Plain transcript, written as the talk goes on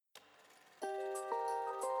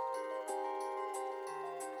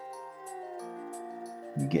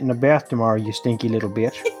You get in a bath tomorrow, you stinky little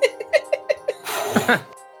bitch.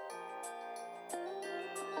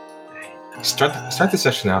 Start the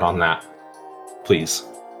session out on that, please.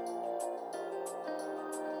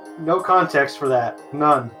 No context for that.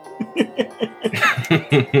 None.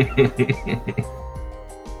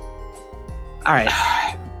 All right.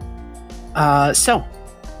 So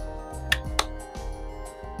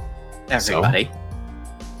everybody,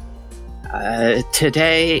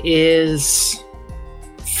 today is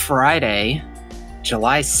Friday,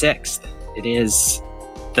 July 6th. It is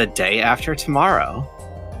the day after tomorrow.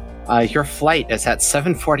 Your flight is at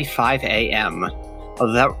 7:45 a.m.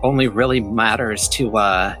 Although that only really matters to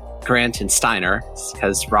Grant and Steiner,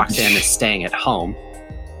 because Roxanne is staying at home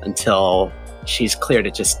until she's clear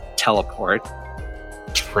to just teleport.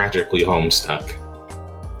 Tragically homestuck.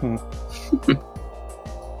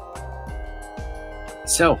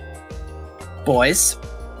 So, boys,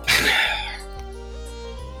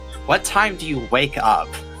 what time do you wake up?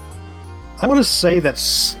 I want to say that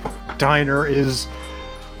Steiner is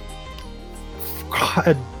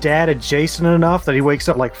a dad adjacent enough that he wakes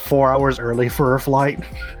up like 4 hours early for her flight.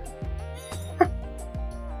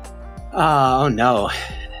 Oh no,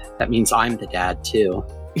 that means I'm the dad too.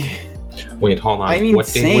 Wait, hold on. I mean, what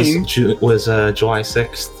day was July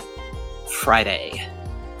 6th? Friday.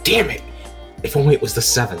 Damn it! If only it was the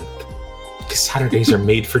 7th. Because Saturdays are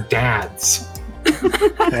made for dads.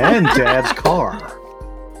 And Dad's car.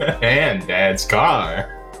 And Dad's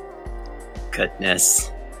car.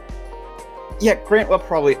 Goodness. Yeah, Grant will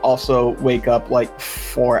probably also wake up like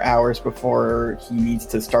 4 hours before he needs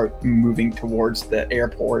to start moving towards the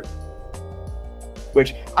airport.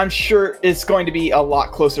 Which I'm sure is going to be a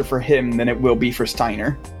lot closer for him than it will be for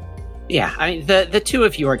Steiner. Yeah, I mean, the two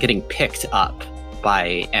of you are getting picked up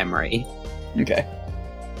by Emery. Okay.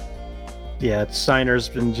 Yeah, Steiner's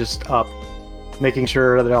been just up, making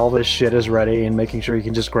sure that all this shit is ready and making sure he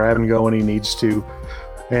can just grab and go when he needs to.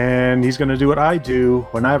 And he's gonna do what I do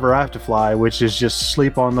whenever I have to fly, which is just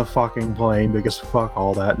sleep on the fucking plane, because fuck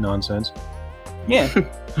all that nonsense. Yeah.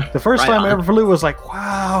 The first time I ever flew was like,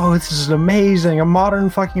 wow, this is amazing, a modern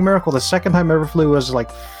fucking miracle. The second time I ever flew was like,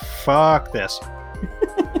 fuck this.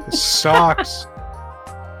 This sucks.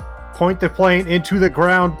 Point the plane into the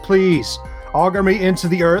ground, please. Auger me into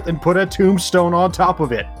the earth and put a tombstone on top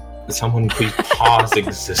of it. Someone please pause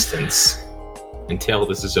existence until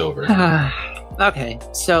this is over. Okay,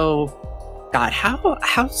 so, God, how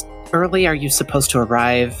early are you supposed to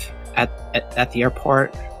arrive at the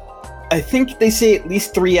airport? I think they say at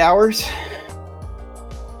least 3 hours.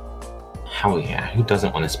 Hell yeah, who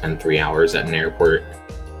doesn't want to spend 3 hours at an airport?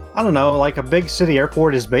 I don't know, like a big city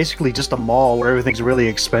airport is basically just a mall where everything's really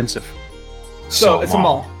expensive. So it's a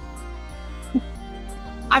mall.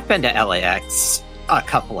 I've been to LAX a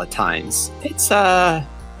couple of times. It's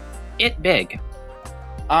big.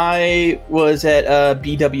 I was at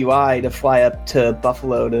BWI to fly up to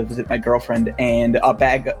Buffalo to visit my girlfriend, and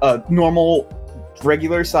a normal,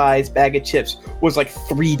 regular size bag of chips was like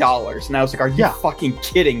 $3. And I was like, are you fucking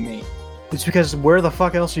kidding me? It's because where the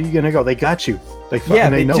fuck else are you gonna go? They got you. They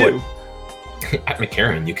know do. it. At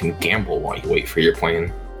McCarran, you can gamble while you wait for your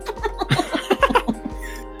plane.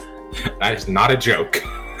 That is not a joke.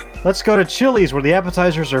 Let's go to Chili's where the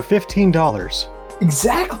appetizers are $15.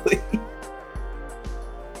 Exactly.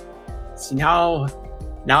 So now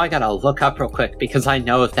I gotta look up real quick, because I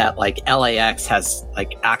know that like LAX has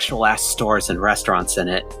like actual ass stores and restaurants in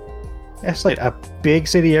it. It's like a big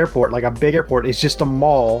city airport, like a big airport. It's just a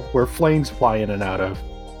mall where planes fly in and out of.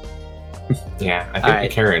 Yeah, I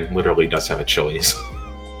think McCarran literally does have a Chili's.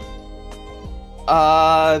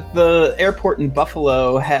 The airport in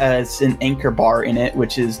Buffalo has an Anchor Bar in it,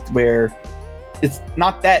 which is where it's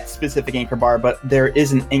not that specific Anchor Bar, but there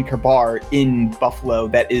is an Anchor Bar in Buffalo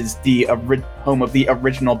that is the home of the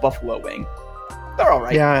original Buffalo Wing. They're all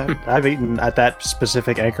right. Yeah, I've eaten at that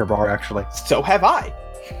specific Anchor Bar, actually. So have I.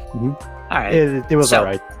 Mm-hmm. All right, it was all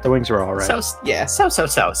right. The wings were all right.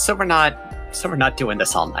 So we're not doing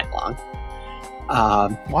this all night long.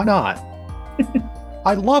 Why not?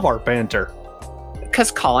 I love our banter.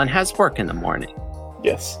 Because Colin has work in the morning.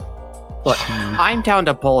 Yes. Look, I'm down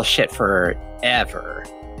to bullshit forever,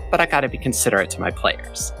 but I gotta be considerate to my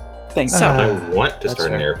players. Thanks. So, I want to start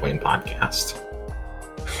fair. an airplane podcast.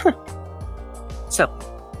 So.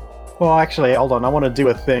 Well, actually, hold on. I want to do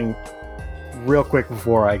a thing real quick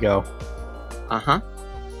before I go. Uh-huh.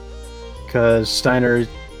 Because Steiner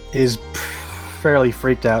is fairly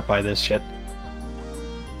freaked out by this shit.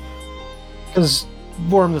 Because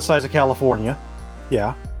we're the size of California.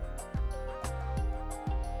 Yeah.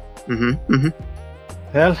 Mm-hmm. Mm-hmm.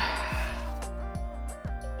 Well,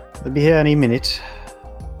 they'll be here any minute.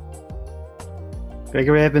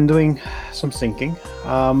 Gregory, I've been doing some thinking.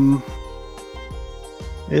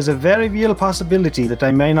 There's a very real possibility that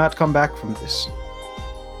I may not come back from this.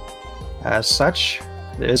 As such,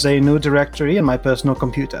 there's a new directory in my personal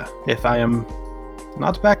computer. If I am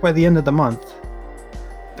not back by the end of the month,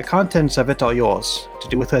 the contents of it are yours, to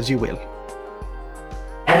do with as you will.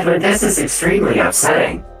 Edward, this is extremely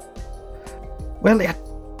upsetting. Well,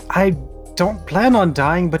 I don't plan on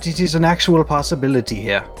dying, but it is an actual possibility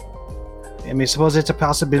here. I mean, I suppose it's a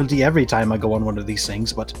possibility every time I go on one of these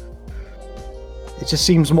things, but it just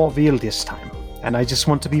seems more real this time. And I just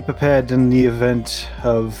want to be prepared in the event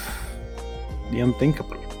of the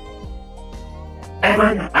unthinkable.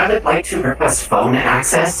 Edward, I would like to request phone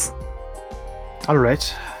access.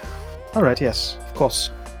 Alright, yes, of course.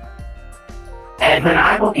 Edward,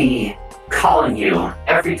 I will be calling you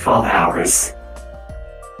every 12 hours.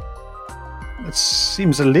 It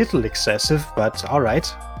seems a little excessive, but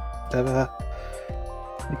alright.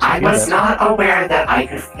 I was not aware that I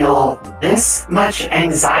could feel this much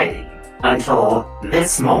anxiety until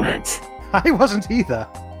this moment. I wasn't either.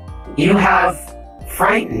 You have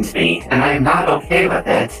frightened me, and I am not okay with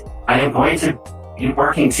it. I am going to be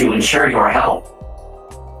working to ensure your health.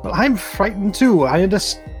 Well, I'm frightened too. I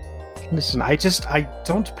understand. Listen, I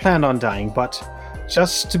don't plan on dying, but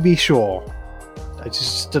just to be sure.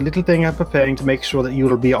 Just a little thing I'm preparing to make sure that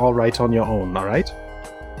you'll be alright on your own, alright?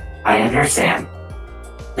 I understand.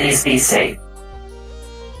 Please be safe.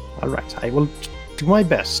 Alright, I will do my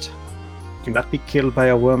best. Do not be killed by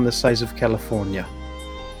a worm the size of California.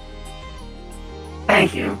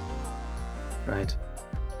 Thank you. Right.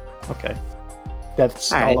 Okay.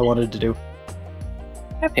 That's All right. all I wanted to do.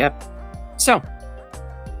 Yep. So,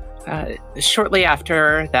 shortly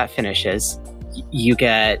after that finishes, you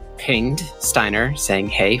get pinged, Steiner, saying,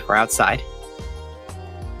 "Hey, we're outside."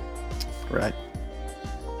 Right.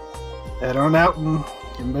 Head on out and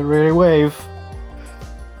give me a ready wave.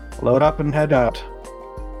 Load up and head out.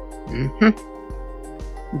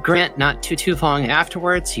 Grant, not too long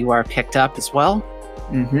afterwards, you are picked up as well.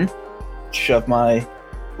 Shove my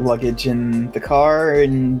luggage in the car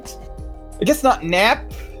and I guess not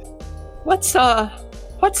nap. What's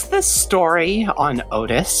the story on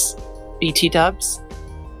Otis, BT Dubs?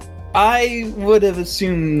 I would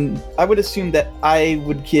assume that I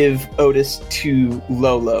would give Otis to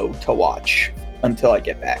Lolo to watch until I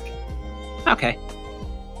get back. Okay.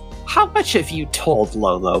 How much have you told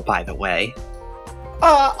Lolo, by the way?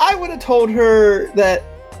 I would have told her that,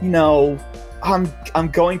 I'm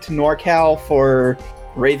going to NorCal for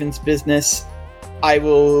Raven's business. I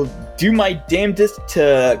will do my damnedest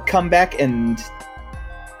to come back and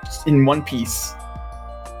in one piece.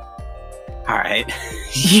 All right.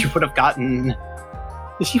 You would have gotten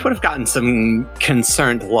some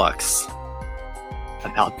concerned looks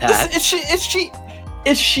about that.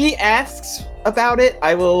 If she asks about it,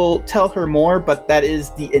 I will tell her more, but that is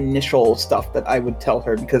the initial stuff that I would tell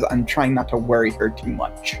her because I'm trying not to worry her too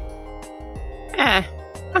much. I'm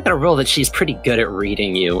gonna rule that she's pretty good at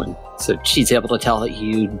reading you, and so she's able to tell that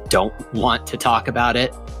you don't want to talk about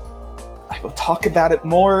it. I will talk about it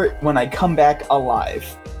more when I come back alive.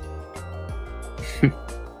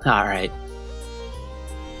 All right.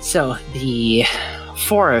 So the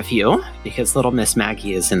four of you, because little Miss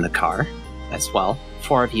Maggie is in the car as well,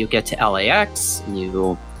 four of you get to LAX, and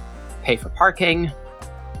you pay for parking,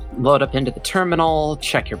 load up into the terminal,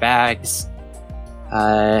 check your bags,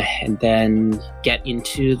 and then get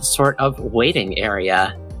into the sort of waiting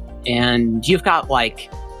area. And you've got like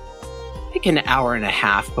an hour and a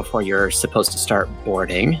half before you're supposed to start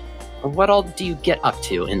boarding. What all do you get up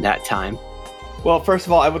to in that time? Well, first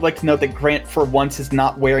of all, I would like to note that Grant, for once, is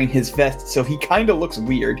not wearing his vest, so he kind of looks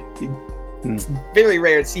weird. It's very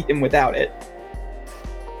rare to see him without it.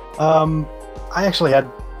 I actually had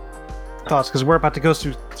thoughts, because we're about to go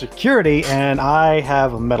through security, and I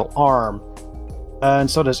have a metal arm. And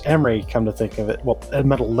so does Emery, come to think of it. Well, a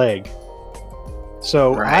metal leg.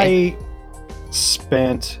 So Right. I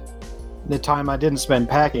spent the time I didn't spend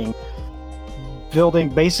packing building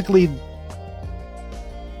basically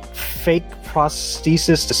fake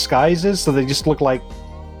prosthesis disguises, so they just look like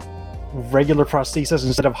regular prosthesis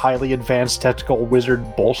instead of highly advanced technical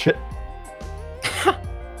wizard bullshit.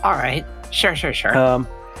 All right. Sure.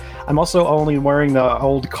 I'm also only wearing the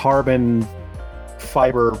old carbon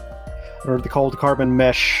fiber, or the old carbon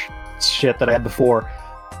mesh shit that I had before.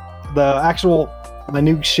 My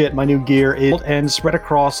new gear is and spread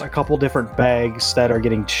across a couple different bags that are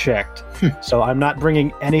getting checked. So I'm not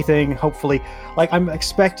bringing anything, hopefully. Like, I'm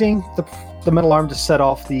expecting the metal arm to set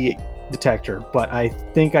off the detector, but I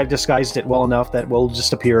think I've disguised it well enough that it will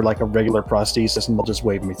just appear like a regular prosthesis and will just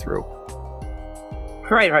wave me through.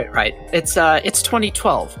 Right. It's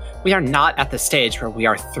 2012. We are not at the stage where we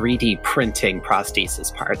are 3D printing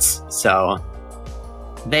prosthesis parts. So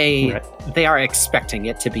they are expecting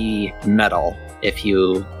it to be metal. If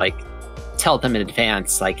you tell them in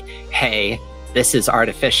advance, hey, this is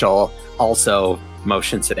artificial. Also,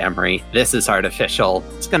 motions at Emery. This is artificial.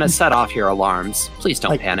 It's going to set off your alarms. Please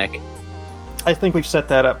don't panic. I think we've set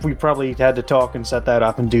that up. We probably had to talk and set that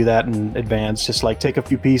up and do that in advance. Just take a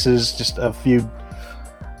few pieces, just a few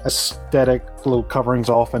aesthetic little coverings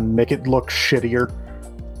off and make it look shittier.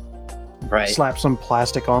 Right. Slap some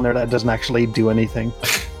plastic on there that doesn't actually do anything.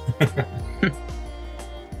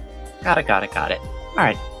 Got it. All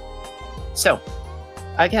right. So,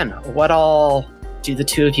 again, what all do the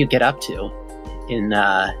two of you get up to in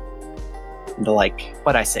the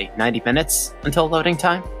 90 minutes until loading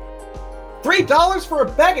time? $3 for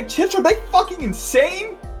a bag of chips? Are they fucking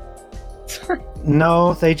insane?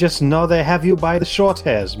 No, they just know they have you by the short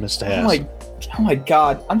hairs, Mr. Hairs. Oh my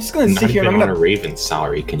god. I'm just gonna Not sit here and even I'm on gonna... a Raven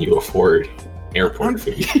salary can you afford airport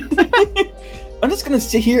food. I'm just gonna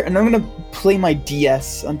sit here and I'm gonna play my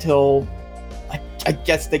DS until I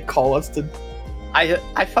guess they call us to...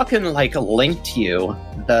 I fucking linked you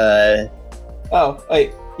the Oh,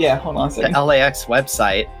 wait. Yeah, hold on a the second. LAX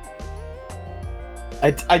website.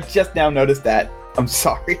 I just now noticed that. I'm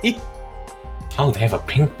sorry. Oh, they have a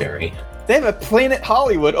Pinkberry. They have a Planet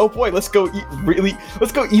Hollywood. Oh boy, let's go eat really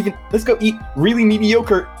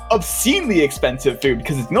mediocre, obscenely expensive food,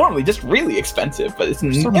 because it's normally just really expensive, but it's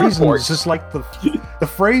an For some reason, airport. it's just the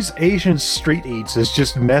phrase Asian street eats is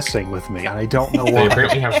just messing with me, and I don't know They why.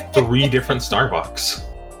 apparently have 3 different Starbucks.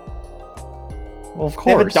 Well, of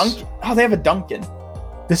They have a course. Dunkin'. Oh, they have a Dunkin'.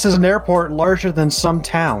 This is an airport larger than some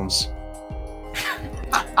towns.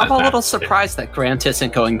 I'm a little surprised that Grant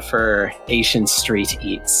isn't going for Asian street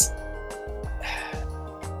eats.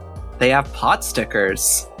 They have pot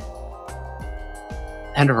stickers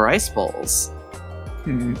and rice bowls.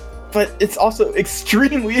 But it's also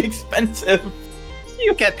extremely expensive.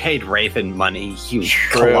 You get paid Raven money, you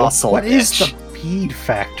True. colossal What is bitch. the Peed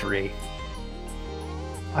Factory?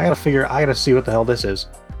 I gotta see what the hell this is.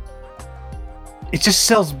 It just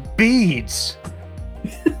sells beads.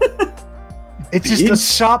 It's just a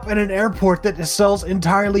Beads? shop in an airport that just sells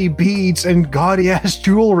entirely beads and gaudy ass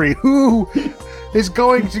jewelry. Who is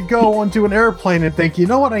going to go onto an airplane and think, you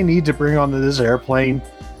know what I need to bring onto this airplane?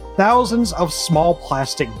 Thousands of small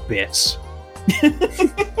plastic bits.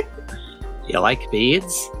 You like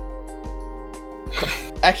beads?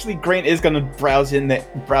 Actually, Grant is gonna browse in there,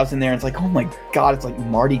 and it's like, oh my god, it's like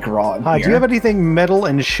Mardi Gras in Hi, here. do you have anything metal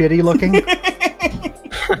and shitty looking?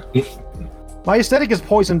 My aesthetic is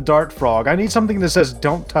poison dart frog. I need something that says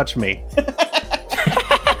 "Don't touch me."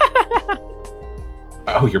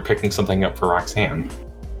 Oh, you're picking something up for Roxanne.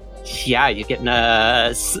 Yeah, you getting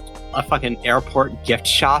a fucking airport gift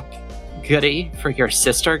shop goodie for your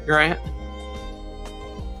sister, Grant?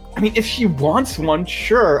 I mean, if she wants one,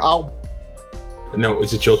 sure, I'll... No, it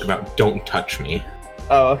was a joke about don't touch me.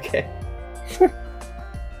 Oh, okay.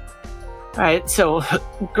 Alright, so,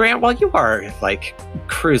 Grant, while you are,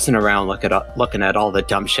 cruising around looking at all the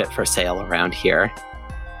dumb shit for sale around here,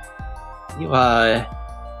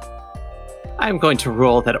 I'm going to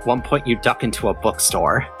rule that at one point you duck into a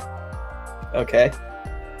bookstore. Okay.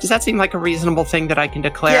 Does that seem like a reasonable thing that I can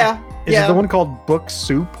declare? Yeah. Is it the one called Book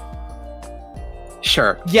Soup?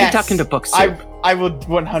 Sure. Yes. You duck into book soup. I would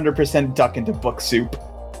 100% duck into Book Soup.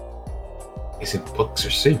 Is it books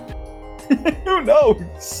or soup? Who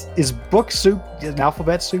knows? Is Book Soup an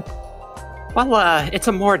alphabet soup? Well, it's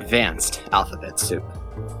a more advanced alphabet soup.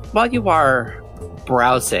 While you are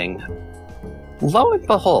browsing, lo and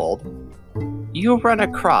behold, you run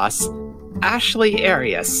across Ashley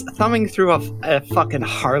Arias thumbing through a fucking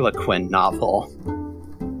Harlequin novel.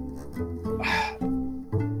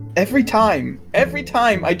 Every time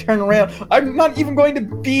I turn around, I'm not even going to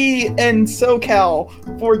be in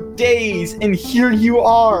SoCal for days, and here you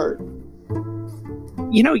are.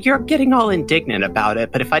 You know, you're getting all indignant about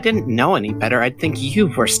it, but if I didn't know any better, I'd think you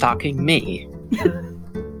were stalking me.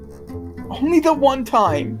 Only the one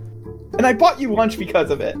time. And I bought you lunch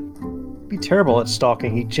because of it. Be terrible at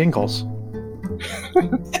stalking. He jingles.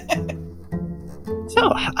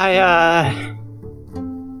 So,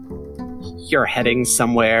 you're heading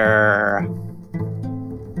somewhere...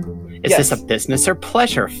 Is Yes. this a business or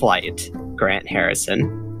pleasure flight, Grant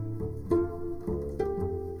Harrison?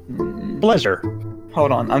 Pleasure.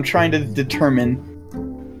 Hold on, I'm trying to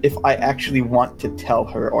determine if I actually want to tell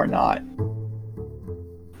her or not.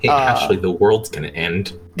 Hey, Ashley, the world's gonna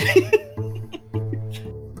end.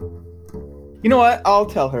 You know what? I'll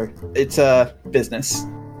tell her. It's a business.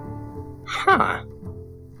 Huh.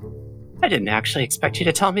 I didn't actually expect you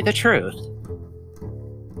to tell me the truth.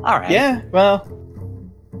 Alright. Yeah, well,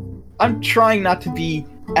 I'm trying not to be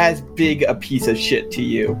as big a piece of shit to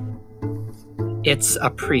you. It's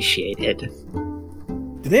appreciated.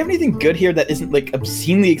 Do they have anything good here that isn't, like,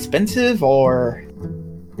 obscenely expensive, or...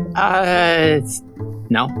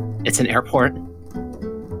 No. It's an airport.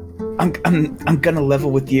 I'm gonna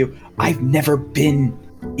level with you. I've never been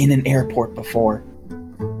in an airport before.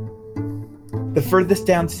 The furthest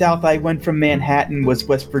down south I went from Manhattan was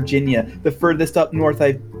West Virginia. The furthest up north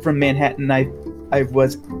from Manhattan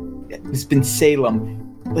it's been Salem.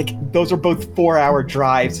 Like, those are both 4-hour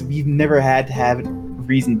drives. We've never had to have a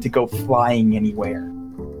reason to go flying anywhere.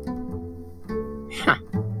 Huh.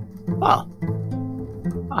 Well,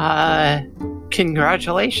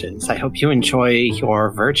 congratulations. I hope you enjoy your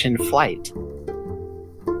Virgin flight.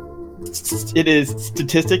 It is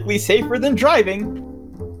statistically safer than driving.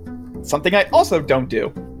 Something I also don't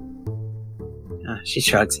do. She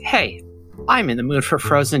shrugs. Hey, I'm in the mood for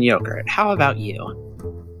frozen yogurt. How about you?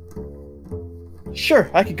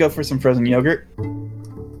 Sure, I could go for some frozen yogurt.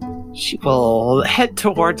 She will head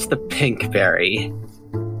towards the Pinkberry.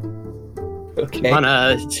 Okay.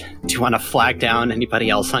 Do you wanna flag down anybody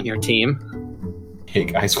else on your team? Hey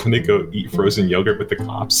guys, when they go eat frozen yogurt with the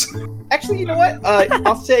cops. Actually, you know what?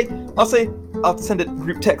 I'll send a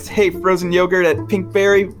group text. Hey, frozen yogurt at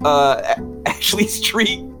Pinkberry, Ashley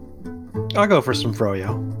Street. I'll go for some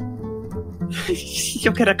froyo.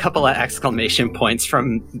 You'll get a couple of exclamation points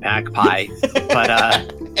from Magpie,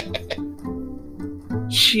 but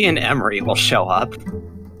she and Emery will show up.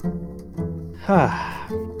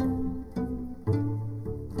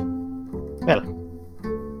 Well,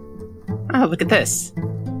 oh, look at this.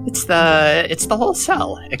 It's the whole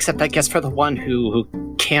cell, except I guess for the one who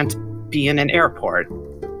can't be in an airport.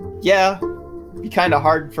 Yeah, be kind of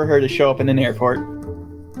hard for her to show up in an airport.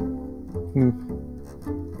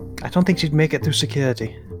 I don't think she'd make it through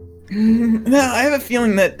security. No, I have a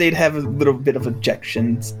feeling that they'd have a little bit of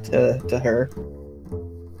objections to her.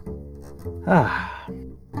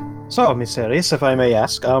 So, Miss Harris, if I may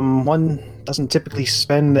ask, one doesn't typically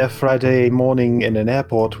spend their Friday morning in an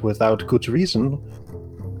airport without good reason.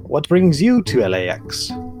 What brings you to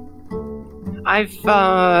LAX? I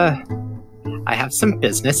have some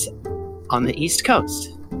business on the East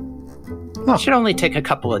Coast. Huh. It should only take a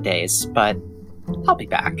couple of days, but I'll be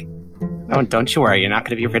back. Don't you worry, you're not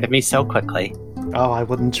going to be rid of me so quickly. Oh, I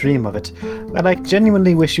wouldn't dream of it. But I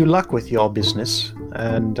genuinely wish you luck with your business.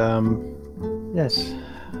 And, yes.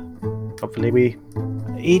 Hopefully we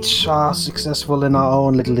each are successful in our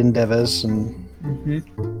own little endeavors and...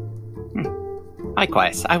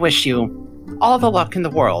 Likewise, I wish you all the luck in the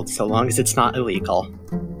world, so long as it's not illegal.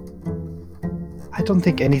 I don't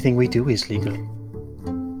think anything we do is legal.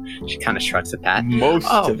 She kind of shrugs at that. Most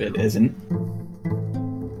of it isn't.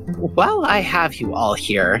 While I have you all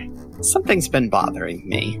here, something's been bothering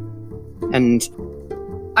me. And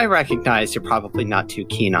I recognize you're probably not too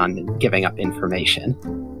keen on giving up information.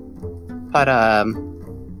 But,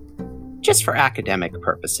 just for academic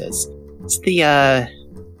purposes, it's the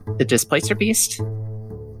Displacer Beast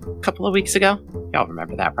a couple of weeks ago. Y'all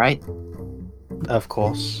remember that, right? Of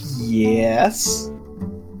course. Yes.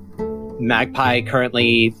 Magpie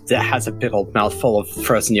currently has a big old mouthful of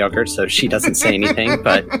frozen yogurt, so she doesn't say anything,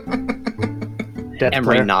 but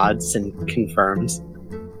Emery nods and confirms.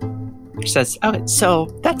 She says, okay, so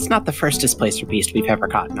that's not the first Displacer Beast we've ever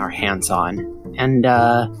gotten our hands on. And,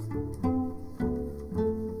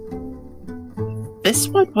 this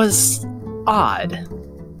one was odd.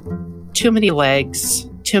 Too many legs,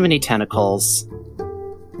 too many tentacles.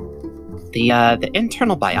 The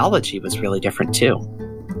internal biology was really different, too.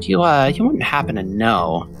 You wouldn't happen to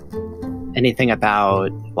know anything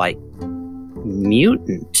about, like,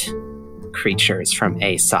 mutant creatures from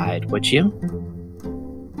A side, would you?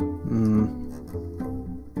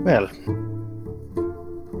 Well...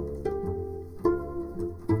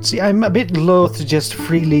 See, I'm a bit loath to just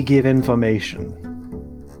freely give information.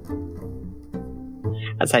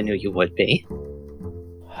 As I knew you would be.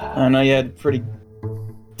 I know you had pretty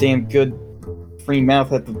damn good free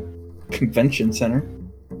mouth at the convention center.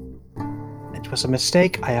 It was a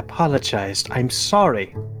mistake. I apologized. I'm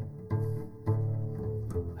sorry.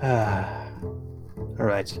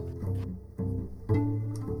 Alright.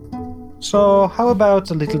 So, how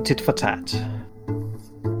about a little tit for tat?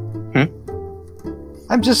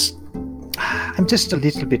 I'm just a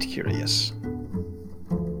little bit curious.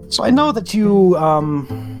 So I know that you,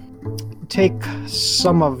 take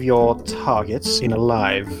some of your targets in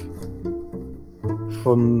alive.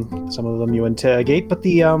 From some of them you interrogate, but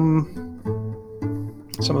some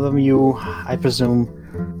of them you, I presume,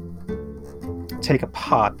 take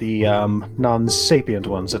apart the non-sapient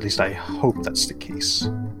ones. At least I hope that's the case.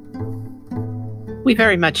 We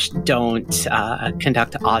very much don't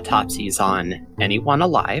conduct autopsies on anyone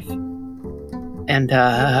alive. And,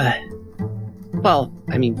 well,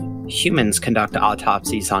 I mean, humans conduct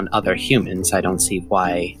autopsies on other humans. I don't see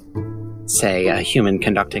why, say, a human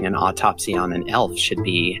conducting an autopsy on an elf should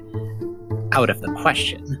be out of the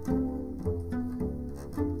question.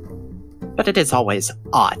 But it is always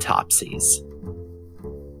autopsies.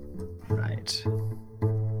 Right.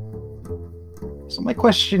 So my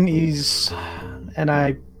question is, and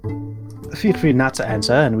I feel free not to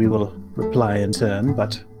answer, and we will reply in turn,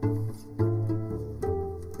 but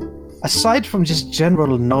aside from just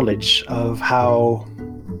general knowledge of how,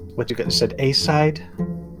 what you said, A-side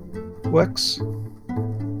works,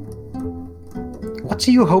 what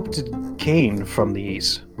do you hope to gain from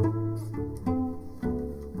these?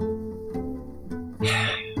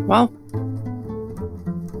 Well,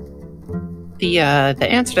 the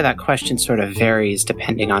answer to that question sort of varies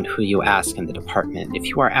depending on who you ask in the department. If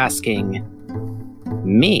you are asking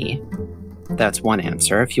me, that's one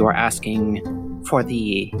answer. If you are asking for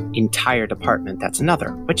the entire department, that's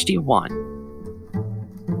another. Which do you want?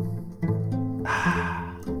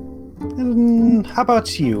 How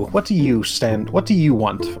about you? What do you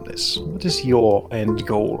want from this? What is your end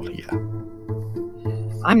goal here?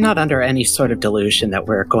 I'm not under any sort of delusion that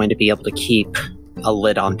we're going to be able to keep a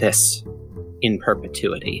lid on this in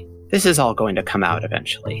perpetuity. This is all going to come out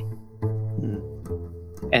eventually.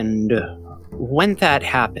 And when that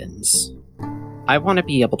happens, I want to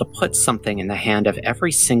be able to put something in the hand of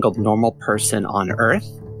every single normal person on Earth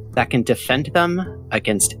that can defend them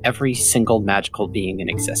against every single magical being in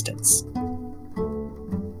existence.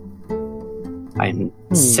 I'm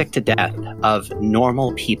sick to death of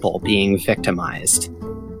normal people being victimized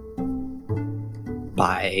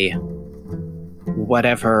by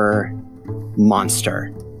whatever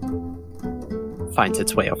monster finds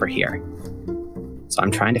its way over here. So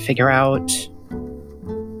I'm trying to figure out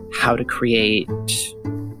how to create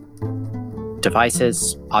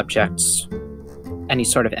devices, objects, any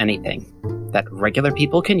sort of anything that regular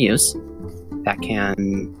people can use that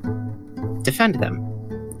can defend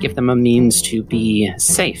them, give them a means to be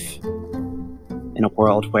safe in a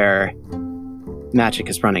world where magic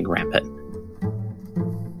is running rampant.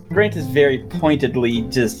 Grant is very pointedly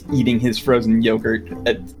just eating his frozen yogurt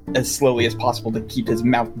as slowly as possible to keep his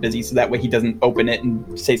mouth busy so that way he doesn't open it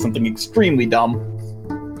and say something extremely dumb.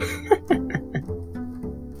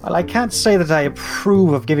 Well, I can't say that I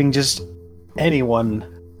approve of giving just anyone,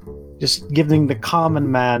 just giving the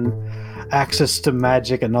common man access to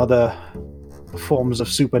magic and other forms of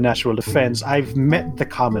supernatural defense. I've met the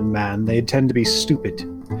common man. They tend to be stupid.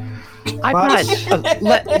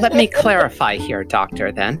 Let me clarify here,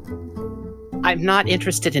 Doctor, then. I'm not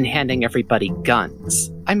interested in handing everybody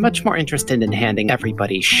guns. I'm much more interested in handing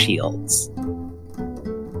everybody shields.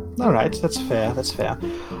 Alright, that's fair.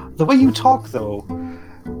 The way you talk, though,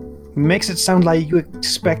 makes it sound like you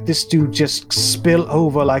expect this to just spill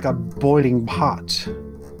over like a boiling pot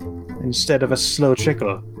instead of a slow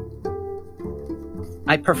trickle.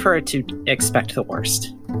 I prefer to expect the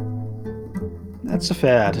worst. That's a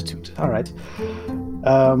fair attitude. Alright.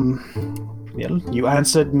 You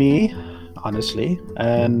answered me, honestly,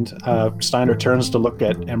 and Steiner turns to look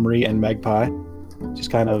at Emery and Magpie,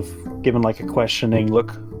 just kind of given like a questioning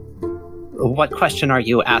look. What question are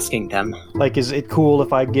you asking them? Like, is it cool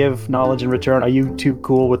if I give knowledge in return? Are you two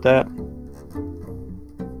cool with that?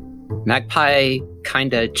 Magpie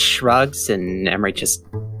kinda shrugs and Emery just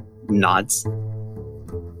nods.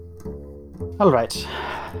 Alright.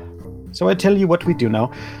 So I tell you what we do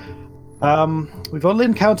now. We've only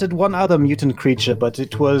encountered one other mutant creature, but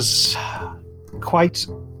it was quite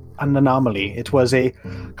an anomaly. It was a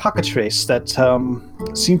cockatrice that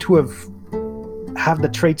seemed to have the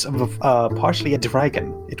traits of partially a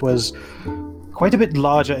dragon. It was quite a bit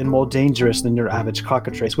larger and more dangerous than your average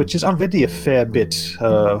cockatrice, which is already a fair bit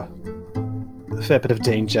of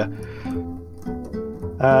danger.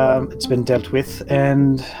 It's been dealt with,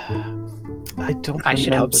 and I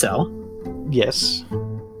should hope so. Yes,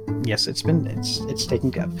 it's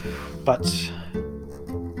taken care of. But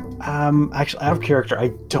actually, out of character, I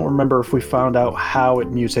don't remember if we found out how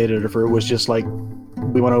it mutated, or if it was just like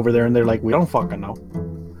we went over there and they're like, we don't fucking know.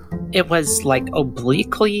 It was like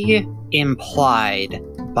obliquely implied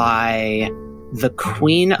by the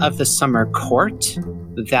Queen of the Summer Court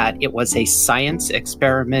that it was a science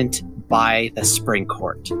experiment by the Spring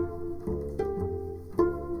Court.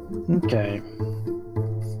 Okay.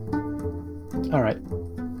 All right.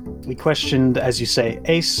 We questioned, as you say,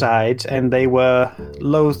 A-sides, and they were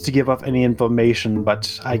loath to give up any information,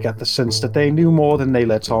 but I got the sense that they knew more than they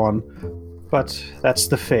let on. But that's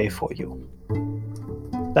the Fae for you.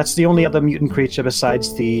 That's the only other mutant creature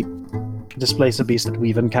besides the Displacer Beast that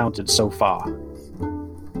we've encountered so far.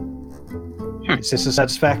 Is this a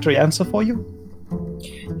satisfactory answer for you?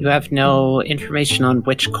 You have no information on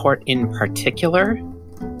which court in particular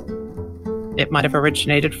it might have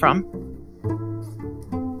originated from?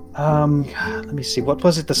 Let me see. What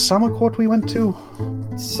was it? The summer court we went to?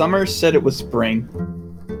 Summer said it was spring.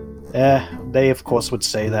 They of course would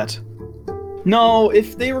say that. No,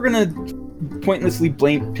 if they were gonna pointlessly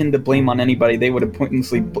pin the blame on anybody, they would have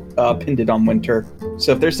pointlessly pinned it on winter.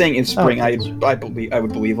 So if they're saying it's spring, I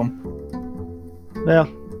would believe them. Well,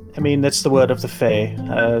 I mean, that's the word of the Fae.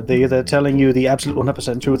 They're either telling you the absolute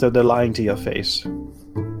 100% truth or they're lying to your face.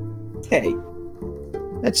 Hey.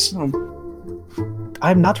 It's...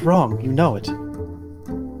 I'm not wrong, you know it.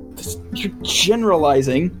 You're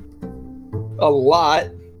generalizing a lot.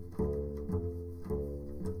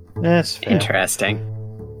 That's fair. Interesting.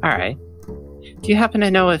 Alright. Do you happen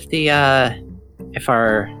to know if if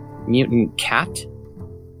our mutant cat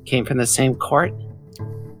came from the same court?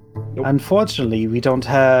 Nope. Unfortunately, we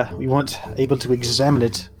weren't able to examine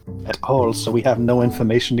it at all, so we have no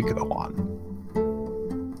information to go on.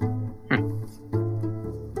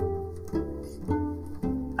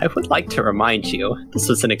 I would like to remind you, this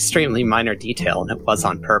was an extremely minor detail, and it was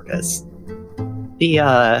on purpose. The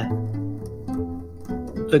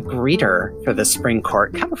greeter for the spring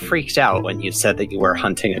court kind of freaked out when you said that you were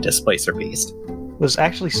hunting a displacer beast. Was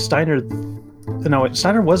actually Steiner... No,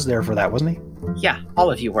 Steiner was there for that, wasn't he? Yeah,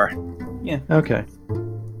 all of you were. Okay.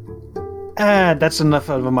 That's enough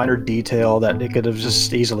of a minor detail that it could have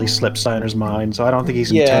just easily slipped Steiner's mind, so I don't think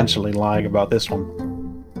he's intentionally lying about this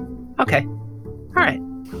one. Okay. Alright.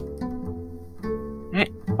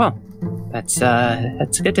 Alright, well, that's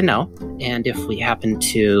good to know. And if we happen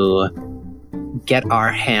to get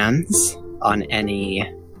our hands on any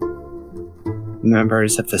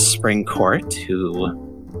members of the Spring Court who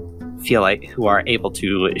are able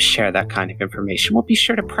to share that kind of information, we'll be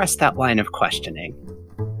sure to press that line of questioning.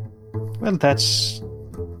 Well, that's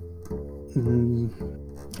a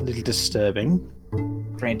little disturbing.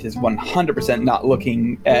 Grant is 100% not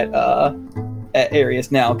looking at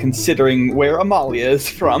Arius now, considering where Amalia is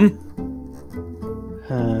from.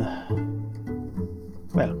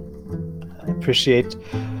 Well, I appreciate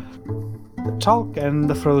the talk and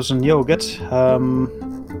the frozen yogurt.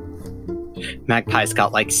 Magpie's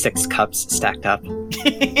got like 6 cups stacked up.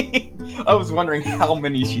 I was wondering how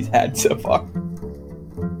many she's had so far.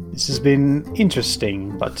 This has been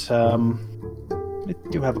interesting, but I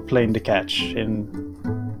do have a plane to catch in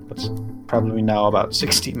what's probably now about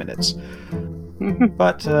 60 minutes.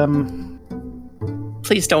 But,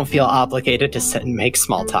 please don't feel obligated to sit and make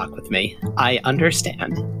small talk with me. I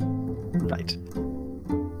understand. Right.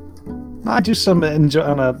 I do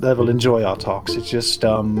on a level enjoy our talks. It's just,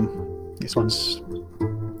 this one's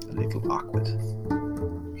a little awkward.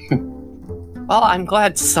 Well, I'm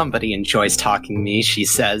glad somebody enjoys talking to me, she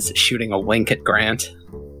says, shooting a wink at Grant.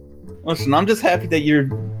 Listen, I'm just happy that you're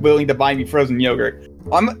willing to buy me frozen yogurt.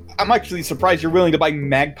 I'm actually surprised you're willing to buy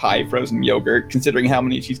Magpie frozen yogurt, considering how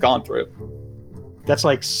many she's gone through. That's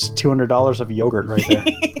like $200 of yogurt right there.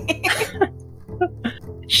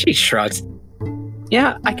 She shrugs.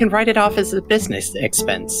 Yeah, I can write it off as a business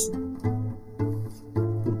expense.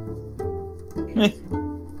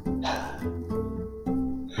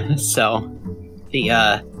 So, the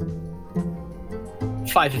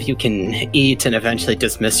 5 of you can eat and eventually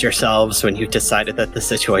dismiss yourselves when you've decided that the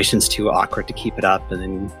situation's too awkward to keep it up, and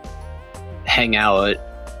then hang out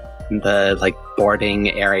in the boarding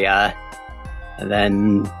area. And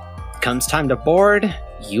then comes time to board.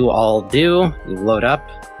 You all do. You load up.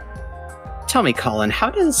 Tell me, Colin, how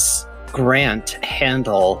does Grant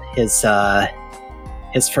handle his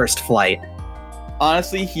first flight?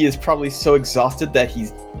 Honestly, he is probably so exhausted that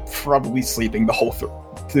he's probably sleeping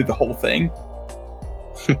through the whole thing.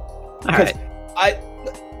 Alright.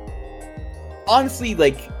 Honestly,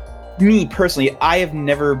 me personally, I have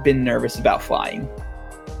never been nervous about flying.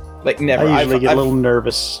 Never. I usually get a little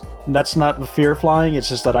nervous. That's not the fear of flying, it's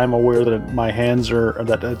just that I'm aware that my hands are...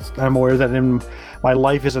 I'm aware that my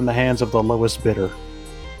life is in the hands of the lowest bidder.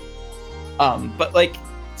 But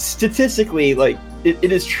statistically,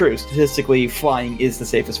 it is true. Statistically, flying is the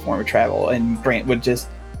safest form of travel, and Grant would just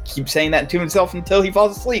keep saying that to himself until he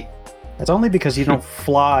falls asleep. It's only because you don't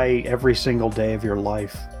fly every single day of your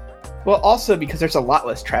life. Well, also because there's a lot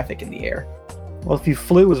less traffic in the air. Well, if you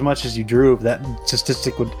flew as much as you drove, that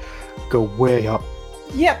statistic would go way up.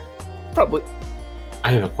 Yep, probably.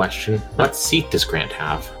 I have a question. What seat does Grant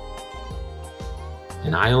have?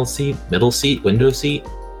 An aisle seat, middle seat, window seat?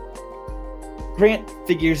 Grant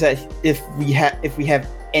figures that if we have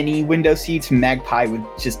any window seats, Magpie would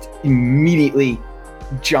just immediately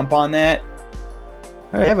jump on that.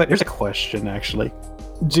 Here's a question, actually.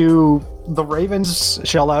 Do the Ravens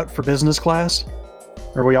shell out for business class?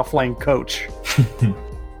 Or are we all flying coach?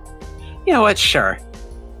 You know what? Sure.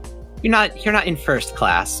 You're not in first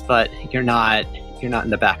class, but you're not in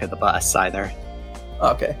the back of the bus either.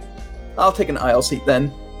 Okay. I'll take an aisle seat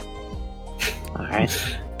then. All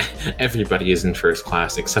right. Everybody is in first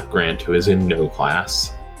class except Grant, who is in no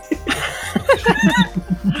class.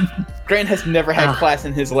 Grant has never had class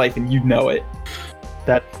in his life, and you know it.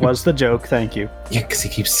 That was the joke, thank you. Yeah, because he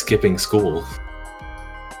keeps skipping school.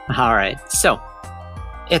 All right. So,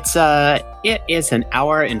 it is an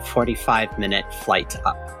hour and 45-minute flight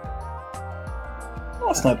up. Oh,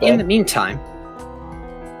 that's not bad. In the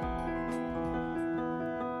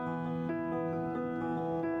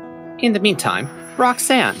meantime,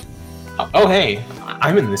 Roxanne. Oh, hey,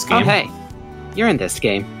 I'm in this game. Oh, hey, you're in this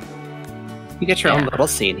game. You get your own little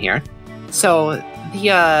scene here. So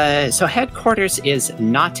so headquarters is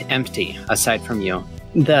not empty aside from you.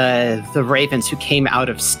 The Ravens who came out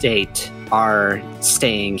of state are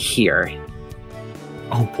staying here.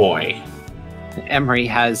 Oh boy. Emery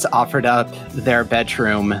has offered up their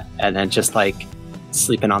bedroom and then just like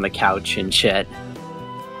sleeping on the couch and shit.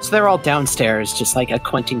 So they're all downstairs, just like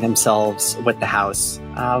acquainting themselves with the house.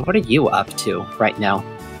 What are you up to right now?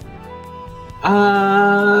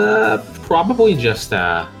 Probably just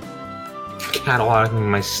cataloging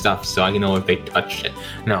my stuff so I know if they touched it.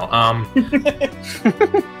 No,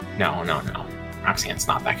 no. Roxanne's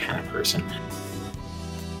not that kind of person.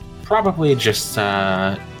 Probably just,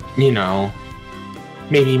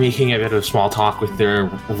 maybe making a bit of small talk with their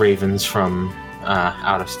Ravens from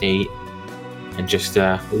out of state, and just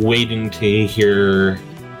waiting to hear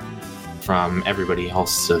from everybody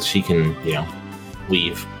else so she can,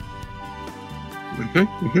 leave.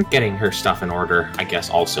 Getting her stuff in order, I guess,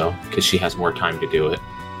 also, because she has more time to do it.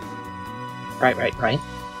 Right.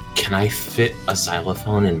 Can I fit a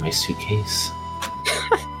xylophone in my suitcase?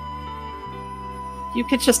 You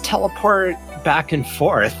could just teleport back and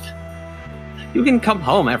forth. You can come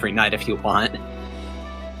home every night if you want.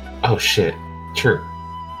 Oh shit, sure.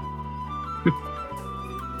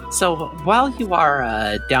 So while you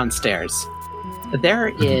are downstairs,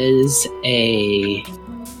 there is a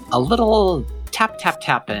little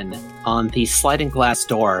tapping on the sliding glass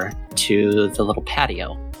door to the little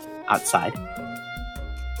patio outside.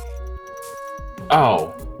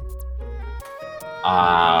 Oh.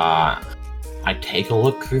 I take a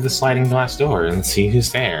look through the sliding glass door and see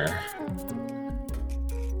who's there.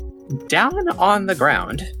 Down on the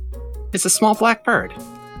ground is a small black bird.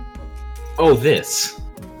 Oh, this.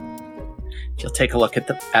 If you'll take a look at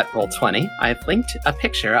Roll20, I've linked a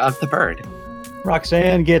picture of the bird.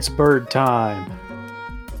 Roxanne gets bird time.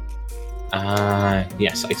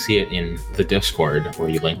 Yes, I see it in the Discord where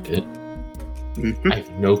you linked it. Mm-hmm. I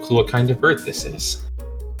have no clue what kind of bird this is.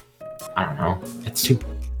 I don't know. It's too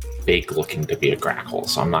big looking to be a grackle,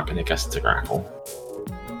 so I'm not going to guess it's a grackle.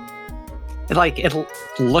 It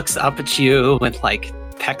looks up at you and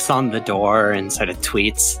pecks on the door and sort of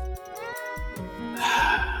tweets.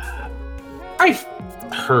 I've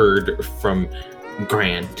heard from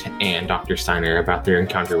Grant and Dr. Steiner about their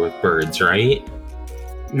encounter with birds, right?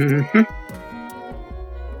 Mm-hmm.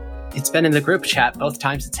 It's been in the group chat both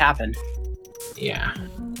times it's happened. Yeah.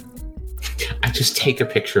 I just take a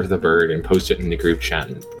picture of the bird and post it in the group chat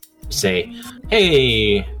and say,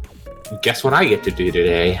 hey, guess what I get to do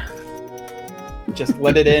today? Just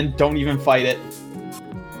let it in. Don't even fight it.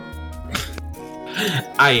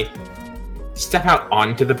 I step out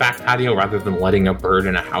onto the back patio rather than letting a bird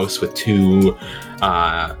in a house with two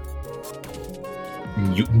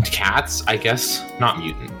mutant cats, I guess. Not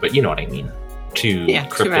mutant, but you know what I mean. Two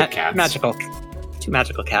cryptic cats. Two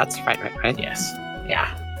magical cats. Right. Yes.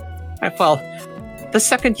 Yeah. Right, well, the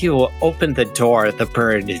second you open the door, the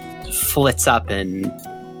bird flits up and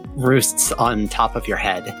roosts on top of your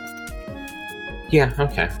head. Yeah,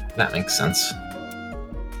 okay. That makes sense.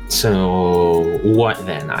 So, what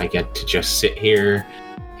then? I get to just sit here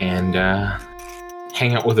and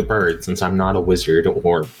hang out with a bird since I'm not a wizard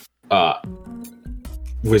or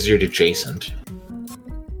wizard adjacent.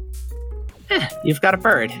 You've got a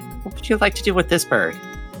bird. What would you like to do with this bird?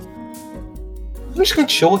 I'm just gonna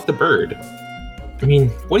chill with the bird. I mean,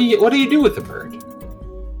 what do you do with the bird?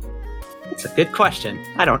 It's a good question.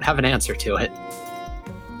 I don't have an answer to it.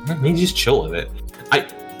 Maybe just chill with it.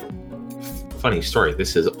 funny story.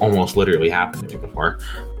 This has almost literally happened to me before.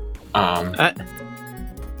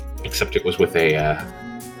 Except it was with a...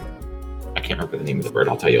 I can't remember the name of the bird.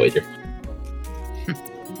 I'll tell you later.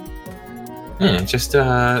 Just,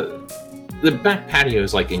 the back patio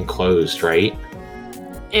is, like, enclosed, right?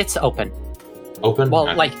 It's open. Open?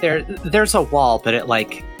 Well, like, there's a wall, but it,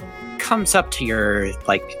 like, comes up to your,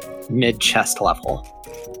 like, mid-chest level.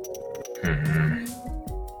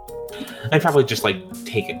 I'd probably just, like,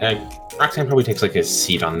 take... Roxanne probably takes, like, a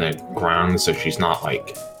seat on the ground, so she's not,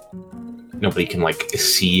 like... Nobody can, like,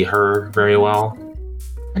 see her very well.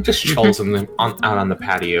 And just chills out on the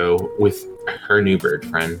patio with her new bird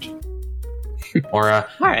friend. Or,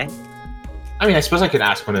 Alright. I mean, I suppose I could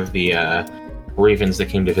ask one of the, ravens that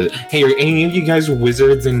came to visit. Hey, are any of you guys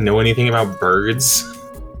wizards and know anything about birds?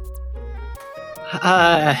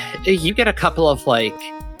 You get a couple of, like...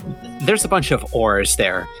 There's a bunch of oars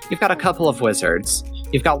there. You've got a couple of wizards.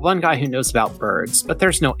 You've got one guy who knows about birds, but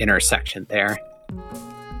there's no intersection there.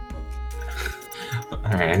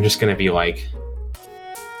 Alright, I'm just gonna be like...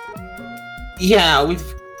 Yeah, we've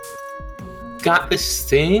got this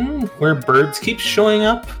thing where birds keep showing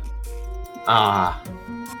up.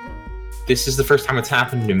 This is the first time it's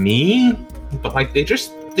happened to me, but like they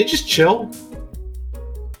just chill.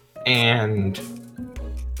 And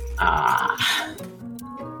I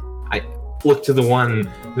look to the one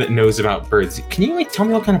that knows about birds. Can you like tell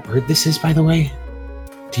me what kind of bird this is, by the way?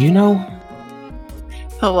 Do you know?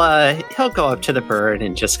 He'll go up to the bird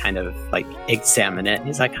and just kind of like examine it.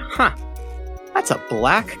 He's like, huh, that's a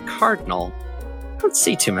black cardinal. I don't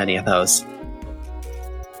see too many of those.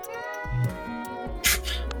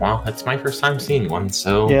 Well, it's my first time seeing one,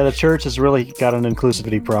 so... Yeah, the church has really got an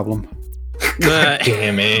inclusivity problem.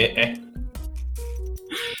 Damn it.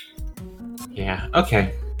 Yeah,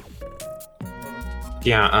 okay.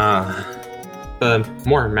 Yeah, the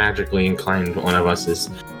more magically inclined one of us has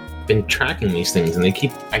been tracking these things, and they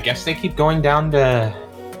keep going down to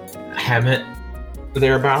Hammett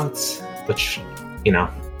thereabouts, which, you know,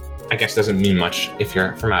 I guess doesn't mean much if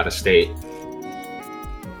you're from out of state.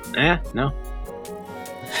 No.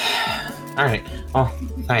 Alright, well,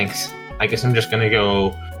 thanks. I guess I'm just gonna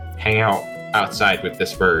go hang out outside with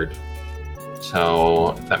this bird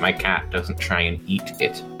so that my cat doesn't try and eat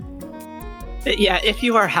it. Yeah, if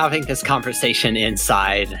you are having this conversation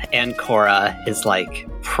inside and Cora is like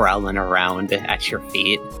prowling around at your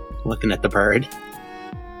feet, looking at the bird,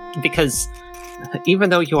 because even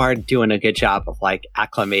though you are doing a good job of like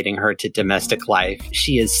acclimating her to domestic life,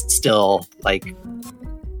 she is still like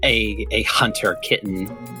a hunter kitten.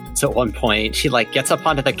 So at one point, she like gets up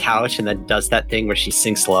onto the couch and then does that thing where she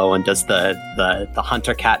sinks low and does the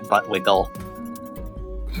hunter cat butt wiggle.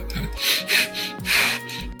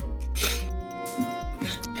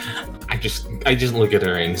 I just look at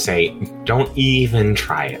her and say, don't even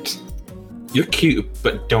try it. You're cute,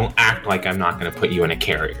 but don't act like I'm not going to put you in a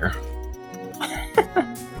carrier.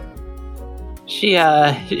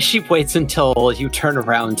 She waits until you turn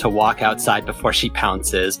around to walk outside before she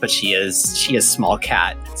pounces, but she is small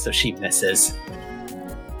cat, so she misses.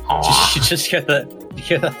 Aww. You just hear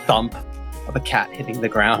the thump of a cat hitting the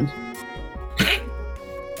ground.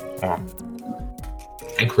 Oh.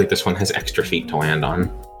 Thankfully, this one has extra feet to land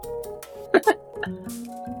on.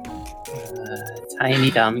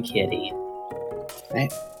 Tiny dumb kitty.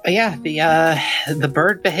 Right. But yeah, the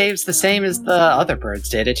bird behaves the same as the other birds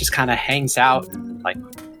did. It just kind of hangs out and like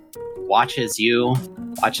watches you,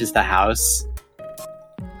 watches the house.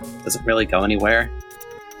 Doesn't really go anywhere.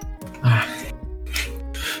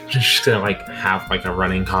 Just gonna like have like a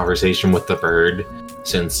running conversation with the bird,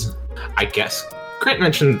 since I guess Grant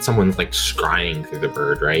mentioned that someone's like scrying through the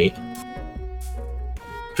bird, right?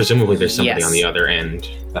 Presumably there's somebody Yes. on the other end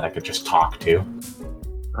that I could just talk to.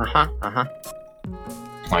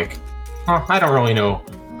 Like, I don't really know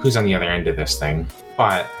who's on the other end of this thing,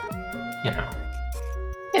 but, you know.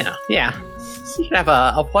 Yeah. So you can have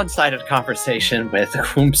a one-sided conversation with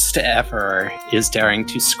whomsoever is daring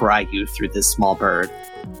to scry you through this small bird.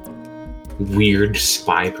 Weird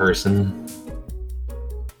spy person.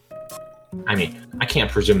 I mean, I can't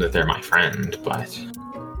presume that they're my friend, but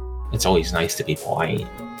it's always nice to be polite.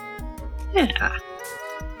 Yeah.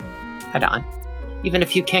 Head on. Even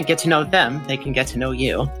if you can't get to know them, they can get to know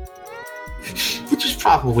you. Which is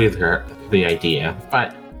probably the idea,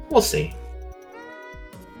 but we'll see.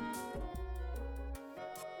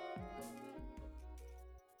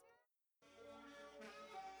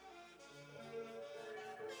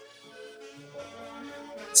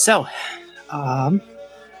 So,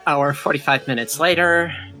 hour 45 minutes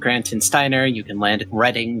later, Grant and Steiner, you can land at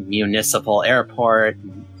Reading Municipal Airport,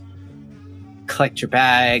 collect your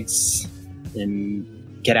bags,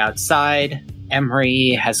 and get outside.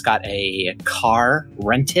 Emery has got a car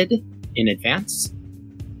rented in advance.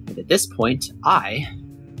 And at this point, I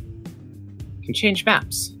can change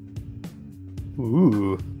maps.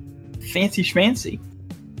 Ooh. Fancy schmancy.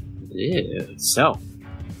 Ew. So,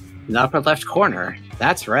 in the upper left corner,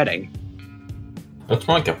 that's Reading. Looks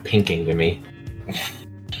more like a pinking to me.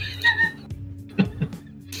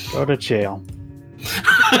 Go to jail.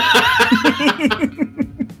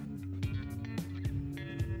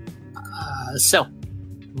 So,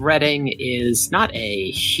 Reading is not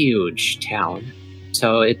a huge town,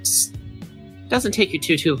 so it doesn't take you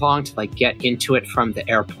too long to get into it from the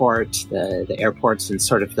airport. The airport's in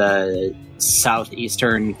sort of the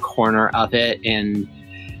southeastern corner of it, and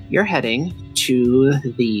you're heading to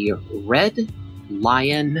the Red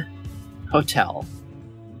Lion Hotel,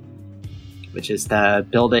 which is the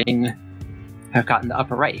building I've got in the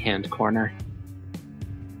upper right-hand corner.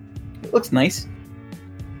 It looks nice.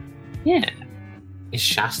 Yeah. Is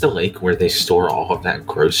Shasta Lake where they store all of that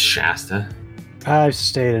gross Shasta? I've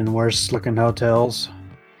stayed in worse looking hotels.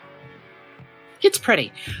 It's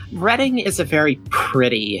pretty. Reading is a very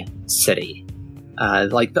pretty city.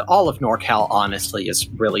 All of NorCal, honestly, is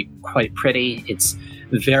really quite pretty. It's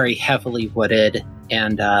very heavily wooded,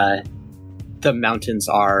 and the mountains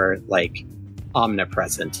are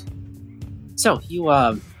omnipresent. So you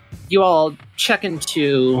all check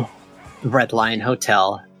into the Red Lion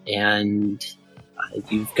Hotel, and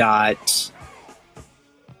you've got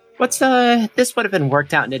this would have been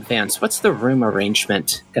worked out in advance. What's the room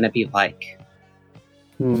arrangement going to be like?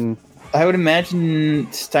 I would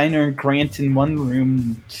imagine Steiner and Grant in one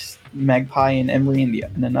room, Magpie and Emery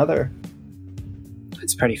in another.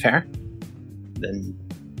 It's pretty fair. Then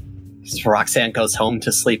Roxanne goes home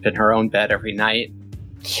to sleep in her own bed every night.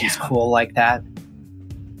 She's cool like that.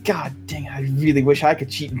 God dang, I really wish I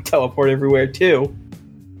could cheat and teleport everywhere too.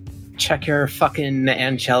 Check your fucking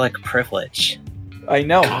angelic privilege. I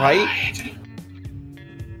know, right?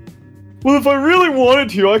 Well, if I really wanted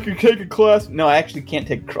to, I could take a class. No, I actually can't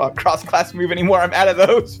take cross-class move anymore. I'm out of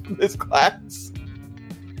those from this class.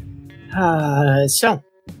 So,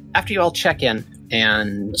 after you all check in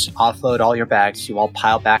and offload all your bags, you all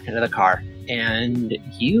pile back into the car, and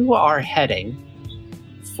you are heading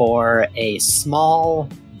for a small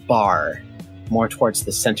bar more towards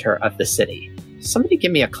the center of the city. Somebody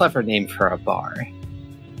give me a clever name for a bar.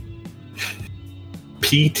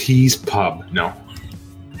 PT's Pub. No.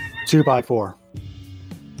 2x4.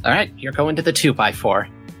 Alright, you're going to the 2x4.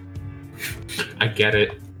 I get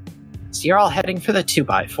it. So you're all heading for the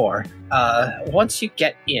 2x4. Once you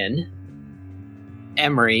get in,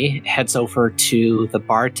 Emery heads over to the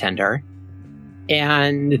bartender,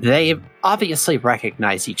 and they obviously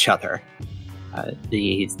recognize each other.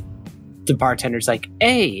 The bartender's like,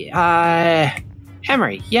 "Hey,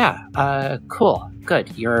 Emery, yeah, cool, good.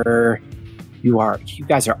 You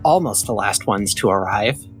guys are almost the last ones to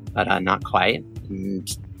arrive, but not quite." And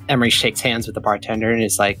Emery shakes hands with the bartender and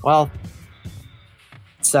is like, "Well,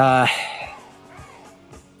 it's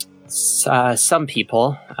some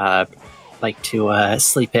people like to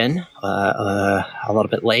sleep in a little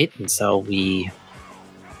bit late, and so we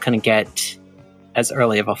couldn't get as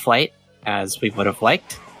early of a flight as we would have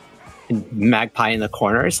liked." And Magpie in the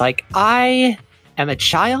corner is like, "I am a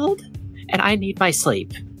child, and I need my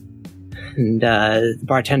sleep." And the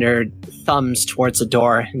bartender thumbs towards the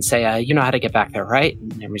door and say, "You know how to get back there, right?"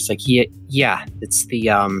 And Emery's like, yeah, it's the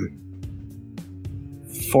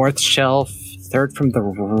fourth shelf, third from the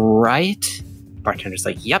right." Bartender's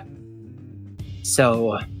like, "Yep."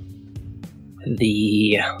 So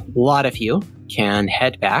the lot of you can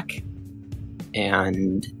head back,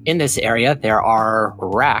 and in this area there are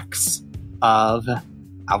racks of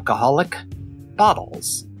alcoholic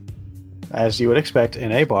bottles. As you would expect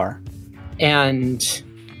in a bar. And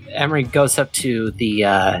Emery goes up to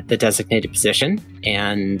the designated position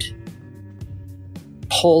and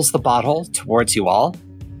pulls the bottle towards you all.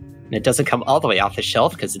 And it doesn't come all the way off the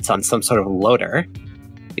shelf because it's on some sort of loader.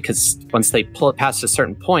 Because once they pull it past a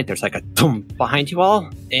certain point, there's like a boom behind you all,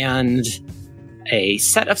 and a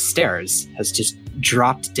set of stairs has just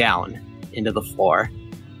dropped down into the floor.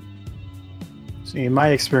 See, in my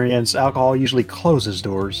experience, alcohol usually closes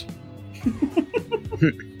doors.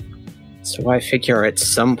 So I figure at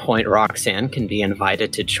some point Roxanne can be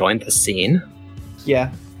invited to join the scene.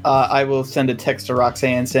 Yeah, I will send a text to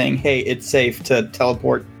Roxanne saying, "Hey, it's safe to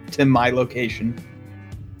teleport to my location."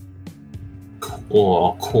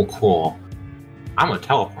 Cool. I'm gonna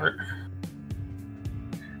teleport.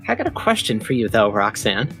 I got a question for you though,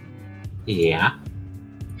 Roxanne. Yeah.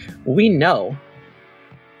 We know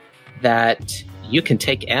that you can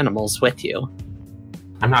take animals with you.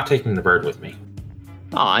 I'm not taking the bird with me.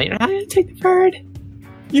 Aw, you're not gonna take the bird?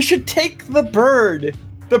 You should take the bird.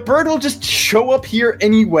 The bird will just show up here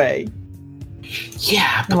anyway.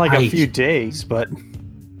 Yeah, In but like a few days, but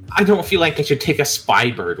I don't feel like I should take a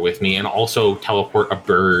spy bird with me and also teleport a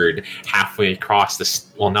bird halfway across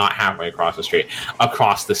not halfway across the street,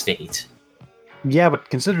 across the state. yeah, but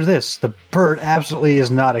consider this. The bird absolutely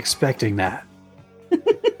is not expecting that.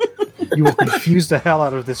 You will confuse the hell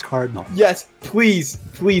out of this cardinal. Yes, please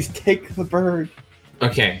take the bird.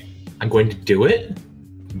 Okay, I'm going to do it,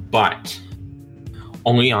 but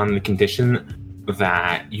only on the condition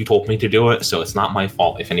that you told me to do it, so it's not my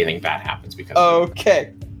fault if anything bad happens because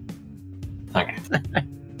Okay. Okay.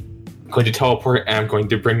 I'm going to teleport and I'm going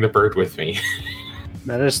to bring the bird with me.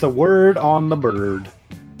 That is the word on the bird.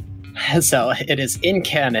 So it is in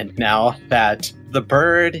canon now that the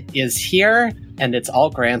bird is here, and it's all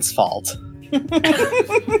Grant's fault.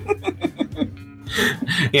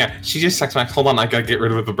 Yeah, she just texts back, hold on, I gotta get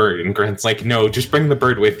rid of the bird. And Grant's like, no, just bring the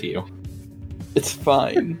bird with you. It's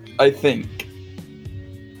fine, I think.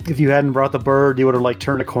 If you hadn't brought the bird, you would have like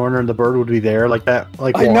turned a corner and the bird would be there, like that,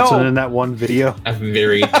 like I Watson know. in that one video. A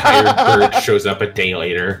very tired bird shows up a day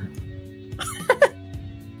later.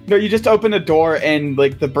 No, you just open a door and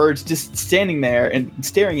like the bird's just standing there and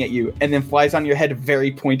staring at you, and then flies on your head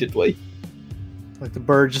very pointedly. Like the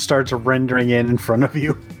bird just starts rendering in front of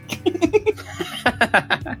you.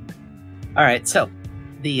 All right, so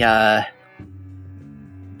the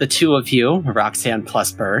two of you, Roxanne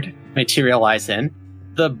plus Bird, materialize in.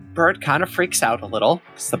 The bird kind of freaks out a little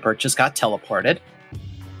because the bird just got teleported.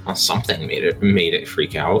 Well, something made it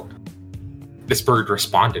freak out. This bird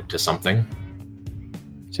responded to something.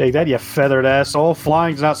 Take that, you feathered asshole.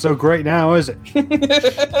 Flying's not so great now, is it?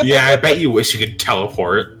 Yeah, I bet you wish you could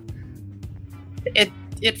teleport.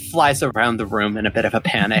 It flies around the room in a bit of a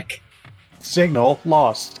panic. Signal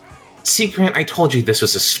lost. See, Grant, I told you this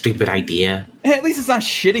was a stupid idea. At least it's not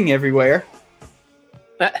shitting everywhere.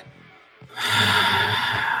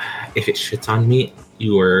 If it shits on me,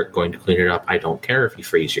 you are going to clean it up. I don't care if you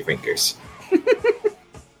freeze your fingers.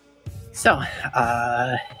 So,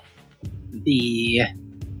 the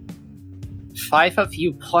 5 of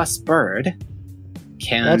you plus Bird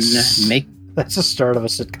can make... That's the start of a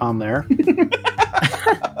sitcom there.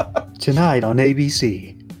 Tonight on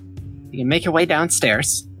ABC. You can make your way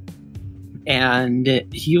downstairs, and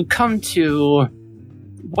you come to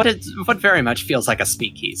what very much feels like a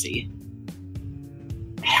speakeasy.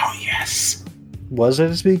 Hell yes. Was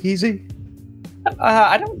it a speakeasy?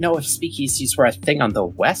 I don't know if speakeasies were a thing on the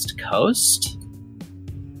West Coast.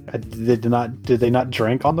 Did they not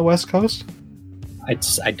drink on the West Coast?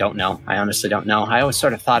 I don't know. I honestly don't know. I always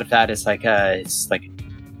sort of thought of that as like it's like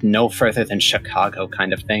no further than Chicago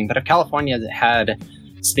kind of thing. But if California had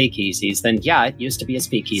speakeasies, then yeah, it used to be a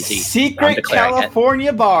speakeasy. I'm Secret declaring it.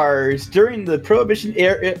 California bars. During the Prohibition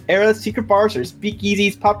era, secret bars or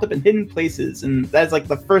speakeasies popped up in hidden places. And that's like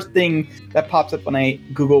the first thing that pops up when I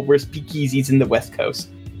Google where speakeasies in the West Coast.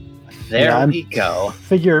 There Yeah, we go.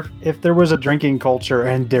 Figure if there was a drinking culture,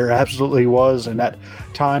 and there absolutely was in that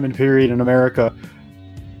time and period in America,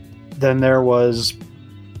 then there were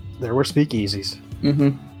speakeasies.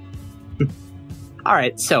 Mm-hmm. All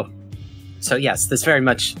right, so yes, this very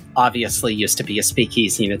much obviously used to be a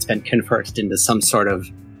speakeasy, and it's been converted into some sort of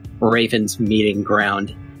Ravens meeting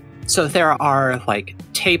ground. So there are like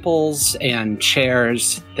tables and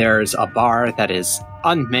chairs. There's a bar that is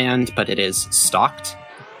unmanned, but it is stocked.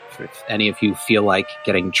 If any of you feel like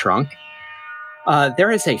getting drunk,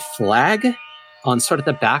 there is a flag on sort of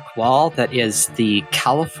the back wall that is the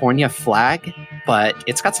California flag, but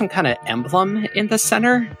it's got some kind of emblem in the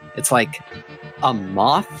center. It's like a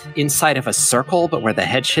moth inside of a circle, but where the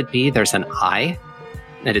head should be, there's an eye,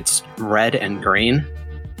 and it's red and green.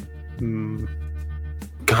 Hmm.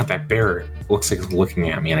 God, that bear looks like it's looking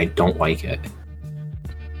at me, and I don't like it.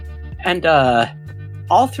 And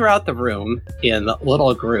all throughout the room, in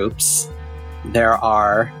little groups, there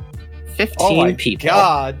are 15 Oh my people.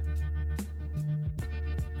 god.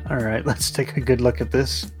 All right, let's take a good look at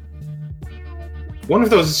this. One of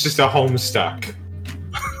those is just a Homestuck.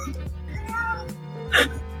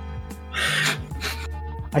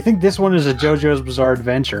 I think this one is a JoJo's Bizarre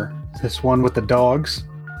Adventure. This one with the dogs.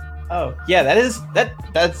 Oh, yeah,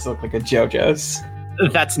 that does look like a JoJo's.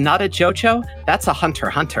 That's not a JoJo. That's a Hunter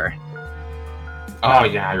x Hunter. Oh,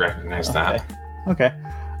 yeah, I recognize that. Okay.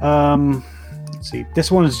 Let's see.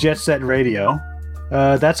 This one is Jet Set Radio.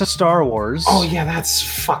 That's a Star Wars. Oh, yeah, that's...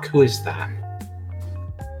 Fuck, who is that?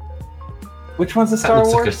 Which one's the That Star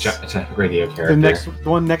looks Wars? like a radio The character.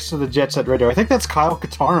 one next to the Jet Set Radio. I think that's Kyle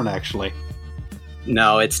Katarn, actually.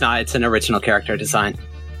 No, it's not. It's an original character design.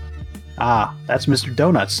 Ah, that's Mr.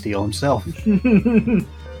 Donut Steel himself.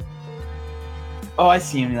 Oh, I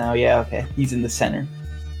see him now. Yeah, okay. He's in the center.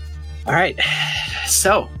 All right.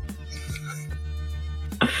 So,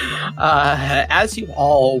 as you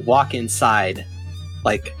all walk inside,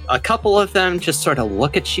 like a couple of them just sort of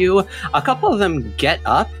look at you. A couple of them get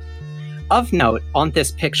up. Of note, on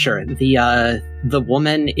this picture, the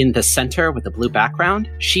woman in the center with the blue background,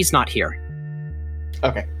 she's not here.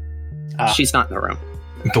 Okay. She's not in the room.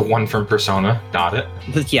 The one from Persona, got it.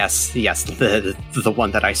 Yes, the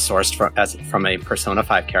one that I sourced from a Persona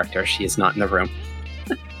 5 character. She is not in the room.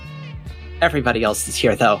 Everybody else is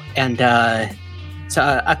here, though. And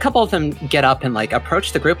so a couple of them get up and like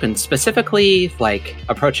approach the group, and specifically like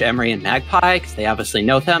approach Emery and Magpie, because they obviously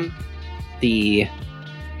know them. The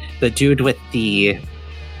dude with the...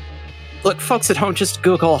 Look, folks at home, just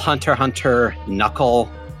Google Hunter x Hunter Knuckle.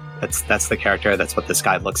 That's the character. That's what this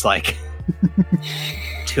guy looks like.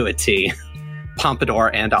 To a T.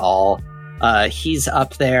 Pompadour and all. He's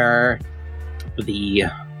up there. The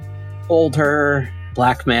older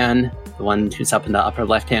black man, the one who's up in the upper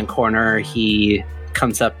left-hand corner, he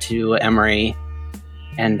comes up to Emery.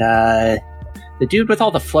 And the dude with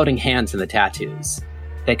all the floating hands and the tattoos,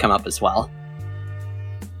 they come up as well.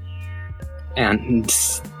 And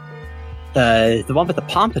the one with the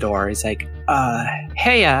pompadour is like,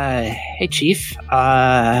 hey, Chief,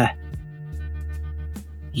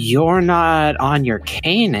 you're not on your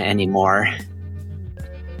cane anymore.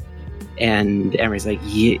 And Emery's like,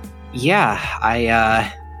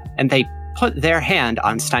 yeah, and they put their hand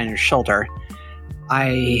on Steiner's shoulder.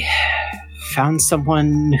 I found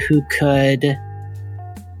someone who could,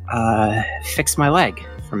 fix my leg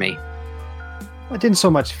for me. I didn't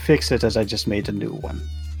so much fix it as I just made a new one.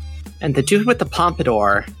 And the dude with the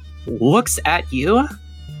pompadour looks at you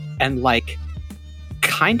and, like,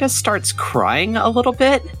 kind of starts crying a little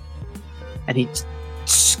bit. And he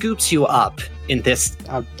scoops you up in this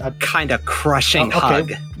kind of crushing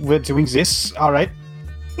hug. We're doing this. All right.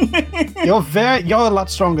 You're a lot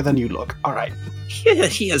stronger than you look. All right.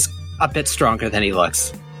 He is a bit stronger than he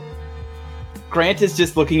looks. Grant is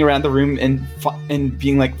just looking around the room and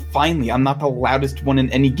being like, finally, I'm not the loudest one in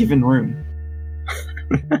any given room.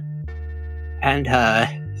 And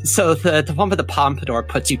so the one with the pompadour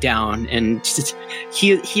puts you down, and just,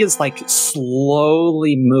 he is like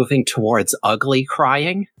slowly moving towards ugly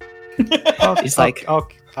crying. He's like,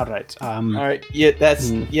 okay, all right. All right, yeah,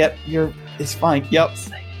 that's yep. It's fine. Yep.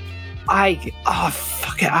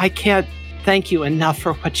 Fuck it, I can't thank you enough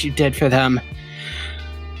for what you did for them.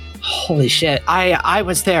 Holy shit, I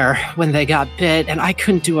was there when they got bit, and I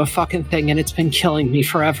couldn't do a fucking thing, and it's been killing me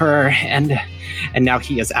forever, and now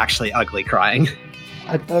he is actually ugly crying.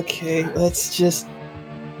 Okay, let's just...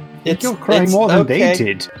 You're crying more than they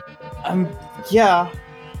did. Yeah.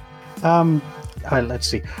 Let's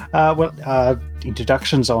see.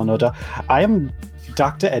 Introductions on order. I am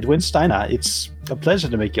Dr. Edwin Steiner. It's a pleasure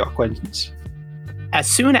to make your acquaintance. As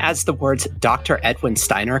soon as the words Dr. Edwin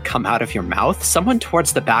Steiner come out of your mouth, someone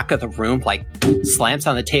towards the back of the room, like, slams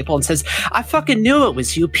on the table and says, I fucking knew it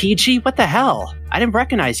was you, PG. What the hell? I didn't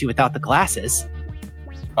recognize you without the glasses.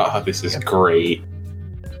 This is great.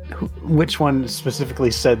 Which one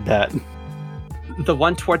specifically said that? The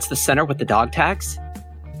one towards the center with the dog tags?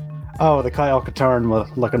 Oh, the Kyle Katarn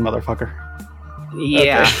looking motherfucker.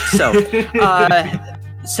 Yeah, okay.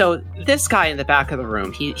 So this guy in the back of the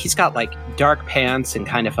room, he's got like dark pants and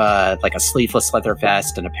kind of a sleeveless leather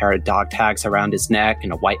vest and a pair of dog tags around his neck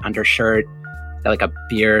and a white undershirt, like a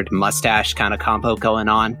beard mustache kind of combo going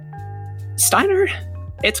on. Steiner,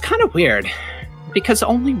 it's kind of weird because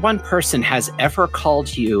only one person has ever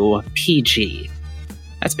called you PG.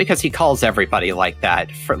 That's because he calls everybody like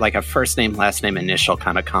that, for like a first name, last name, initial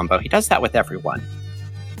kind of combo. He does that with everyone.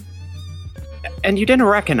 And you didn't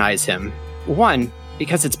recognize him. One,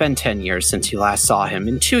 because it's been 10 years since you last saw him,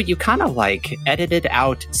 and two, you kind of like edited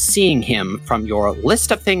out seeing him from your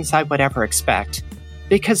list of things I would ever expect,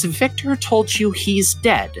 because Victor told you he's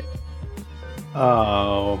dead.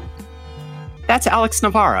 Oh. That's Alex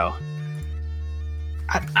Navarro.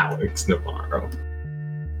 Alex Navarro.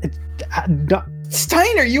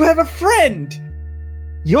 Steiner, you have a friend!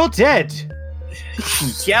 You're dead!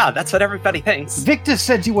 Yeah, that's what everybody thinks. Victor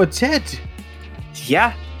said you were dead!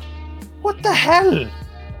 Yeah. What the hell?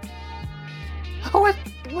 What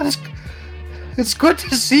is... It's good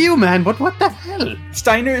to see you, man, but what the hell?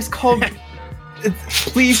 Steiner is called...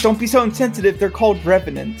 Please, don't be so insensitive. They're called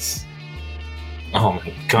revenants. Oh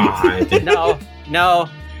my god. No.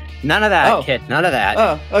 None of that, kid. None of that.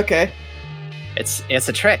 Oh, okay. It's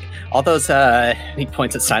a trick. All those he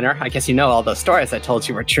points at Steiner. I guess you know all those stories I told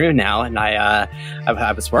you were true now, and I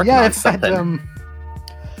was working on something.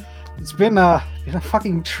 It's been a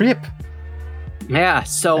fucking trip. Yeah,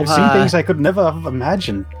 so I've seen things I could never have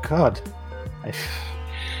imagined. God, I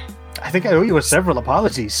think I owe you several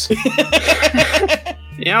apologies.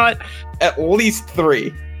 You know what? At least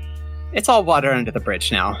 3. It's all water under the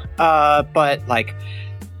bridge now. But like,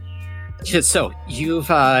 so you've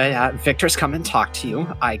Victor's come and talked to you,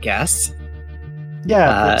 I guess.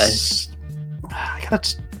 Yeah, it's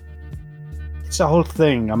a whole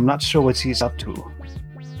thing. I'm not sure what he's up to.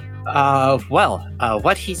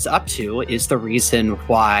 What he's up to is the reason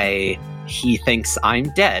why he thinks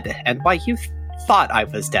I'm dead, and why you thought I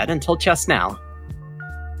was dead until just now.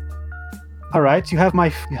 All right, you have my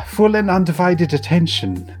full and undivided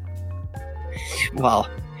attention. Well,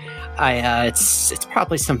 it's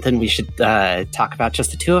probably something we should talk about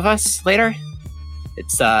just the two of us later.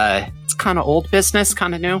 It's kind of old business,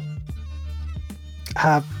 kind of new.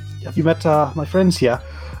 Have you met my friends here?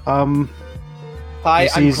 Hi,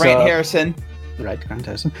 I'm Grant Harrison. Right, Grant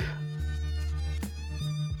Harrison.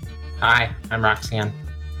 Hi, I'm Roxanne.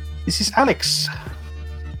 This is Alex.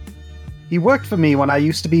 He worked for me when I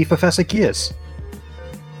used to be Professor Gears.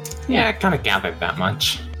 Yeah, I kind of gathered that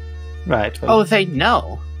much. Right. Well, Oh, they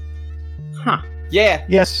know. Huh. Yeah.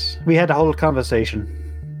 yes, we had a whole conversation.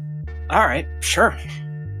 All right, sure.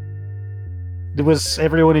 There was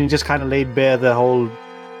everyone who just kind of laid bare their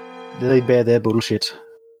bullshit.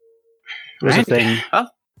 It was a Right. thing.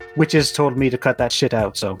 Well, Witches told me to cut that shit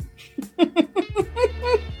out, so.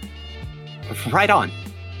 right on.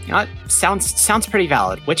 You know what? Sounds pretty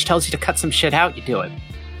valid. Which tells you to cut some shit out, you do it.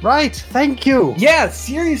 Right, thank you! Yeah,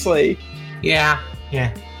 seriously. Yeah.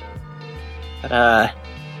 But,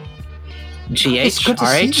 GH, It's good to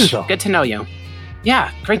see RH, you, though. good to know you.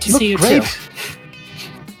 Yeah, great to Look see you great. too.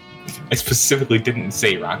 I specifically didn't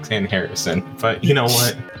say Roxanne Harrison, but you know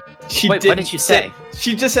what? She Wait, what did you say?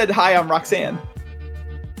 She just said, "Hi, I'm Roxanne."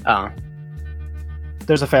 Oh,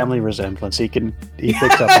 There's a family resemblance. He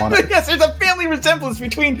picked up on it. Yes, there's a family resemblance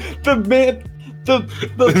between the man, the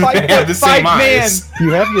They 5 have the foot 5 same man. eyes.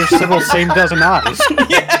 You have your several same dozen eyes.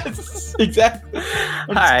 Yes, exactly.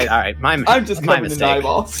 all right. I'm just my covered in mistake.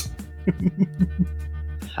 eyeballs.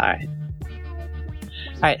 All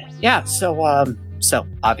right. Yeah. So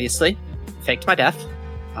obviously, faked my death.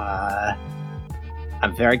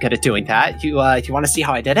 I'm very good at doing that. You want to see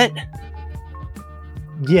how I did it?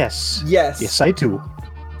 Yes. Yes. Yes, I do.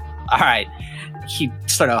 All right. He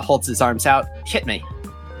sort of holds his arms out. Hit me.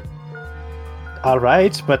 All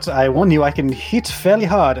right, but I warn you, I can hit fairly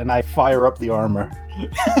hard, and I fire up the armor.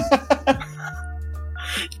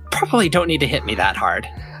 Probably don't need to hit me that hard.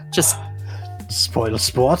 Just Spoil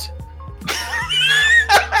sport.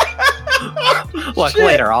 look Shit.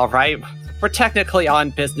 later. All right. We're technically on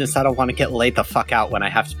business. I don't want to get laid the fuck out when I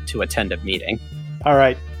have to attend a meeting. All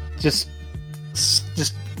right, just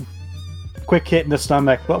quick hit in the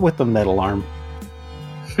stomach, but with the metal arm.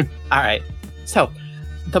 All right. So,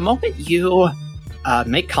 the moment you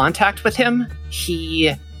make contact with him,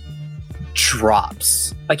 he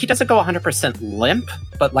drops. Like, he doesn't go 100% limp,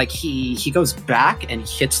 but like he goes back and he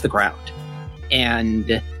hits the ground,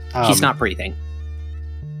 and he's not breathing.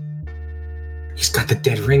 He's got the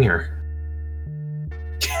dead ringer.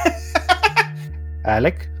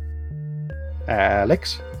 Alex. I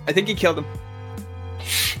think he killed him.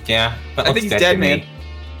 Yeah, but I think he's dead, man.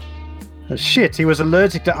 Oh, shit, he was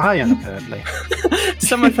allergic to iron, apparently.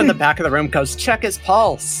 Someone from the back of the room goes, "Check his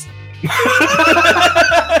pulse."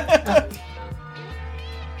 I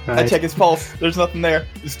Right. check his pulse. There's nothing there.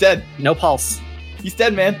 He's dead. No pulse. He's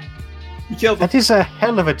dead, man. You killed him. That is a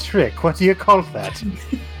hell of a trick. What do you call that?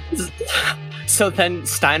 So then,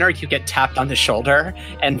 Steiner, you get tapped on the shoulder,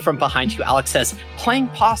 and from behind you, Alex says, "Playing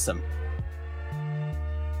possum."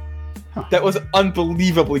 That was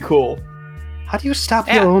unbelievably cool. How do you stop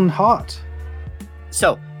Yeah. your own heart?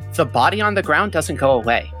 So, the body on the ground doesn't go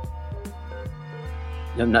away.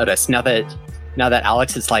 You'll notice now that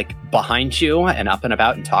Alex is like behind you and up and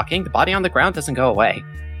about and talking, the body on the ground doesn't go away.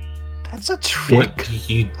 That's a trick. What do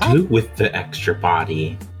you do with the extra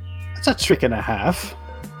body? That's a trick and a half.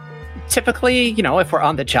 Typically, if we're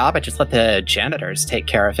on the job, I just let the janitors take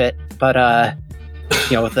care of it. But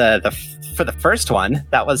for the first one,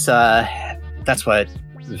 that's what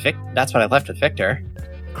I left with Victor.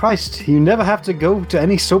 Christ, you never have to go to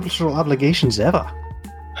any social obligations ever.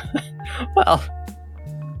 Well,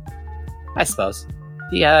 I suppose.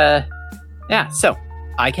 So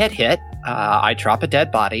I get hit, I drop a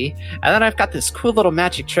dead body, and then I've got this cool little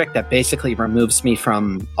magic trick that basically removes me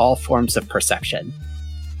from all forms of perception.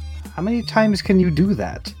 How many times can you do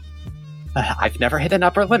that? I've never hit an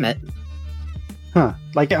upper limit. Huh.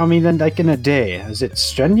 Like, I mean, like in a day. Is it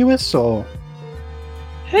strenuous or...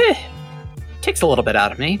 Takes a little bit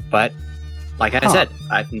out of me, but like I said,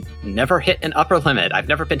 I've never hit an upper limit. I've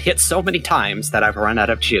never been hit so many times that I've run out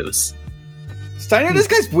of juice. Steiner, this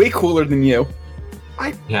guy's way cooler than you.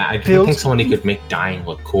 I think somebody could make dying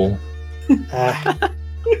look cool.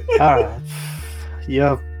 Alright.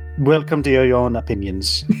 You're welcome to your own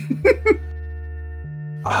opinions.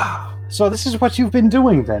 So this is what you've been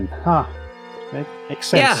doing then, huh? Makes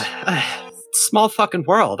sense. Yeah, small fucking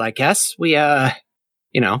world, I guess. We,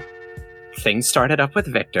 things started up with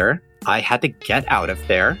Victor. I had to get out of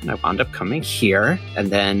there, and I wound up coming here,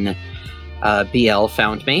 and then BL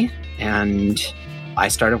found me, and I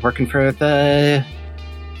started working for the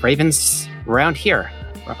Ravens around here,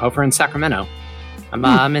 over in Sacramento.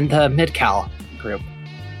 I'm in the Mid-Cal group.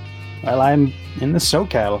 Well, I'm in the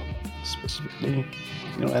SoCal, specifically,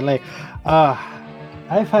 LA.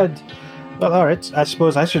 I've had... Well, alright, I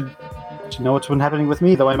suppose I should know what's been happening with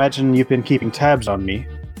me, though I imagine you've been keeping tabs on me.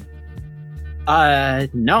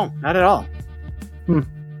 No, not at all. A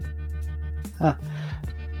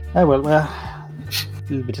little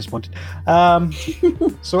bit disappointed.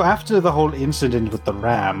 So after the whole incident with the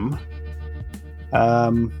ram,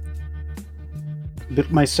 built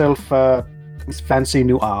myself this fancy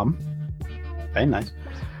new arm. Very nice.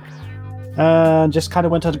 Just kind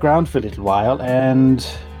of went underground for a little while and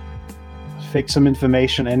faked some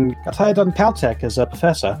information and got hired on Caltech as a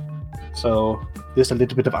professor. So there's a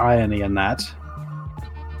little bit of irony in that.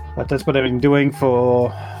 But that's what I've been doing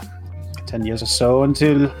for 10 years or so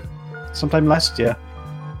until sometime last year.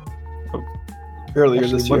 Earlier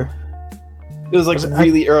Actually, this year. It was like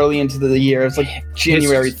really early into the year. It was like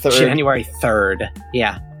January 3rd. January 3rd,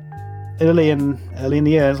 yeah. Early in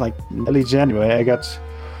the year, like early January, I got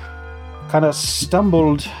kind of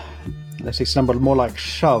stumbled, let's say stumbled, more like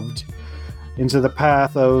shoved into the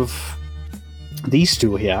path of these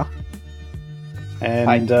two here.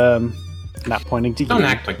 And not pointing to you. Don't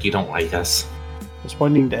act like you don't like us. I was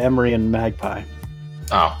pointing to Emery and Magpie.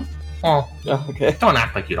 Oh. Well, Oh, okay. don't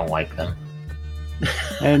act like you don't like them.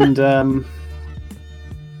 And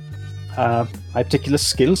my particular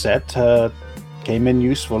skill set came in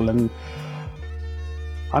useful, and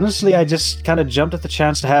honestly, I just kind of jumped at the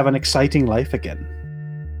chance to have an exciting life again.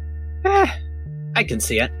 I can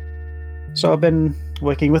see it. So I've been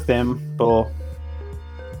working with them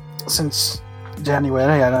since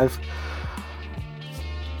January, and I've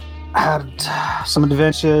had some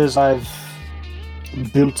adventures. I've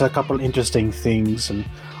built a couple interesting things, and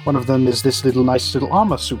one of them is this nice little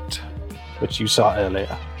armor suit, which you saw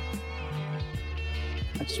earlier.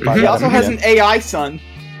 He also has an AI son.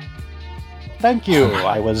 Thank you.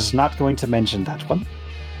 I was not going to mention that one.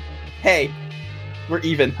 Hey, we're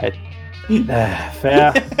even. Fair.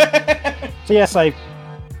 So yes, I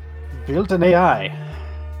built an AI.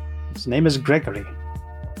 His name is Gregory.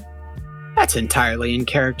 That's entirely in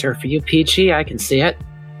character for you, Peachy. I can see it.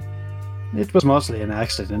 It was mostly an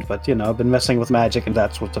accident, but I've been messing with magic and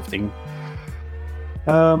that sort of thing.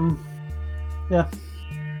 Yeah.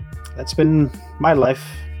 That's been my life.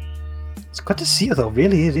 It's good to see you, though.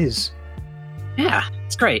 Really, it is. Yeah,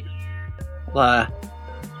 it's great. Well,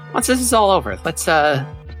 once this is all over, let's, I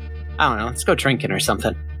don't know, let's go drinking or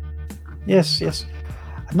something. Yes.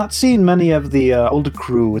 I've not seen many of the older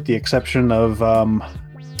crew, with the exception of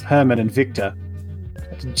Herman and Victor.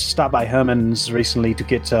 I did stop by Herman's recently to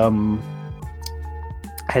get, had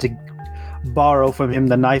to borrow from him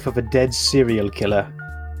the knife of a dead serial killer.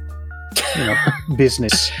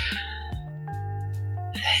 Business.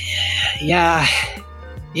 Yeah,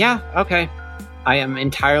 okay. I am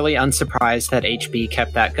entirely unsurprised that HB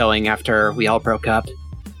kept that going after we all broke up.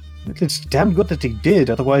 It's damn good that he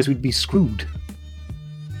did, otherwise we'd be screwed.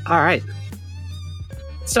 Alright.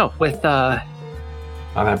 So, with, Oh,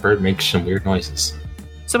 that bird makes some weird noises.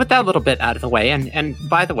 So with that little bit out of the way, and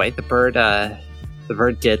by the way, the bird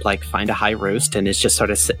did, find a high roost and is just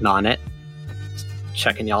sort of sitting on it,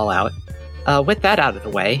 checking y'all out. With that out of the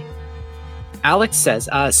way, Alex says,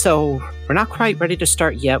 so we're not quite ready to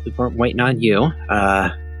start yet. We weren't waiting on you.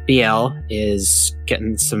 BL is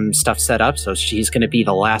getting some stuff set up, so she's going to be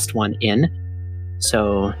the last one in.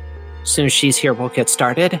 So as soon as she's here, we'll get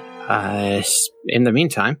started. In the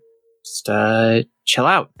meantime, just chill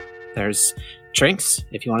out. There's drinks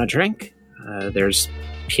if you want to drink. There's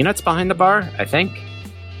peanuts behind the bar, I think.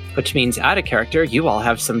 Which means, out of character, you all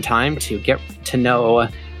have some time to get to know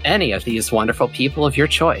any of these wonderful people of your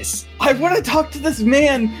choice. I want to talk to this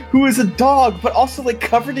man who is a dog, but also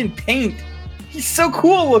covered in paint. He's so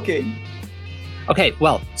cool looking. Okay,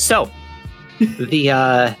 well, so the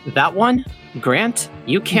that one, Grant,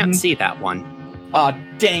 you can't see that one. Aw,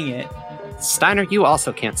 dang it. Steiner, you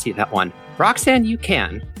also can't see that one. Roxanne, you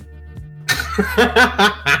can.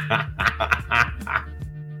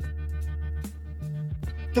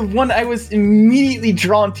 The one I was immediately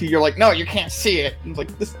drawn to, you're like, no, you can't see it. I was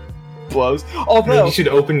like, this blows. Although, You should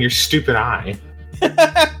open your stupid eye.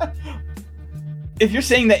 if you're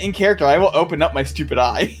saying that in character, I will open up my stupid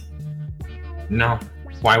eye. No.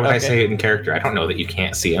 Why would I Okay. say it in character? I don't know that you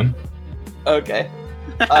can't see him. Okay.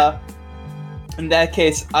 In that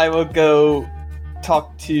case, I will go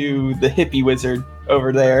talk to the hippie wizard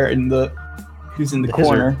over there who's in the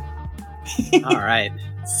corner. All right.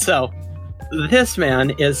 So this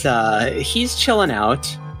man is he's chilling out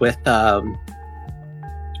with the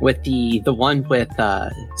one with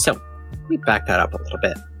so let me back that up a little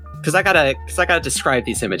bit because I gotta describe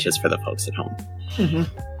these images for the folks at home. Mhm.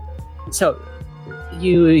 So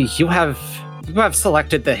you have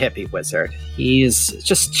selected the hippie wizard. He's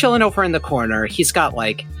just chilling over in the corner. He's got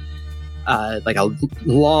like a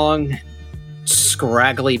long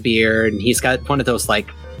scraggly beard, and he's got one of those like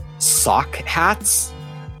sock hats,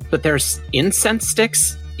 but there's incense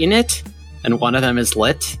sticks in it, and one of them is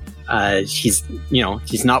lit. He's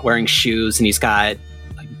not wearing shoes, and he's got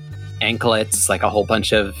like anklets, like a whole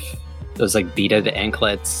bunch of those like beaded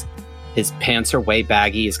anklets. His pants are way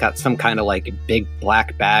baggy. He's got some kind of like big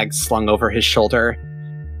black bag slung over his shoulder,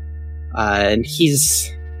 and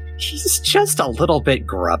he's just a little bit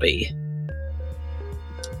grubby.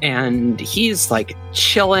 And he's like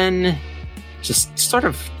chilling, just sort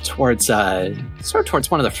of towards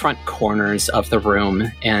one of the front corners of the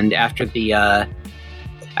room. And after the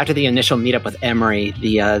initial meetup with Emery,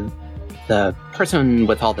 the person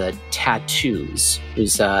with all the tattoos,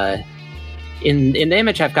 who's in the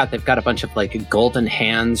image I've got, they've got a bunch of like golden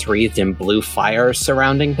hands wreathed in blue fire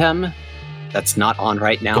surrounding them. That's not on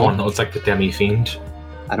right now. The one that looks like the Demi-Fiend.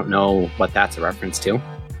 I don't know what that's a reference to.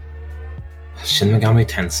 Shin Megami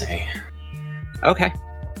Tensei. Okay.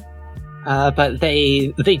 But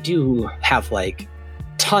they do have like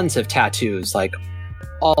tons of tattoos, like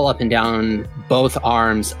all up and down both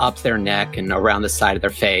arms, up their neck and around the side of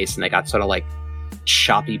their face, and they got sort of like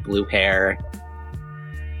choppy blue hair.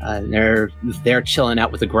 They're chilling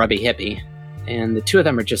out with a grubby hippie, and the two of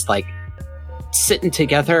them are just like sitting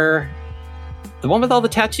together. The one with all the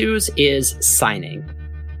tattoos is signing.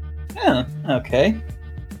 Oh, okay.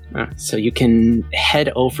 So you can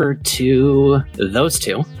head over to those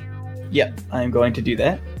two. Yep, I'm going to do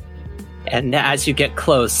that. And as you get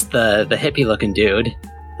close, the hippie-looking dude,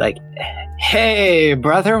 like, "Hey,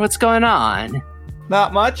 brother, what's going on?"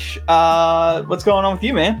 Not much. What's going on with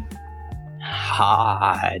you, man?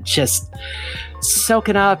 Just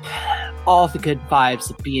soaking up all the good vibes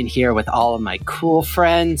of being here with all of my cool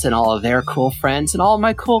friends and all of their cool friends and all of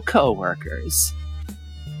my cool co-workers.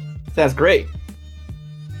 Sounds great.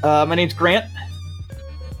 My name's Grant.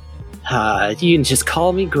 You can just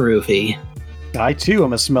call me Groovy. I too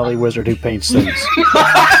am a smelly wizard who paints things.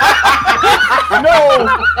 No!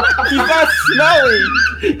 He's not smelly!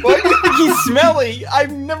 Why do you think he's smelly?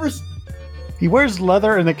 I've never... He wears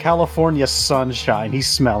leather in the California sunshine. He's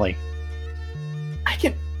smelly.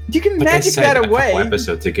 You can Like I magic said that a away. couple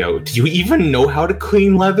episodes ago, do you even know how to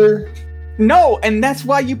clean leather? No, and that's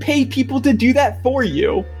why you pay people to do that for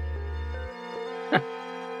you.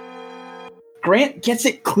 Grant gets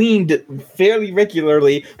it cleaned fairly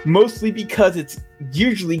regularly, mostly because it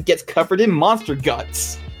usually gets covered in monster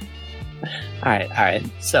guts. All right.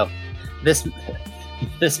 So, this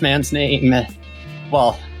man's name,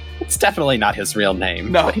 well, it's definitely not his real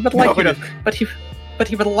name. No, but he would like you no, to, but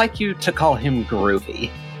he would like you to call him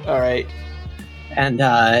Groovy. All right. And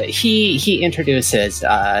he introduces.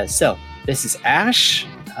 So this is Ash.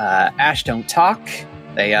 Ash don't talk.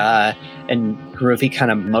 They and Groovy kind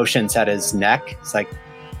of motions at his neck. It's like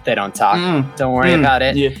they don't talk. Don't worry about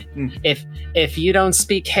it. Yeah. If you don't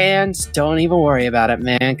speak hands, don't even worry about it,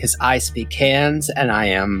 man. Because I speak hands, and I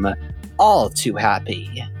am all too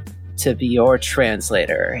happy to be your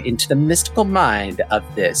translator into the mystical mind of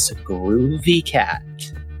this groovy cat.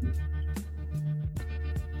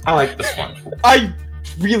 I like this one. I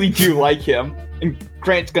really do like him. And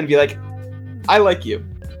Grant's gonna be like, I like you.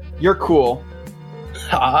 You're cool.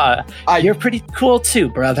 You're pretty cool too,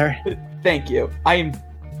 brother. Thank you. I am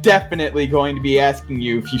definitely going to be asking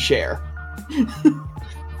you if you share.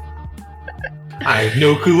 I have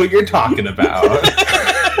no clue what you're talking about.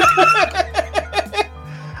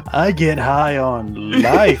 I get high on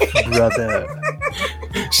life, brother.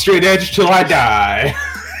 Straight edge till I die.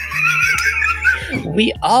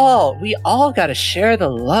 We all gotta share the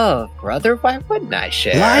love, brother. Why wouldn't I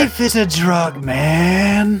share? Life is a drug,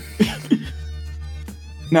 man.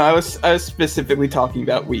 No, I was specifically talking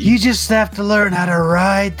about weed. You just have to learn how to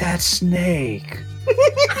ride that snake.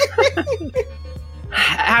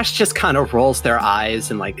 Ash just kind of rolls their eyes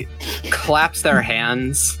and like claps their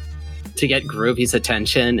hands to get Groovy's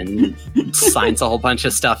attention and signs a whole bunch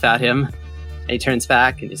of stuff at him. And he turns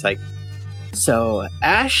back and he's like, "So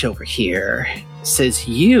Ash over here says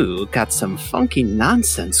you got some funky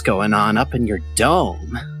nonsense going on up in your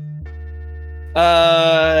dome."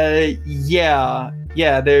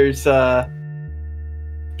 Yeah, there's a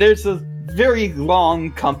very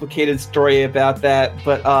long, complicated story about that,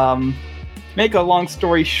 but make a long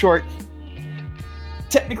story short,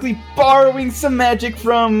 technically borrowing some magic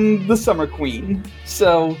from the Summer Queen.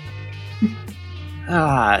 So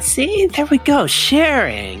See, there we go,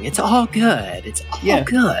 sharing. It's all good. It's all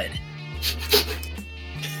good.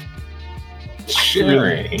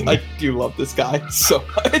 Sharing. I do love this guy so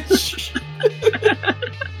much.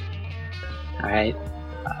 All right,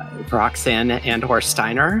 Roxanne and/or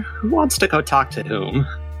Steiner, who wants to go talk to whom?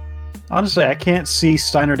 Honestly, I can't see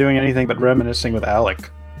Steiner doing anything but reminiscing with Alex.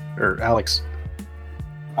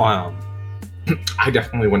 I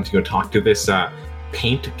definitely want to go talk to this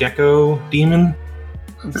paint gecko demon.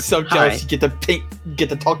 I'm so jealous you get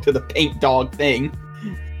to talk to the paint dog thing.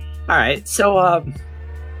 All right, so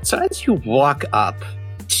as you walk up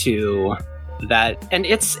to that, and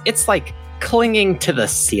it's like clinging to the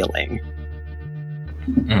ceiling.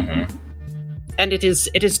 Mm-hmm. And it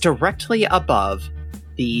is directly above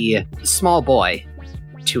the small boy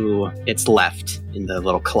to its left in the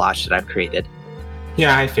little collage that I've created.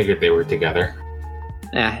 Yeah, I figured they were together.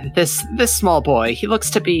 This small boy, he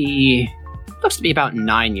looks to be about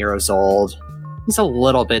 9 years old. He's a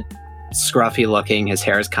little bit scruffy looking. His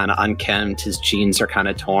hair is kind of unkempt. His jeans are kind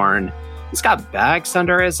of torn. He's got bags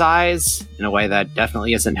under his eyes in a way that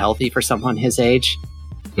definitely isn't healthy for someone his age.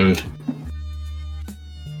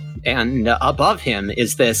 And above him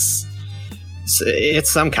is this...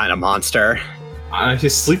 It's some kind of monster.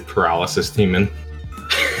 His sleep paralysis demon.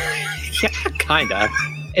 Yeah, kinda.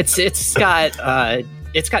 It's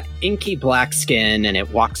got inky black skin, and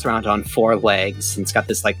it walks around on 4 legs, and it's got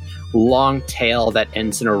this like long tail that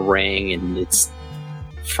ends in a ring, and its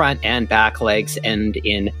front and back legs end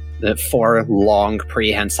in the 4 long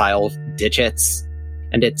prehensile digits,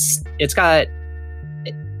 and it's got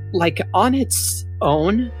like on its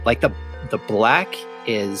own, like the black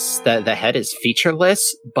is the head is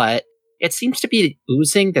featureless, but it seems to be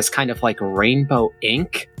oozing this kind of like rainbow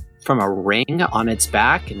ink from a ring on its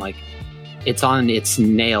back, and like it's on its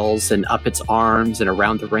nails and up its arms and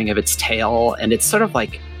around the ring of its tail, and it's sort of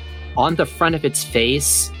like on the front of its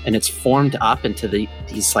face, and it's formed up into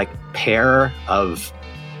these like pair of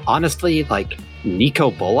honestly like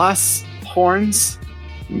Nico Bolas horns,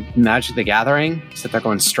 Magic the Gathering, so they're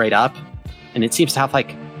going straight up, and it seems to have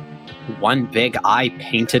like one big eye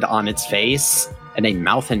painted on its face and a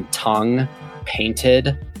mouth and tongue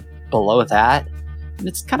painted below that. And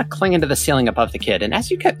it's kind of clinging to the ceiling above the kid. And as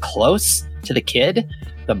you get close to the kid,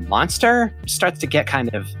 the monster starts to get kind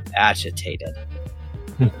of agitated.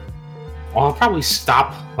 Well, I'll probably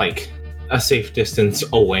stop like a safe distance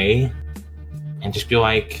away and just be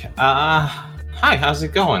like, hi, how's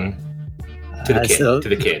it going? To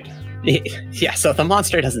the kid. Yeah, so the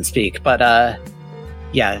monster doesn't speak, but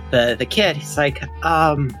yeah, the kid, he's like,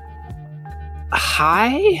 hi?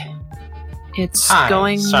 Hi,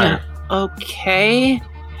 going sorry. Okay.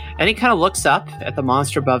 And he kind of looks up at the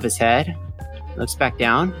monster above his head, looks back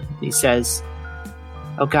down, and he says,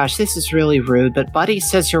 "Oh gosh, this is really rude, but Buddy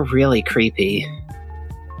says you're really creepy."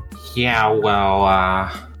 Yeah, well,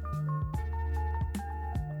 I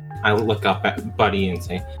look up at Buddy and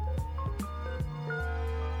say,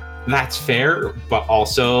 "That's fair, but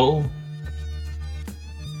also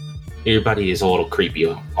your buddy is a little creepy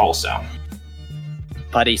also."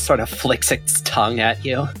 Buddy sort of flicks its tongue at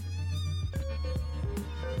you.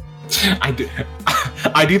 I do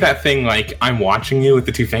that thing like I'm watching you with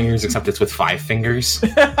the 2 fingers, except it's with 5 fingers.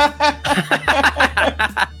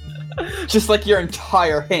 Just like your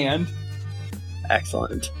entire hand.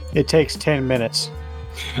 Excellent. It takes 10 minutes.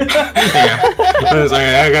 Yeah.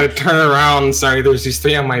 I gotta turn around. Sorry, there's these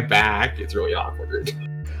 3 on my back. It's really awkward.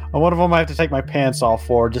 One of them I have to take my pants off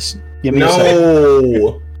for. Just give me a second.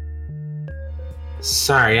 No!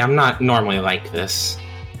 Sorry, I'm not normally like this.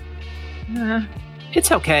 It's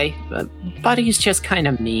okay, but Buddy's just kind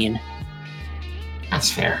of mean. That's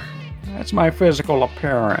fair. That's my physical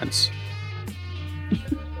appearance.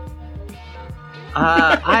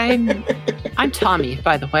 I'm Tommy,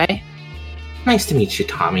 by the way. Nice to meet you,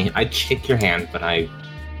 Tommy. I'd shake your hand, but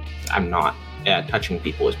I'm not. Touching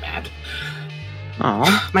people is bad.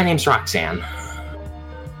 Oh, My name's Roxanne.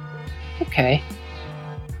 okay.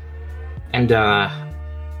 And,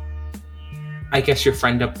 I guess your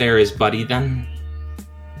friend up there is Buddy, then?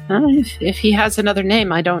 If he has another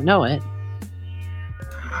name, I don't know it.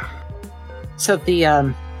 So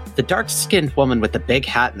the dark-skinned woman with the big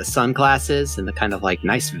hat and the sunglasses and the kind of like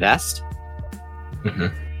nice vest,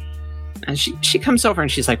 Mm-hmm. and she comes over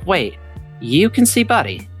and she's like, "Wait, you can see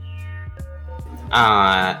Buddy?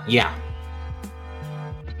 Yeah.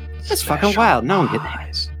 That's fucking wild. No one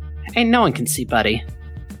can. No one can see Buddy."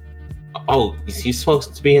 Oh, is he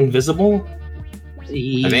supposed to be invisible? Are they supposed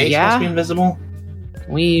to be Yeah, invisible?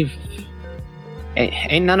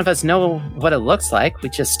 ain't none of us know what it looks like. We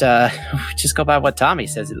just go by what Tommy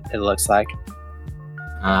says it looks like.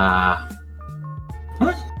 Well,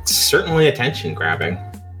 it's certainly attention grabbing.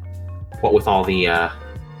 What with all the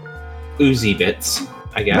oozy bits,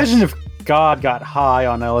 I guess. Imagine if God got high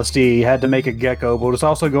on LSD, he had to make a gecko, but was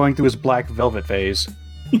also going through his black velvet phase.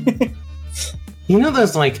 You know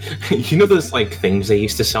those things they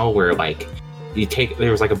used to sell where like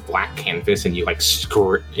there was like a black canvas and you like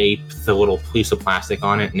scrape the little piece of plastic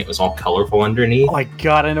on it and it was all colorful underneath. Oh my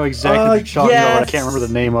god, I know exactly what you're talking about, but I can't remember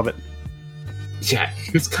the name of it. Yeah,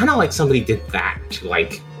 it's kind of like somebody did that to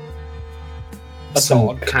like A some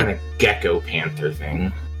dog. kind of gecko panther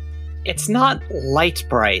thing. It's not light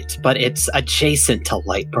bright, but it's adjacent to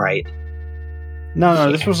light bright.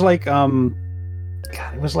 No, this was like, God,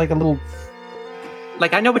 it was like a little...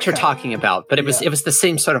 Like, I know what you're talking about, but it was the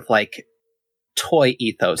same sort of like toy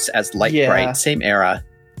ethos as light bright, same era.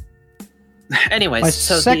 Anyways, My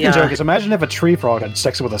so second joke is, imagine if a tree frog had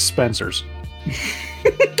sex with a Spencer's.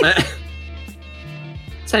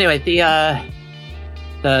 So anyway, the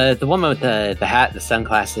woman with the hat and the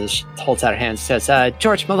sunglasses, she holds out her hand and says,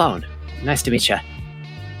 "George Malone, nice to meet you."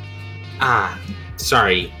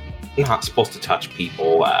 Sorry, not supposed to touch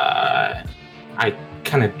people. I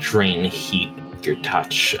kind of drain heat with your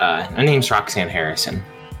touch. My name's Roxanne Harrison.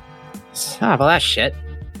 Well, that's shit.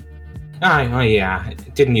 Oh yeah,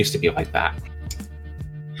 it didn't used to be like that.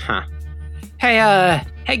 Huh. Hey,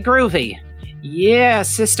 Groovy. Yeah,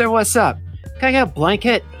 sister, what's up? Can I get a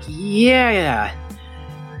blanket? Yeah.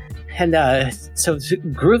 And, so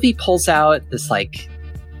Groovy pulls out this, like,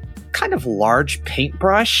 kind of large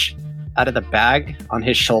paintbrush out of the bag on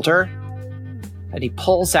his shoulder. And he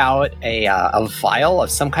pulls out a vial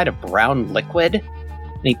of some kind of brown liquid.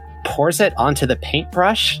 And he pours it onto the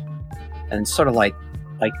paintbrush and sort of, like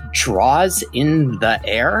draws in the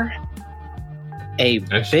air a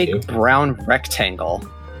big brown rectangle.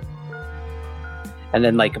 And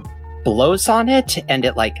then, like, blows on it, and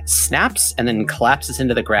it, like, snaps and then collapses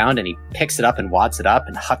into the ground, and he picks it up and wads it up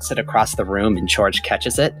and hucks it across the room, and George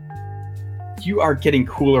catches it. You are getting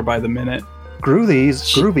cooler by the minute. Groovy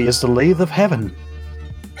is the lathe of heaven.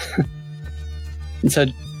 And so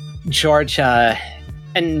George,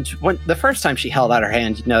 and when the first time she held out her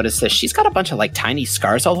hand, you notice that she's got a bunch of, like, tiny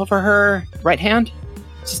scars all over her right hand.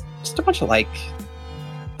 Just a bunch of, like,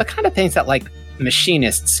 the kind of things that, like,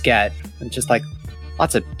 machinists get, and just, like,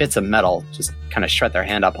 lots of bits of metal just kind of shred their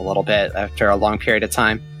hand up a little bit after a long period of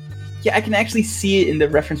time. Yeah, I can actually see it in the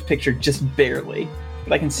reference picture just barely,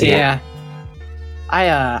 but I can see it.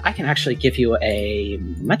 I can actually give you a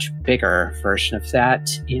much bigger version of that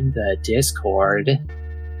in the Discord,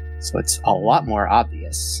 so it's a lot more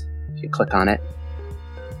obvious if you click on it.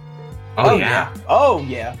 Oh yeah. Oh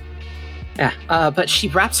yeah. Yeah, but she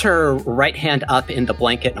wraps her right hand up in the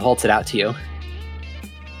blanket and holds it out to you.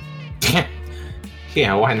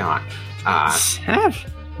 Yeah, why not?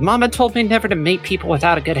 Mama told me never to meet people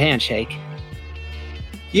without a good handshake.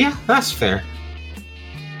 Yeah, that's fair.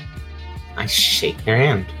 I shake their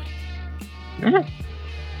hand.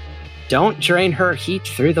 Don't drain her heat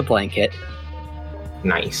through the blanket.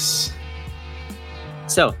 Nice.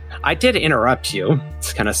 So, I did interrupt you.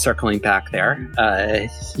 It's kind of circling back there.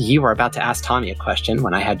 You were about to ask Tommy a question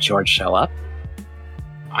when I had George show up.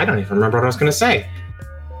 I don't even remember what I was going to say.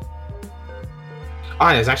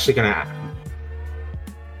 I was actually going to...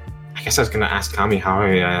 I guess I was going to ask Tommy how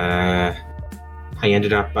I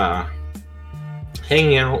ended up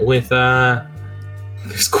hanging out with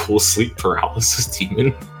this cool sleep paralysis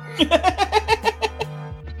demon.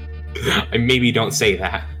 I maybe don't say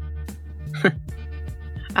that.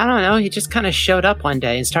 I don't know, he just kind of showed up one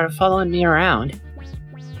day and started following me around.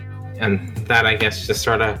 And that, I guess, just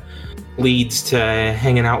sort of leads to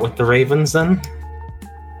hanging out with the Ravens, then?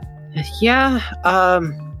 Yeah,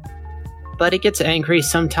 Buddy gets angry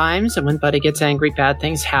sometimes, and when Buddy gets angry, bad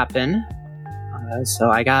things happen. So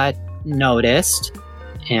I got noticed,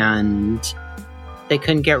 and they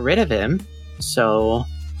couldn't get rid of him, so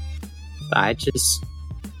I just...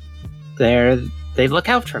 They look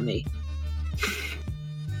out for me.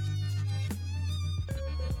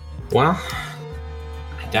 Well,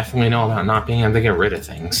 I definitely know about not being able to get rid of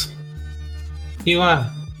things. You,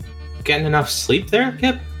 getting enough sleep there,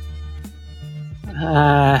 Kip?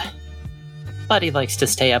 Buddy likes to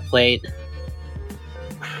stay up late.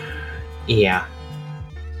 Yeah.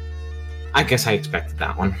 I guess I expected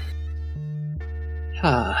that one.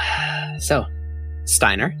 So,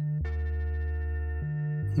 Steiner,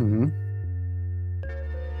 Mm-hmm.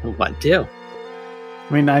 what do?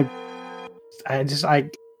 I mean, I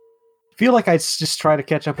feel like I just try to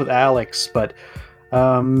catch up with Alex, but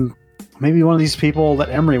maybe one of these people that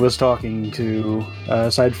Emery was talking to,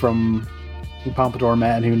 aside from Pompadour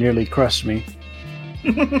Man, who nearly crushed me.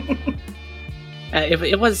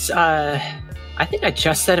 It was, I think I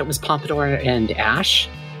just said it was Pompadour and Ash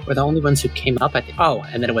were the only ones who came up.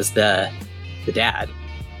 And then it was the dad.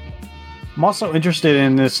 I'm also interested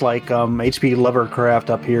in this, like, HP Lovercraft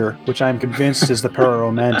up here, which I'm convinced is the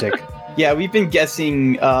Pararomantic. Yeah, we've been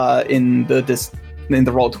guessing in the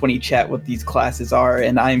Roll20 chat what these classes are,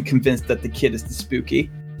 and I am convinced that the kid is the spooky.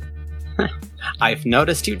 I've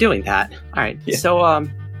noticed you doing that. All right. Yeah. So,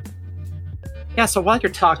 so while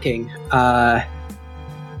you're talking,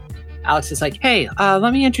 Alex is like, hey,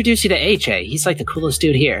 let me introduce you to AJ. He's like the coolest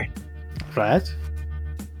dude here. Right?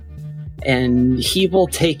 And he will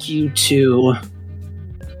take you to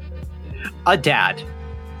a dad.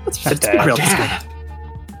 Let's be real.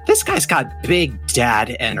 This guy's got big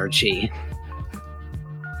dad energy.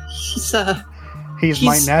 He's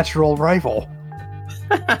my natural rival.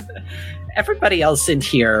 Everybody else in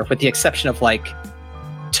here, with the exception of like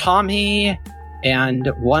Tommy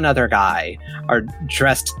and one other guy, are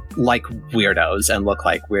dressed like weirdos and look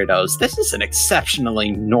like weirdos. This is an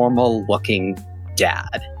exceptionally normal looking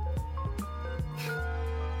dad.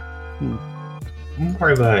 More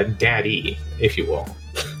of a daddy, if you will.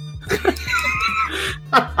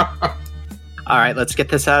 Alright, let's get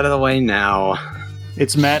this out of the way now.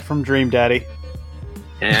 It's Matt from Dream Daddy.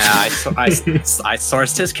 Yeah, I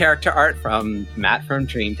sourced his character art from Matt from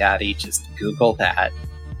Dream Daddy. Just Google that.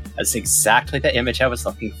 That's exactly the image I was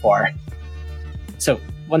looking for. So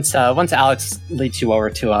once Alex leads you over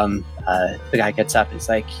to the guy gets up. He's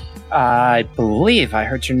like, I believe I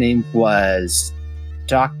heard your name was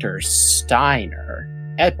Dr. Steiner.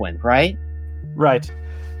 Edwin, right? Right.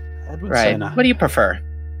 Edwin Right. Steiner. What do you prefer?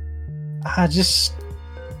 Just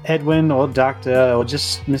Edwin or Doctor or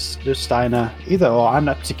just Mr. Steiner. Either or. I'm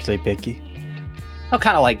not particularly picky. I'll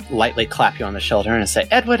kind of like lightly clap you on the shoulder and say,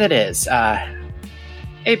 Edwin it is.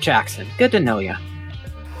 Abe Jackson, good to know you.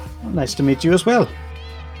 Well, nice to meet you as well.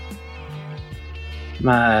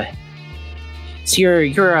 So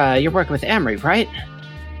you're working with Emery, right?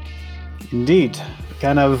 Indeed.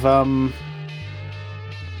 Kind of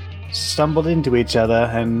stumbled into each other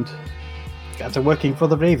and got to working for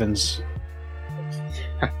the Ravens.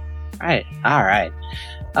 Right. All right.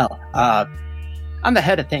 Well, I'm the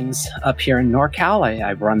head of things up here in NorCal.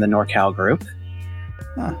 I run the NorCal group.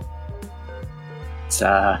 Huh. It's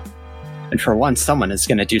and for once, someone is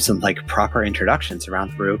going to do some like proper introductions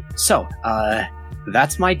around the group. So,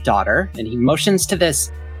 that's my daughter, and he motions to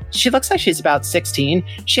this. She looks like she's about 16.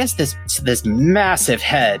 She has this massive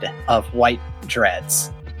head of white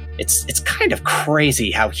dreads. It's kind of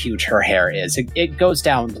crazy how huge her hair is. It goes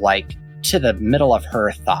down like to the middle of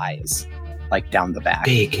her thighs, like down the back.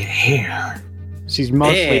 Big hair. She's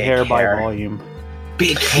mostly Big hair by hair. volume.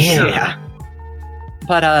 Big hair. Yeah.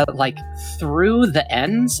 But like through the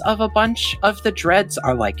ends of a bunch of the dreads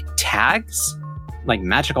are like tags, like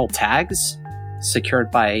magical tags,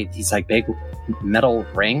 secured by these like big metal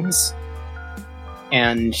rings.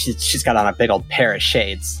 And she's got on a big old pair of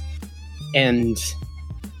shades. And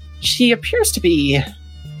she appears to be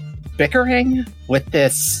bickering with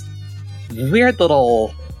this weird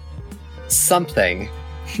little something.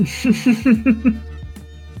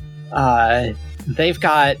 They've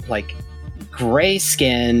got like gray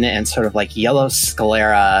skin and sort of like yellow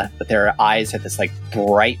sclera, but their eyes are this like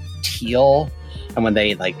bright teal. And when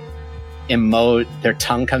they like emote, their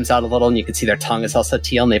tongue comes out a little, and you can see their tongue is also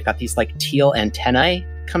teal. And they've got these like teal antennae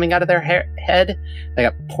coming out of their head. They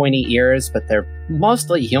got pointy ears, but they're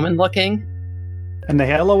mostly human looking. And the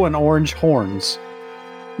yellow and orange horns.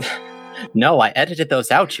 No, I edited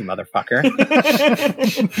those out, you motherfucker.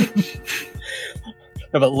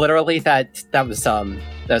 No, but literally that was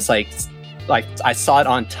like I saw it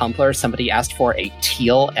on Tumblr. Somebody asked for a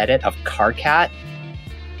teal edit of Carcat,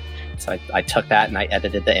 so I took that and I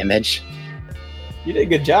edited the image. You did a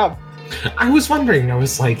good job. I was wondering. I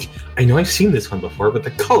was like, I know I've seen this one before, but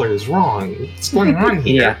the color is wrong. What's going on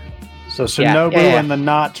here? Yeah. So Shinobu and the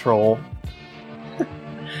Not Troll.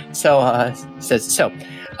 So,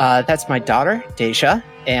 that's my daughter, Deja,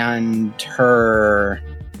 and her...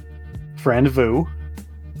 Friend Vu.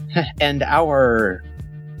 And our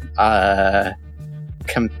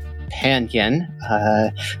companion.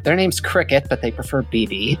 Their name's Cricket, but they prefer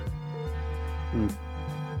BB.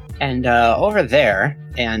 And over there,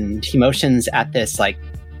 and he motions at this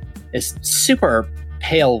super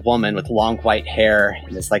pale woman with long white hair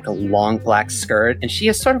and this like a long black skirt, and she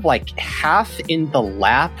is sort of like half in the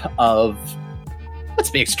lap of,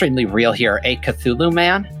 let's be extremely real here, a Cthulhu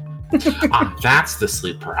man. That's the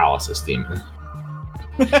sleep paralysis demon.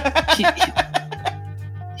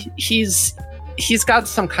 He's got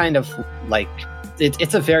some kind of like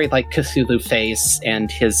it's a very like Cthulhu face, and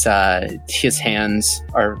his hands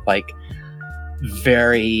are like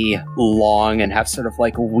very long and have sort of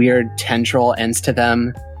like weird tendril ends to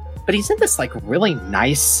them. But he's in this like really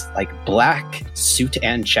nice like black suit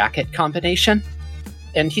and jacket combination,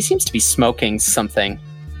 and he seems to be smoking something.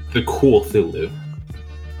 The cool Thulu.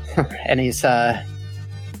 And he says,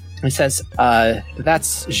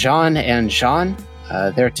 that's Jean and Jean.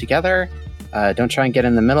 They're together. Don't try and get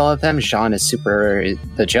in the middle of them. Jean is super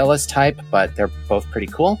the jealous type, but they're both pretty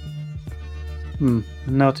cool.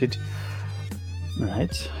 Noted.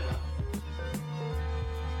 Right.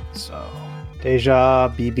 So, Deja,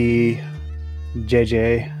 BB,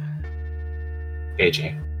 JJ.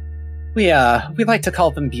 AJ. We like to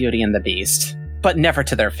call them Beauty and the Beast, but never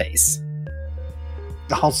to their face.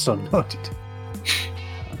 Also noted.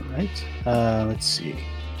 Alright. Let's see.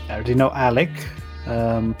 I already know Alec.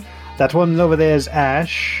 That one over there is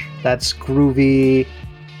Ash. That's Groovy.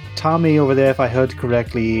 Tommy over there, if I heard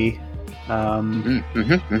correctly. God,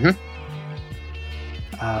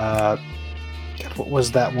 what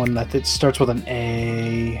was that one? It starts with an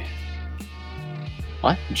A.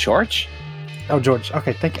 What? George? Oh, George.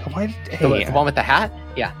 Okay, thank you. Why did The one with the hat?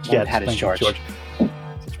 Yeah, the one with the hat is George. This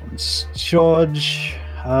one's George.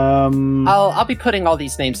 I'll be putting all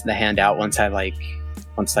these names in the handout once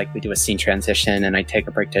we do a scene transition and I take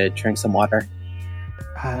a break to drink some water.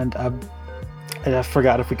 And I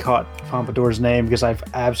forgot if we caught Pompadour's name because I've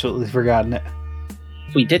absolutely forgotten it.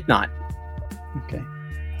 We did not. Okay.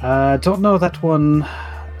 Don't know that one,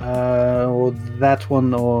 or that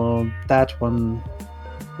one, or that one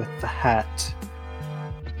with the hat.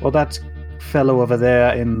 Well, that fellow over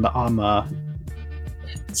there in the armor.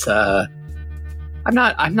 It's I'm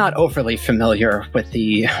not overly familiar with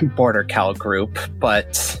the Border Cal group,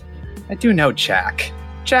 but I do know Jack.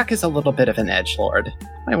 Jack is a little bit of an edgelord.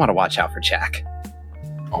 Might want to watch out for Jack.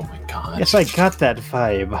 Oh my god. Yes, I got that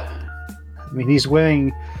vibe. I mean, he's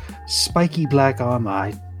wearing spiky black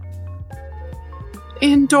armor.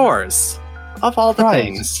 Indoors, of all the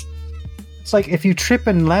things. It's like if you trip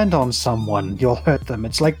and land on someone, you'll hurt them.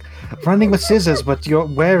 It's like running with scissors, but you're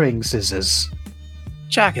wearing scissors.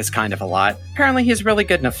 Jack is kind of a lot. Apparently he's really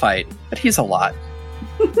good in a fight, but he's a lot.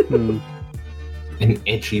 An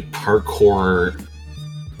edgy parkour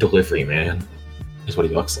delivery man is what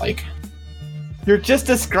he looks like. You're just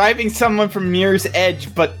describing someone from Mirror's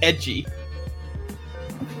Edge, but edgy.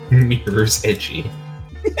 Mirror's edgy.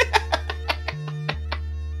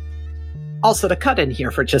 Also, to cut in here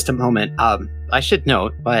for just a moment, I should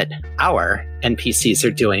note what our NPCs are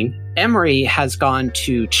doing. Emery has gone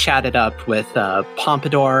to chat it up with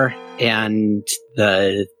Pompadour and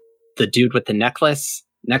the dude with the necklace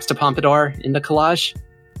next to Pompadour in the collage,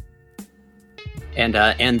 and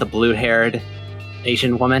the blue-haired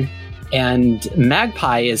Asian woman. And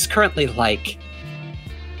Magpie is currently like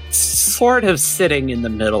sort of sitting in the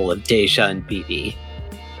middle of Deja and BB.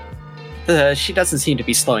 She doesn't seem to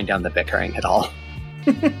be slowing down the bickering at all.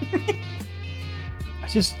 I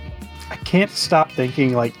can't stop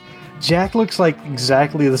thinking, like, Jack looks like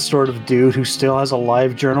exactly the sort of dude who still has a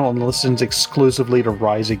live journal and listens exclusively to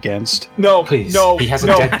Rise Against. No, please. No, he has a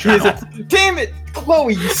no, dead journal. Damn it,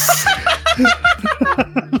 Chloe!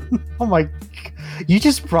 Oh my... You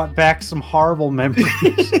just brought back some horrible memories.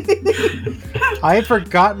 I had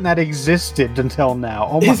forgotten that existed until now.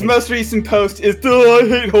 Oh my. His most recent post is, I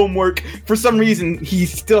hate homework. For some reason, he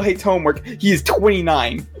still hates homework. He is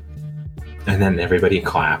 29. And then everybody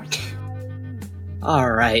clapped.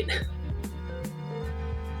 All right.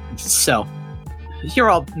 So,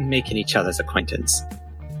 you're all making each other's acquaintance.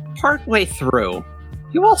 Partway through,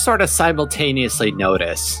 you all sort of simultaneously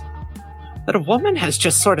notice that a woman has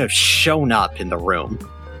just sort of shown up in the room.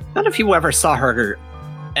 None of you ever saw her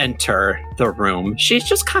enter the room. She's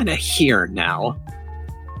just kind of here now.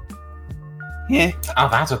 Yeah. Oh,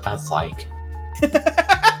 that's what that's like.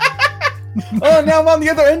 Oh, now I'm on the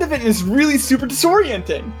other end of it, and it's really super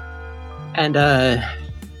disorienting. And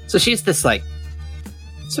so she's this like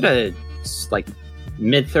sort of like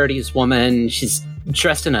mid-30s woman. She's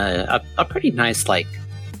dressed in a pretty nice like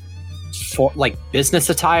business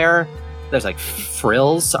attire. There's like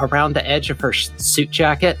frills around the edge of her suit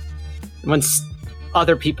jacket. Once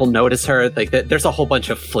other people notice her, like there's a whole bunch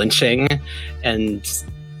of flinching, and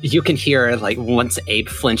you can hear like once Abe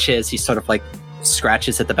flinches, he sort of like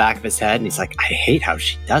scratches at the back of his head, and he's like, I hate how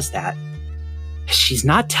she does that. She's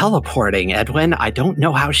not teleporting, Edwin. I don't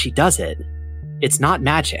know how she does it. It's not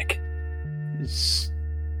magic. She's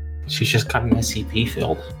just got an SCP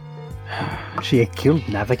field. Is she a guild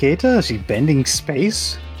navigator? Is she bending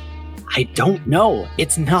space? I don't know.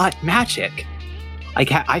 It's not magic.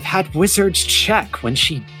 I've had wizards check when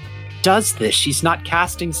she does this. She's not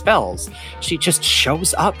casting spells. She just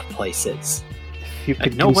shows up places.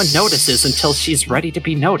 Like, no one notices until she's ready to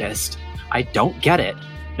be noticed. I don't get it.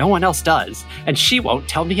 No one else does. And she won't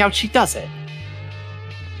tell me how she does it.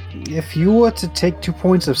 If you were to take 2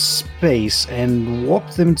 points of space and warp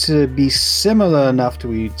them to be similar enough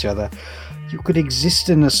to each other, you could exist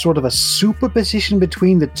in a sort of a superposition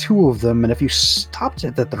between the two of them, and if you stopped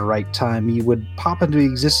it at the right time, you would pop into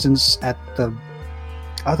existence at the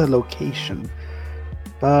other location.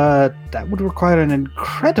 But that would require an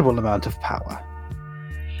incredible amount of power.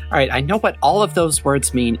 All right, I know what all of those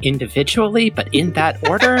words mean individually, but in that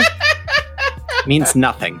order means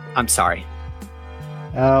nothing. I'm sorry.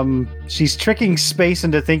 She's tricking space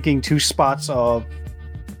into thinking 2 spots are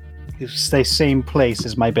the same place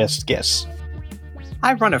is my best guess.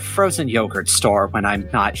 I run a frozen yogurt store when I'm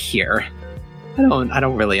not here. I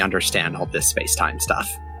don't really understand all this space-time stuff.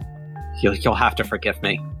 You'll have to forgive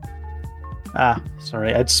me.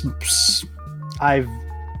 Sorry. I've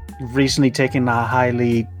recently taken a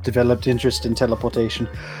highly developed interest in teleportation.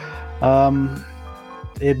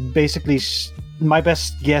 It basically, my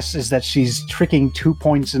best guess is that she's tricking 2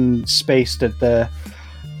 points in space that they're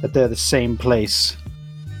the same place.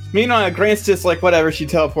 Meanwhile, Grant's just like, whatever, she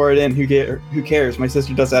teleported in, who cares? My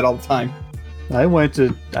sister does that all the time.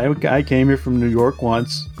 I came here from New York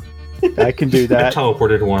once. I can do I that.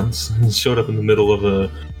 teleported once and showed up in the middle of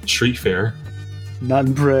a street fair. Not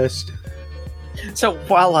impressed. So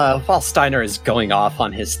while Steiner is going off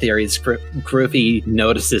on his theories, Groovy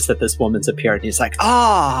notices that this woman's appeared, and he's like,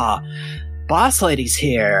 boss lady's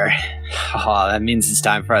here. Oh, that means it's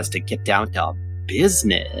time for us to get down to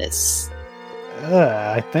business.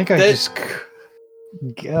 I think that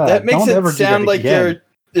makes it sound like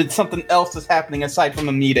it's something else is happening aside from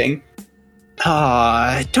a meeting.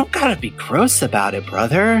 Don't gotta be gross about it,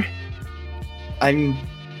 brother. I'm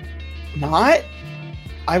not.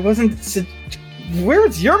 I wasn't.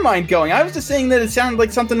 Where's your mind going? I was just saying that it sounded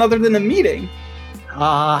like something other than a meeting.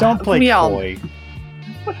 Don't play coy.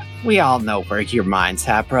 We all know where your mind's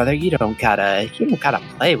at, brother. You don't gotta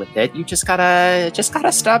play with it. You just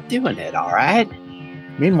gotta stop doing it, all right?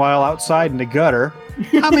 Meanwhile, outside in the gutter,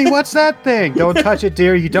 I mean, what's that thing? Don't touch it,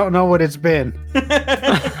 dear. You don't know what it's been.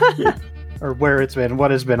 Or where it's been.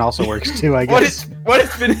 What has been also works too, I guess. What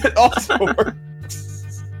has been also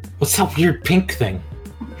works. What's that weird pink thing?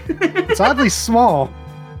 It's oddly small.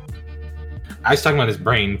 I was talking about his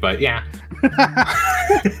brain, but yeah.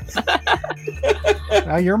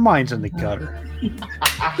 Now your mind's in the gutter.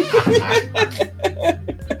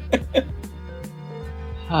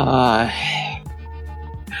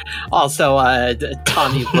 Also,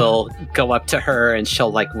 Tommy will go up to her and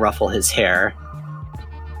she'll like ruffle his hair.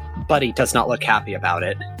 Buddy does not look happy about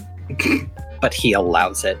it, but he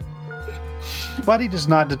allows it. Buddy does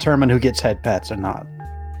not determine who gets head pats or not.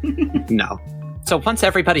 No. So once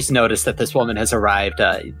everybody's noticed that this woman has arrived,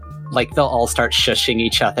 they'll all start shushing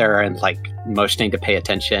each other and like motioning to pay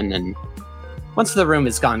attention. And once the room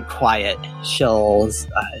has gone quiet, she'll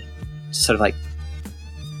sort of like,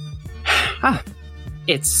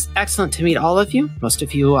 it's excellent to meet all of you. Most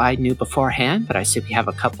of you I knew beforehand, but I see we have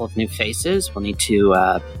a couple of new faces. We'll need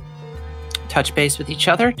to touch base with each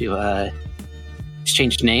other, do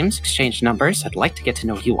exchange names, exchange numbers. I'd like to get to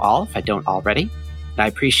know you all if I don't already. And I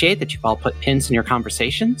appreciate that you've all put pins in your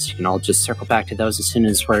conversations. You can all just circle back to those as soon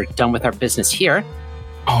as we're done with our business here.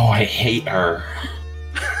 Oh, I hate her.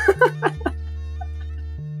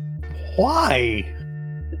 Why?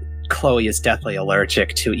 Chloe is deathly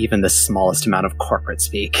allergic to even the smallest amount of corporate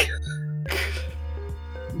speak.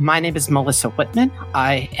 My name is Melissa Whitman.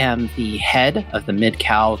 I am the head of the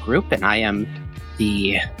Mid-Cal group, and I am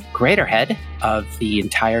the greater head of the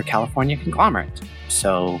entire California conglomerate.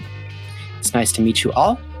 So it's nice to meet you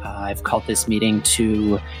all. I've called this meeting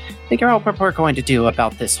to figure out what we're going to do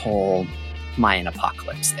about this whole Mayan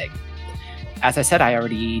apocalypse thing. As I said, I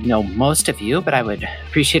already know most of you, but I would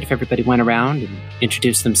appreciate if everybody went around and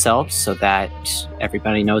introduced themselves so that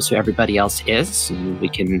everybody knows who everybody else is, and we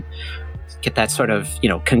can get that sort of,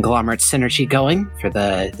 conglomerate synergy going for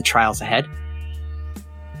the trials ahead.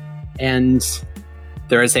 And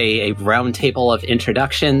there is a round table of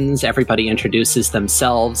introductions. Everybody introduces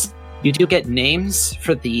themselves. You do get names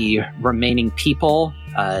for the remaining people.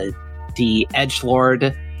 The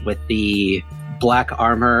edgelord with the black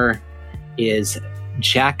armor is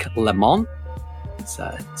Jacques Lemont.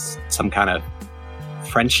 It's some kind of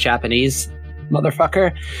French-Japanese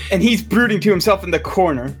motherfucker. And he's brooding to himself in the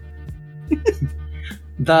corner.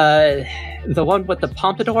 The one with the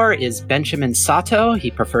pompadour is Benjamin Sato. He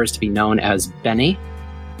prefers to be known as Benny.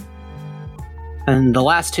 And the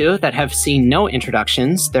last two that have seen no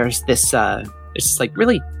introductions, there's this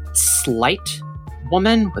really slight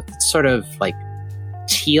woman with sort of like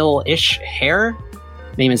teal-ish hair.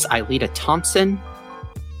 Name is Aelita Thompson.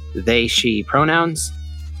 They, she pronouns.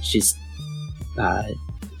 She's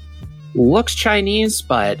looks Chinese,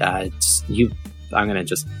 but I'm gonna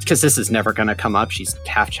just, because this is never gonna come up. She's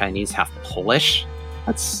half Chinese, half Polish.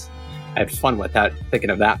 I had fun with that, thinking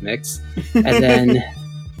of that mix. And then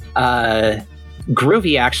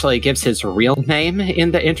Groovy actually gives his real name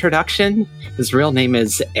in the introduction. His real name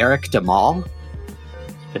is Eric Demal.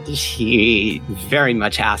 But he very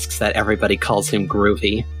much asks that everybody calls him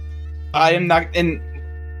Groovy. I am not, and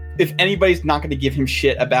if anybody's not going to give him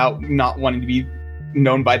shit about not wanting to be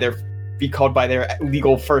known be called by their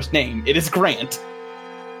legal first name, it is Grant.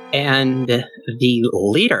 And the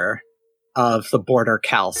leader of the Border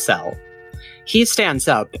Cal cell, he stands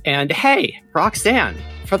up and, hey, Roxanne,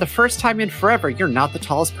 for the first time in forever, you're not the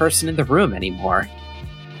tallest person in the room anymore.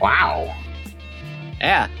 Wow.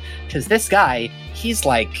 Yeah, because this guy, he's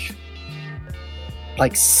like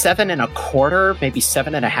 7 1/4, maybe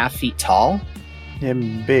 7.5 feet tall.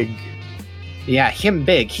 Him big. Yeah, him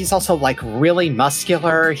big. He's also like really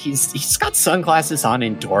muscular. He's got sunglasses on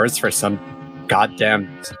indoors for some goddamn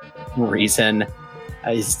reason.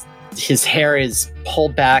 His hair is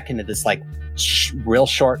pulled back into this like real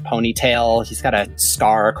short ponytail. He's got a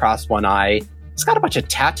scar across one eye. He's got a bunch of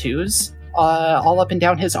tattoos all up and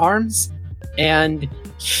down his arms, and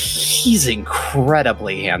he's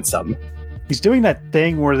incredibly handsome. He's doing that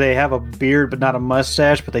thing where they have a beard but not a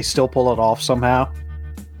mustache, but they still pull it off somehow.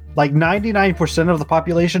 Like 99% of the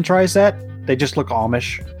population tries that. They just look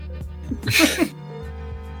Amish.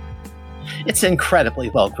 It's incredibly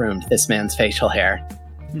well groomed, this man's facial hair.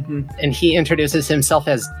 Mm-hmm. And he introduces himself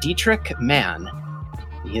as Dietrich Mann.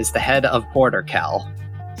 He is the head of Border Cal.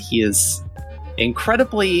 He is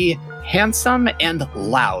incredibly handsome and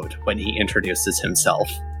loud when he introduces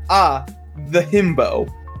himself. Ah, the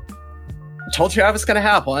himbo. I told you I was going to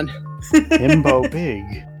have one. Himbo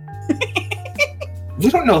big. We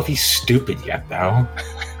don't know if he's stupid yet, though.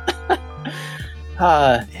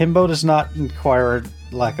 Himbo does not inquire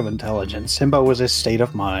lack of intelligence. Himbo is a state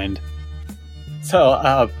of mind.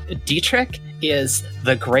 So, Dietrich is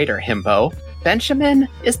the greater himbo. Benjamin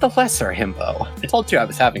is the lesser himbo. I told you I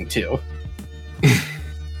was having two.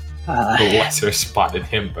 The lesser spotted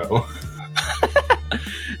himbo.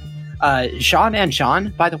 Jean and Jean,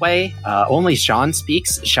 by the way, only Jean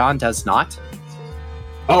speaks. Jean does not.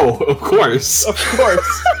 Oh, of course. Of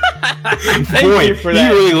course. Boy, you for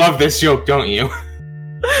that. You really love this joke, don't you?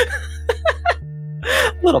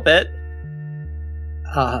 A little bit.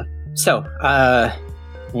 So,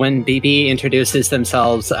 when BB introduces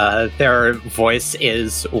themselves, their voice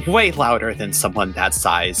is way louder than someone that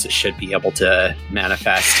size should be able to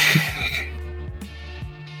manifest.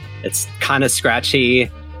 It's kind of scratchy.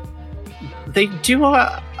 They do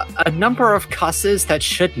a number of cusses that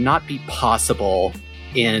should not be possible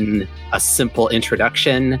in a simple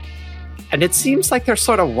introduction. And it seems like they're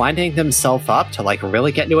sort of winding themselves up to like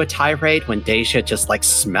really get into a tirade when Deja just like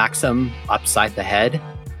smacks them upside the head.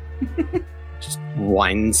 Just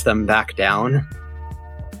winds them back down.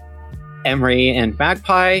 Emery and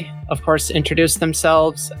Magpie, of course, introduce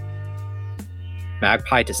themselves.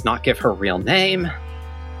 Magpie does not give her real name.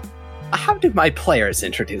 How do my players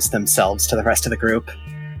introduce themselves to the rest of the group?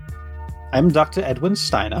 I'm Dr. Edwin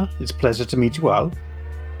Steiner. It's a pleasure to meet you all.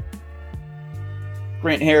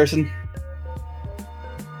 Grant Harrison.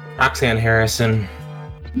 Roxanne Harrison.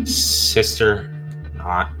 Sister.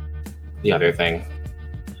 Not. The other thing.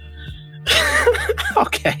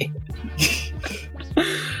 Okay.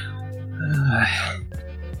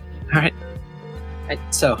 All right.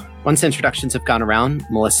 So, once introductions have gone around,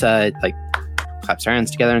 Melissa claps her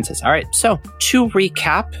hands together and says, all right, so to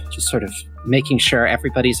recap, just sort of making sure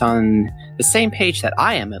everybody's on the same page that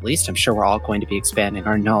I am, at least. I'm sure we're all going to be expanding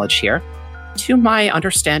our knowledge here. To my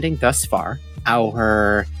understanding thus far,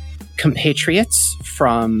 our compatriots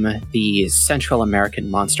from the Central American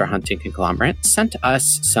monster hunting conglomerate sent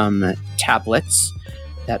us some tablets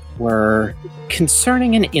that were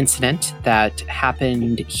concerning an incident that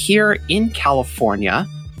happened here in California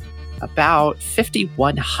about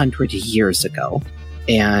 5,100 years ago.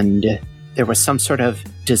 And there was some sort of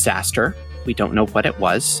disaster. We don't know what it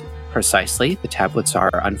was precisely. The tablets are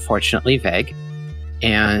unfortunately vague.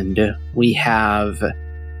 And we have,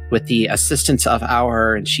 with the assistance of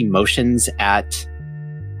and she motions at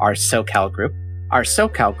our SoCal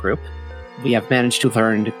group, we have managed to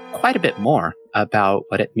learn quite a bit more about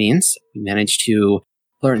what it means. We managed to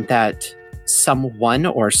learn that someone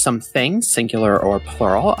or something, singular or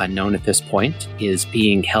plural, unknown at this point, is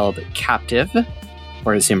being held captive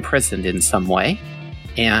or is imprisoned in some way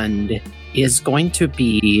and is going to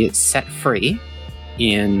be set free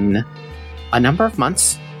in a number of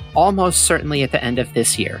months, almost certainly at the end of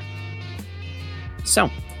this year. So,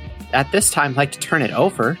 at this time, I'd like to turn it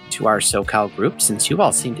over to our SoCal group, since you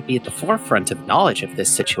all seem to be at the forefront of knowledge of this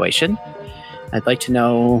situation. I'd like to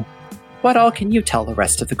know, what all can you tell the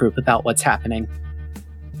rest of the group about what's happening?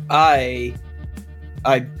 I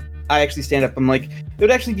actually stand up. I'm like, it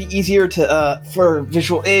would actually be easier to for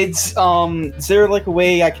visual aids. Is there like a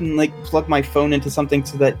way I can like plug my phone into something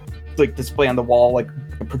so that like display on the wall, like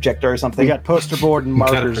a projector or something? We got poster board and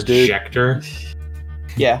markers, dude. Projector.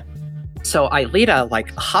 Yeah. So Aelita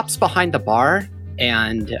hops behind the bar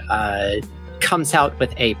and comes out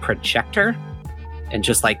with a projector and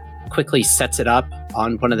just quickly sets it up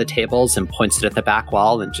on one of the tables and points it at the back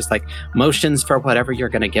wall and just motions for whatever you're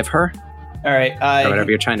going to give her. All right. Or whatever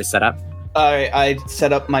you're trying to set up. I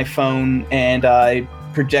set up my phone and I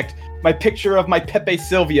project my picture of my Pepe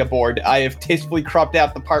Sylvia board. I have tastefully cropped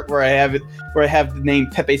out the part where I have the name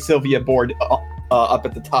Pepe Sylvia board up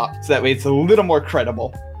at the top, so that way it's a little more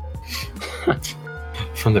credible.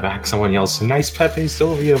 From the back, someone yells, "Nice Pepe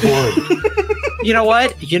Sylvia board." You know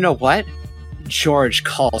what? George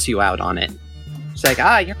calls you out on it. It's like,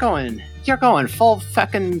 you're going full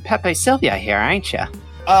fucking Pepe Sylvia here, ain't you?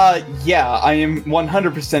 Yeah, I am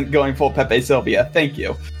 100% going full Pepe Sylvia. Thank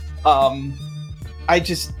you. I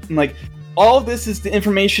just, all of this is the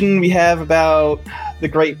information we have about the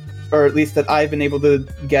Great, or at least that I've been able to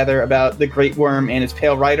gather about the Great Worm and its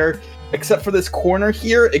Pale Rider. Except for this corner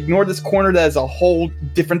here, ignore this corner that is a whole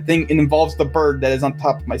different thing and involves the bird that is on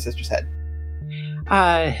top of my sister's head.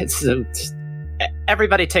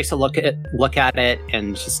 Everybody takes a look at it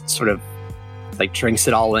and just sort of drinks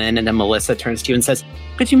it all in, and then Melissa turns to you and says,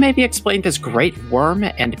 "Could you maybe explain this Great Worm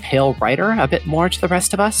and Pale Rider a bit more to the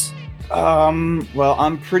rest of us?" Well,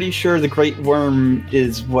 I'm pretty sure the Great Worm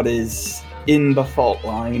is what is in the fault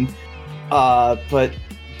line. But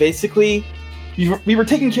basically, we were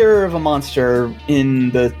taking care of a monster in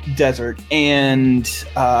the desert, and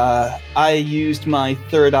I used my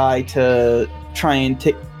third eye to try and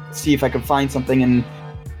see if I could find something, and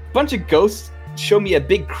a bunch of ghosts showed me a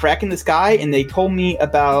big crack in the sky, and they told me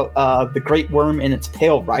about the Great Worm and its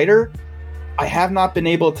Pale Rider. I have not been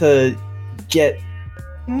able to get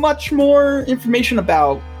much more information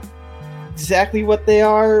about exactly what they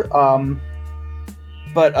are,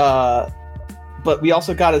 but we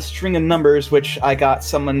also got a string of numbers, which I got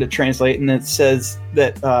someone to translate, and it says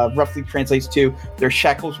that roughly translates to their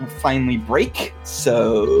shackles will finally break.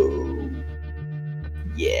 So,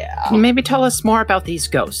 yeah. Can you maybe tell us more about these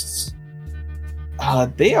ghosts?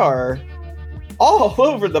 They are all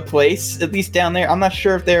over the place, at least down there. I'm not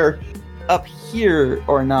sure if they're up here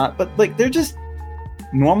or not, but they're just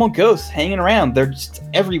normal ghosts hanging around. They're just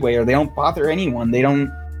everywhere. They don't bother anyone. They're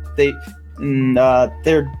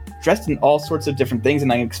dressed in all sorts of different things,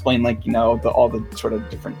 and I explain all the sort of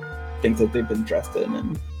different things that they've been dressed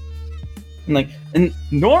in, and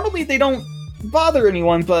normally they don't bother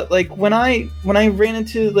anyone, but when I ran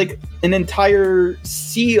into an entire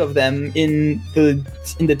sea of them in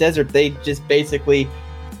the desert, they just basically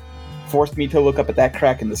forced me to look up at that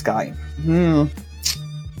crack in the sky.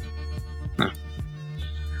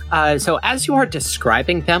 So as you are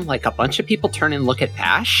describing them, a bunch of people turn and look at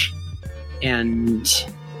Ash, and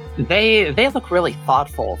they look really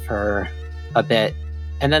thoughtful for a bit,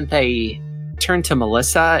 and then they turn to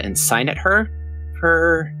Melissa and sign at her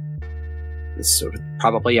for sort of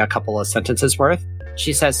probably a couple of sentences worth.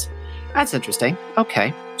 She says, "That's interesting.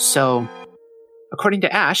 Okay, so according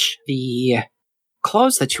to Ash, the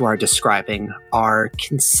clothes that you are describing are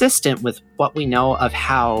consistent with what we know of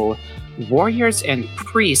how warriors and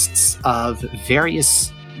priests of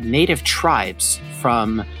various native tribes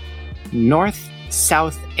from North,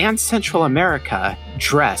 South, and Central America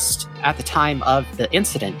dressed at the time of the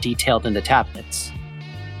incident detailed in the tablets.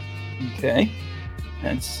 Okay.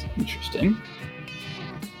 That's interesting.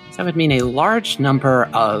 So that would mean a large number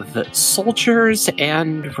of soldiers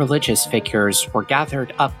and religious figures were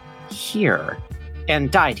gathered up here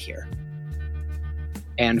and died here.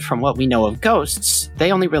 And from what we know of ghosts,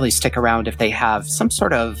 they only really stick around if they have some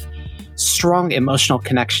sort of strong emotional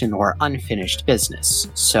connection or unfinished business.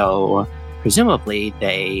 So presumably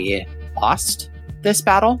they lost this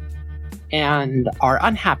battle and are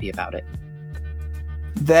unhappy about it.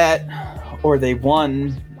 That, or they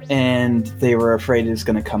won and they were afraid it was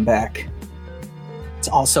going to come back. It's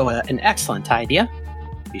also an excellent idea.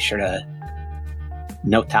 Be sure to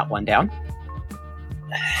note that one down.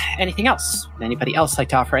 Anything else? Anybody else like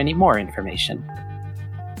to offer any more information?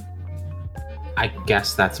 I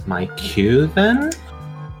guess that's my cue then?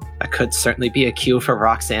 That could certainly be a cue for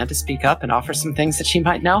Roxanne to speak up and offer some things that she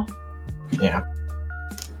might know. Yeah.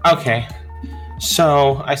 Okay.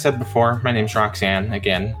 So, I said before, my name's Roxanne,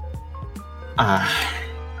 again.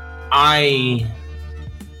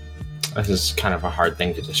 This is kind of a hard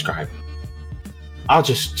thing to describe. I'll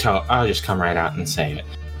just come right out and say it.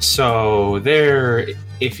 So, there,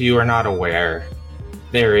 if you are not aware,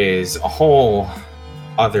 there is a whole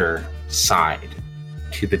other side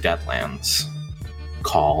to the Deadlands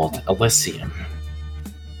called Elysium.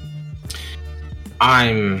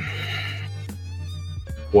 I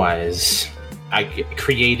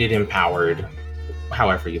created, empowered,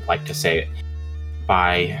 however you'd like to say it,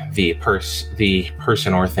 by the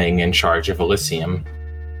person or thing in charge of Elysium.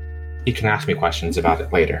 You can ask me questions about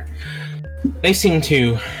it later. They seem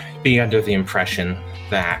to be under the impression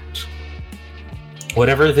that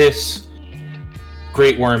whatever this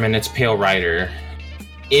Great Worm and its Pale Rider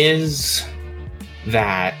is,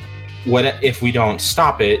 that what if we don't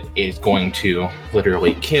stop it, is going to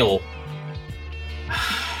literally kill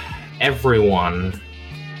everyone,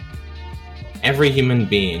 every human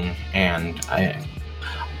being, and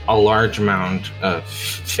a large amount of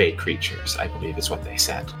fey creatures, I believe is what they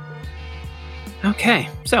said. Okay,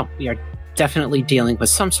 so we are definitely dealing with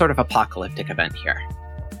some sort of apocalyptic event here.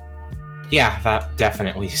 Yeah, that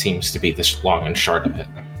definitely seems to be the long and short of it.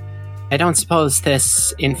 I don't suppose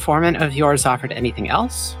this informant of yours offered anything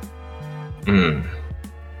else?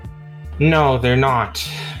 No, they're not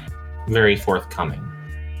very forthcoming.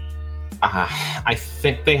 I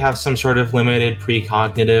think they have some sort of limited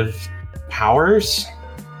precognitive powers,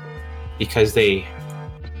 because they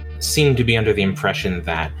seem to be under the impression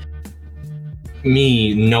that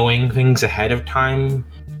me knowing things ahead of time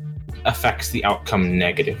affects the outcome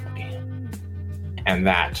negatively. And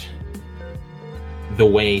that the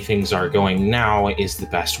way things are going now is the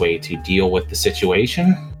best way to deal with the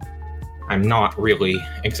situation. I'm not really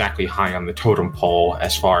exactly high on the totem pole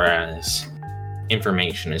as far as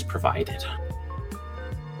information is provided.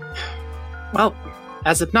 Well,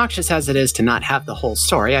 as obnoxious as it is to not have the whole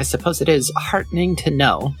story, I suppose it is heartening to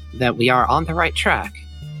know that we are on the right track.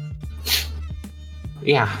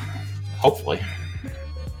 Yeah, hopefully.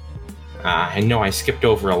 I know I skipped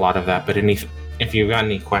over a lot of that, but if you've got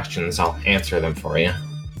any questions, I'll answer them for you.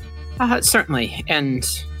 Certainly, and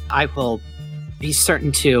I will be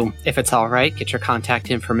certain to, if it's all right, get your contact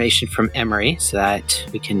information from Emery so that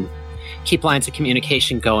we can keep lines of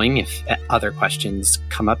communication going if other questions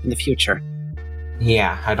come up in the future.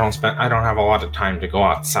 Yeah, I don't have a lot of time to go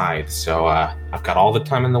outside, so I've got all the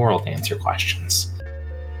time in the world to answer questions.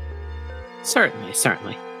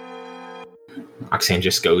 Certainly. Roxanne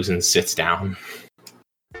just goes and sits down.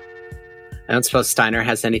 I don't suppose Steiner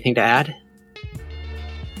has anything to add?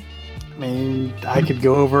 I mean, I could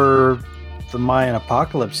go over the Mayan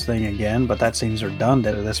apocalypse thing again, but that seems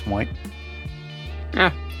redundant at this point.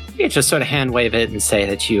 You can just sort of hand wave it and say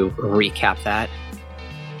that you recap that.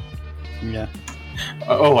 Yeah.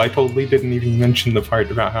 Oh, I totally didn't even mention the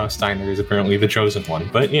part about how Steiner is apparently the chosen one,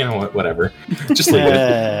 but you know what, whatever. Just leave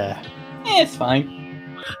it. It's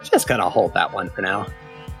fine. Just gonna hold that one for now.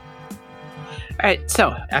 Alright,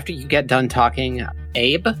 so after you get done talking,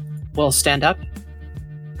 Abe will stand up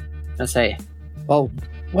and say, Well,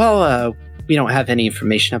 we don't have any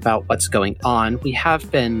information about what's going on. We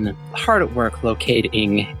have been hard at work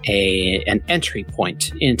locating an entry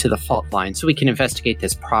point into the fault line so we can investigate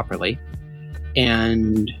this properly.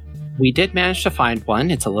 And we did manage to find one.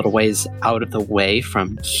 It's a little ways out of the way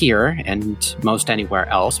from here and most anywhere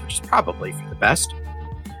else, which is probably for the best.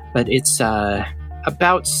 But it's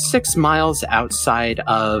about 6 miles outside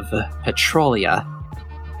of Petrolia,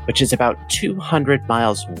 which is about 200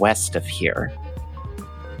 miles west of here.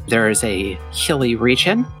 There is a hilly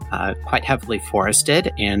region, quite heavily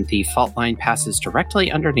forested, and the fault line passes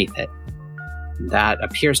directly underneath it. That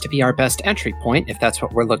appears to be our best entry point if that's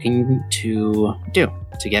what we're looking to do,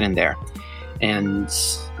 to get in there. And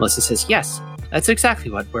Melissa says, yes, that's exactly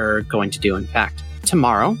what we're going to do. In fact,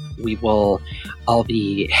 tomorrow we will all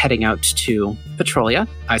be heading out to Petrolia,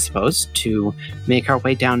 I suppose, to make our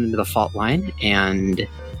way down into the fault line and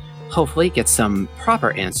hopefully get some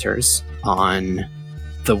proper answers on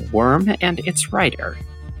the worm and its rider.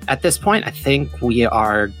 At this point, I think we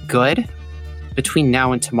are good. Between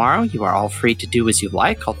now and tomorrow, you are all free to do as you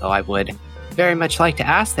like, although I would very much like to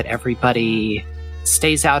ask that everybody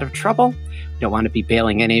stays out of trouble. We don't want to be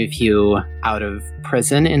bailing any of you out of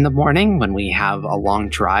prison in the morning when we have a long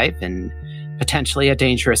drive and potentially a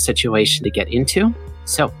dangerous situation to get into.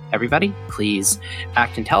 So, everybody, please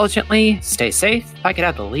act intelligently, stay safe. If I could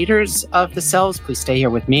have the leaders of the cells, please stay here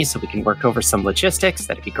with me so we can work over some logistics.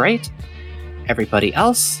 That'd be great. Everybody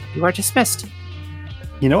else, you are dismissed.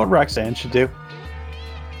 You know what Roxanne should do?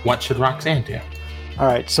 What should Roxanne do? All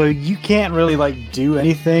right, so you can't really do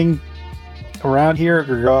anything around here or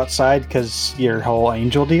go outside because your whole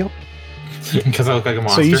angel deal. Because I look like a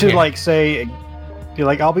monster. So you should Yeah. say, you're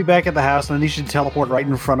like, I'll be back at the house, and then you should teleport right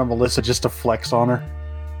in front of Melissa just to flex on her.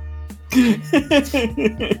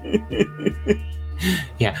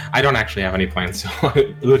 Yeah, I don't actually have any plans, so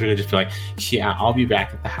I literally just be like, yeah, I'll be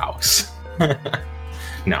back at the house.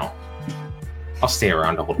 No. I'll stay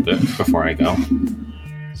around a little bit before I go.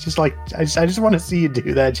 It's just like I just want to see you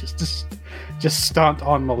do that, just stunt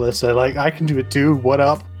on Melissa. Like, I can do it too. What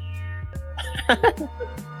up?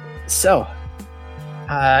 So,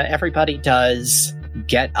 everybody does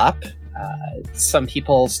get up. Some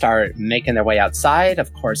people start making their way outside.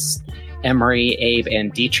 Of course, Emery, Abe,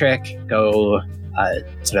 and Dietrich go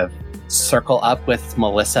sort of circle up with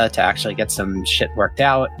Melissa to actually get some shit worked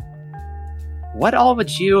out. What all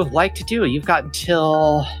would you like to do? You've got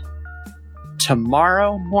until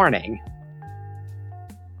tomorrow morning.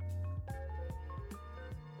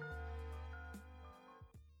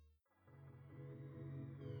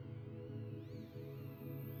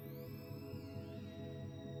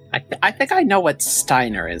 I think I know what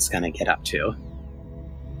Steiner is going to get up to.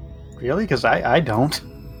 Really? Because I don't.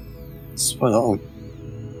 Well,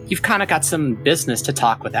 you've kind of got some business to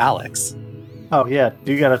talk with Alex. Oh yeah,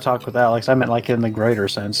 you got to talk with Alex. I meant like in the greater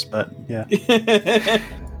sense, but yeah.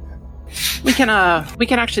 We can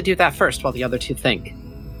actually do that first while the other two think.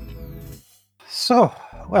 So,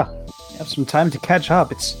 well, you have some time to catch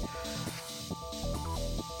up.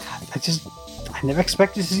 I never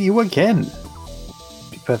expected to see you again. To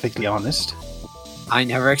be perfectly honest. I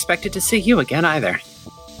never expected to see you again either.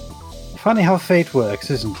 Funny how fate works,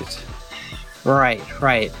 isn't it? Right.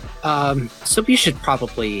 So we should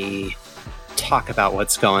probably talk about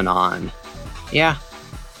what's going on. Yeah?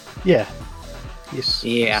 Yeah. Yes.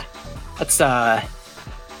 Yeah. Let's,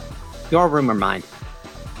 your room or mine?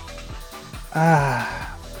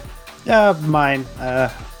 Mine.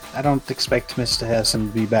 I don't expect Mr. Harrison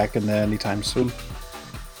to be back in there anytime soon.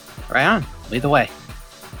 Right on. Lead the way.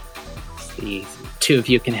 The two of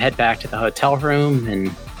you can head back to the hotel room,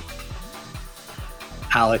 and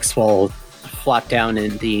Alex will flop down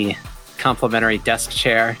in the complimentary desk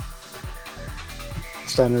chair.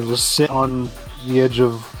 Steiner will sit on the edge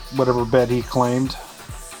of whatever bed he claimed.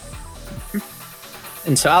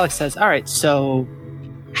 And so Alex says, all right, so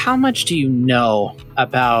how much do you know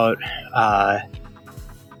about,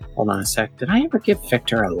 hold on a sec, did I ever give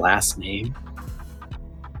Victor a last name?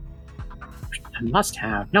 I must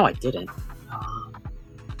have. No, I didn't.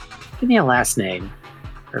 Give me a last name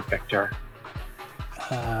for Victor.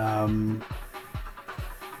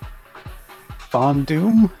 Von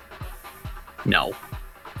Doom? No.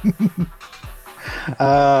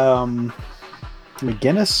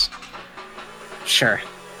 McGinnis? Sure.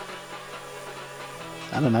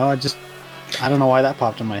 I don't know. I don't know why that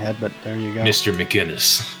popped in my head, but there you go. Mr.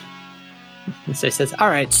 McGinnis. And so he says, all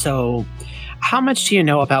right, so how much do you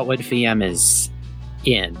know about what VM is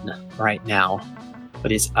in right now? What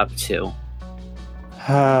he's up to?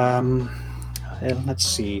 Let's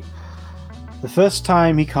see. The first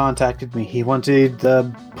time he contacted me, he wanted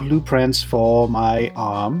the blueprints for my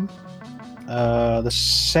arm. The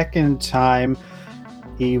second time,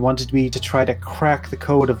 he wanted me to try to crack the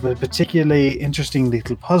code of a particularly interesting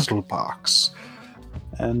little puzzle box.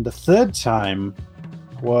 And the third time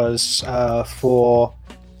was for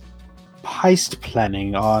heist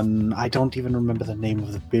planning on... I don't even remember the name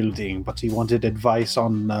of the building, but he wanted advice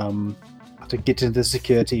on... to get into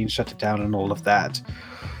security and shut it down and all of that.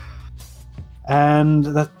 And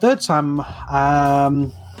the third time,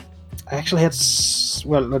 I actually had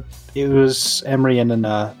it was Emery and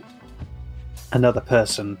another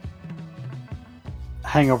person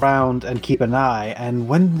hang around and keep an eye. And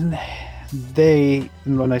when I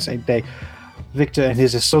say they, Victor and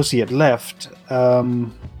his associate left, I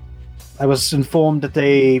was informed that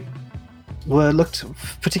they looked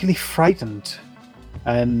particularly frightened.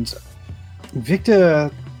 And Victor,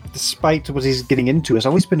 despite what he's getting into, has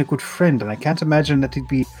always been a good friend, and I can't imagine that he'd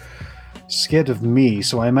be scared of me.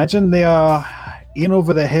 So I imagine they are in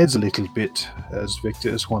over their heads a little bit, as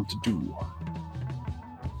Victors want to do.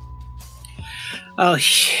 Oh,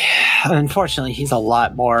 unfortunately, he's a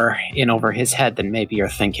lot more in over his head than maybe you're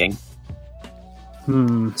thinking.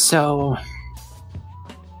 So,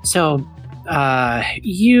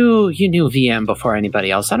 you knew VM before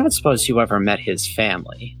anybody else. I don't suppose you ever met his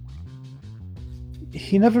family.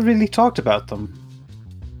 He never really talked about them.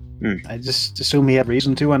 I just assumed he had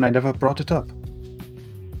reason to, and I never brought it up.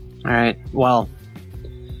 Alright, well,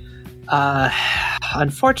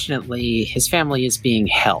 unfortunately, his family is being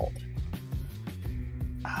held.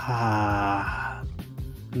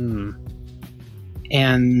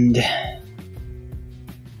 And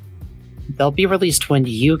they'll be released when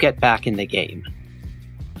you get back in the game,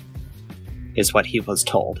 is what he was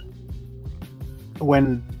told.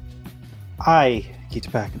 When I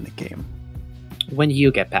get back in the game. When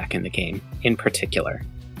you get back in the game, in particular.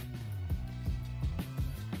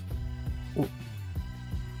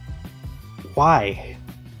 Why?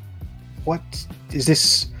 What is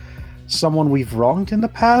this? Someone we've wronged in the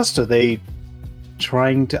past? Are they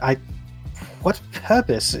trying to? What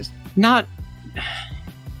purpose is? Not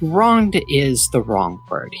wronged is the wrong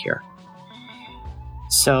word here.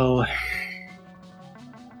 So,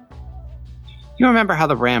 you remember how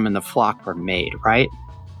the ram and the flock were made, right?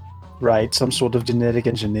 Right, some sort of genetic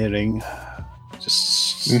engineering,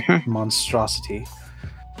 just monstrosity.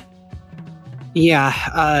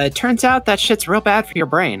 Yeah, it turns out that shit's real bad for your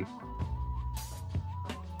brain.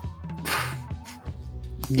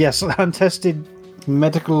 Yes, untested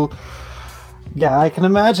medical. Yeah, I can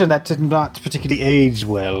imagine that did not particularly age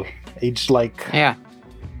well. Age like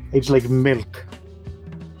milk.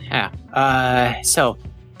 Yeah. I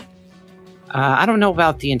don't know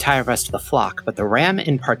about the entire rest of the flock, but the ram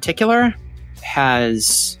in particular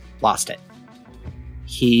has lost it.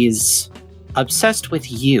 He's obsessed with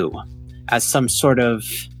you as some sort of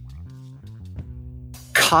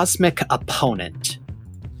cosmic opponent.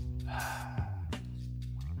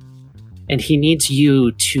 And he needs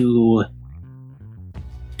you to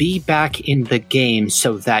be back in the game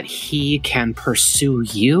so that he can pursue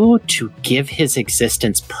you to give his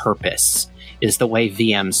existence purpose, is the way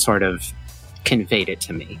VM sort of conveyed it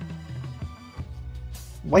to me.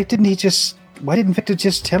 Why didn't Victor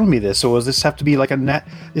just tell me this? Or does this have to be like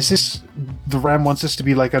is this, the ram wants this to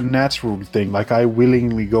be like a natural thing, like I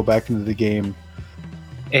willingly go back into the game?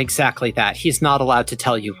 Exactly that. He's not allowed to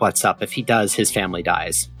tell you what's up. If he does, his family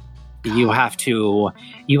dies. You have to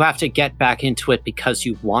get back into it because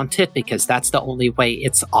you want it, because that's the only way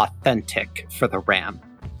it's authentic for the ram.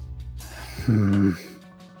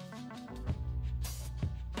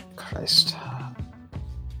 Christ.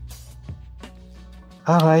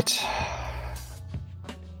 Alright.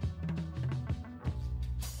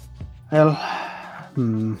 Well,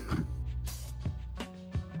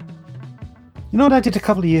 You know what I did a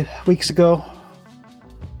couple of weeks ago?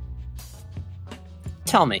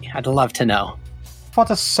 Tell me, I'd love to know.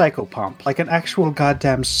 Fought a psychopomp, like an actual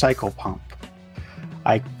goddamn psychopomp.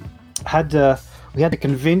 We had to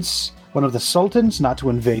convince one of the sultans not to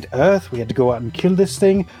invade Earth. We had to go out and kill this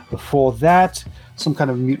thing. Before that, some kind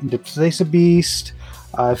of mutant Displacer beast.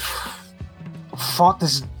 I fought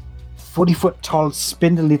this 40-foot tall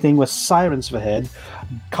spindly thing with sirens for head,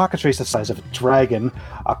 cockatrice the size of a dragon,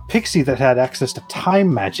 a pixie that had access to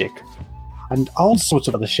time magic, and all sorts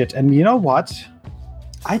of other shit. And you know what?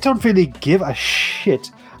 I don't really give a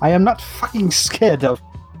shit. I am not fucking scared of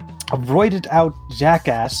a roided out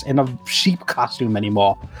jackass in a sheep costume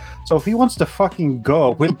anymore. So if he wants to fucking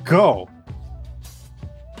go, we'll go.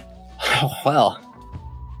 Oh, well.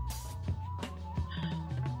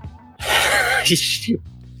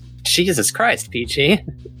 Jesus Christ, PG. I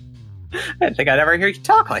didn't think I'd ever hear you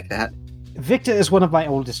talk like that. Victor is one of my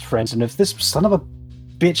oldest friends, and if this son of a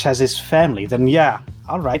bitch has his family, then yeah,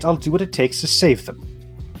 alright, I'll do what it takes to save them.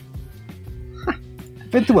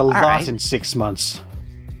 I've been through a lot in 6 months.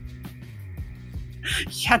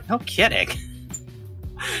 Yeah, no kidding.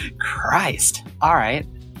 Christ. Alright.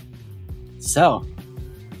 So.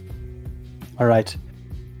 Alright.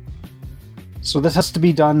 So this has to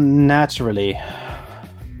be done naturally.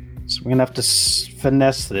 So we're gonna have to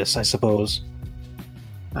finesse this, I suppose.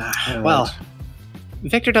 Well,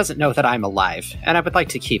 Victor doesn't know that I'm alive, and I would like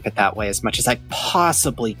to keep it that way as much as I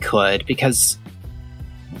possibly could, because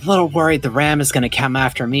I'm a little worried the Ram is going to come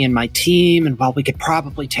after me and my team, and while we could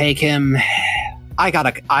probably take him,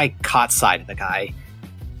 I caught sight of the guy.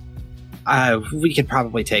 We could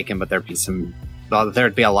probably take him, but there'd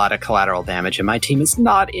be a lot of collateral damage, and my team is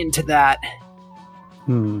not into that.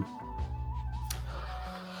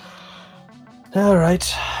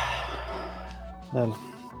 Alright. Well,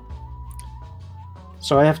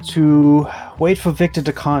 so I have to wait for Victor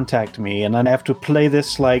to contact me, and then I have to play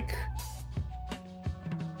this like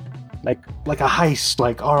a heist.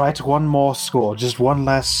 Like, all right, one more score, just one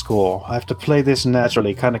last score. I have to play this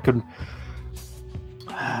naturally, kind of.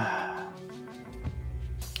 I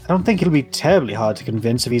don't think it'll be terribly hard to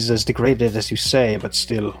convince if he's as degraded as you say, but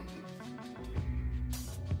still.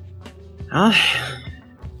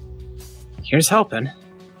 Here's hoping.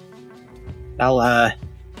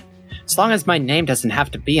 As long as my name doesn't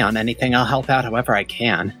have to be on anything, I'll help out however I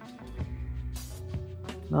can.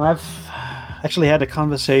 No, I've actually had a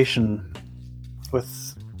conversation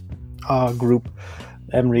with our group,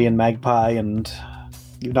 Emery and Magpie, and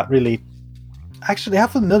you're not really... Actually, how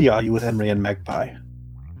familiar are you with Emery and Magpie?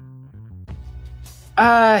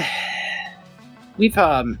 We've,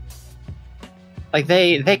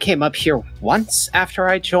 they came up here once after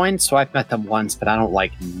I joined, so I've met them once, but I don't,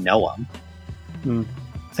 know them.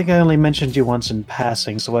 I think I only mentioned you once in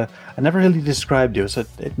passing, so I never really described you, so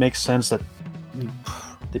it makes sense that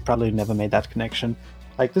they probably never made that connection.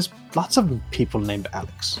 There's lots of people named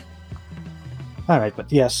Alex. Alright,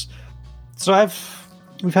 but yes. So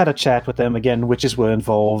we've had a chat with them again, witches were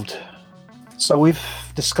involved. So we've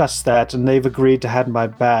discussed that, and they've agreed to have my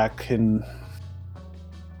back in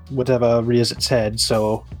whatever rears its head,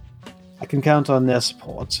 so I can count on their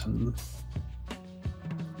support, and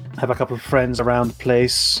have a couple of friends around the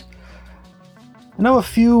place. I know a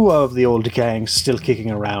few of the old gangs still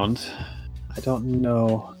kicking around. I don't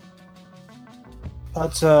know.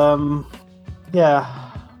 But, yeah.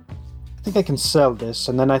 I think I can sell this,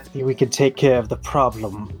 and then I think we can take care of the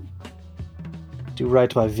problem. Do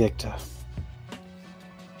right by Victor.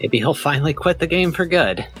 Maybe he'll finally quit the game for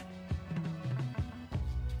good.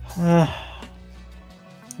 I'm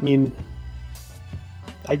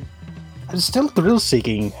still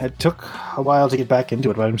thrill-seeking. It took a while to get back into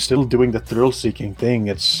it, but I'm still doing the thrill-seeking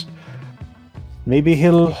thing. Maybe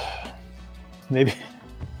he'll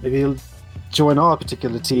join our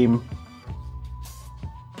particular team.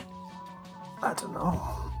 I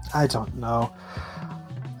don't know.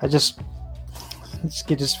 Let's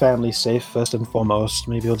get his family safe first and foremost.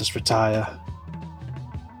 Maybe he'll just retire.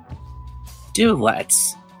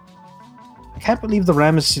 Let's. I can't believe the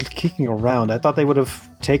Ram is still kicking around. I thought they would have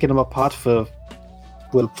taken him apart for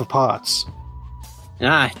parts.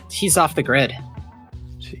 He's off the grid.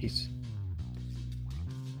 Jeez.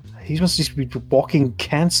 He must just be walking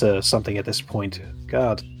cancer or something at this point.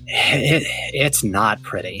 God. It's not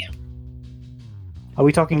pretty. Are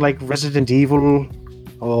we talking like Resident Evil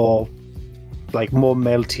or like more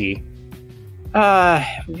melty?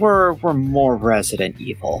 We're more Resident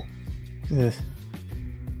Evil.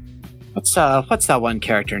 What's that one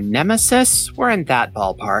character? Nemesis? We're in that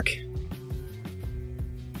ballpark.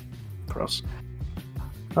 Gross.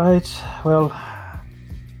 Right, well,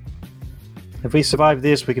 if we survive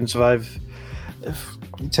this, we can survive. If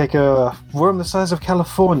we take a worm the size of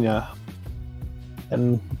California,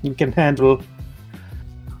 and you can handle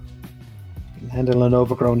an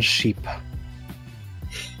overgrown sheep.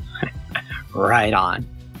 Right on.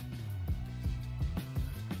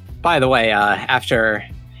 By the way, after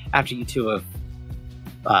you two have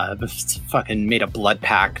fucking made a blood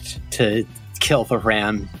pact to kill the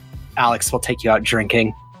Ram, Alex will take you out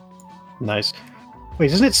drinking. Nice.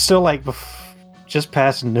 Wait, isn't it still just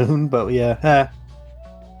past noon? But yeah.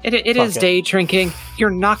 It is day drinking. You're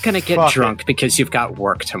not gonna get drunk because you've got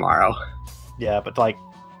work tomorrow. Yeah, but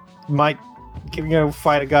might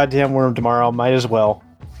fight a goddamn worm tomorrow. Might as well.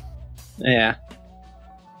 Yeah.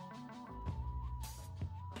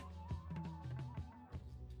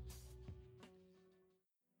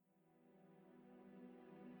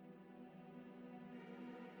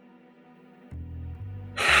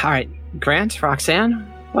 Alright, Grant, Roxanne,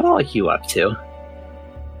 what all are you up to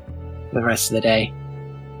for the rest of the day?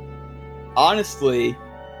 Honestly,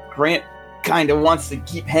 Grant kind of wants to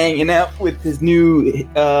keep hanging out with his new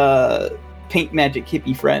paint magic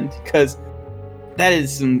hippie friend, because that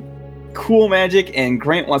is some cool magic, and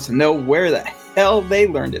Grant wants to know where the hell they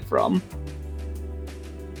learned it from.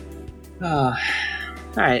 All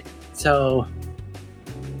right. So,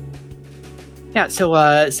 yeah. So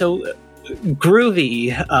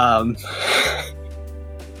Groovy.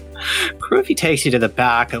 Groovy takes you to the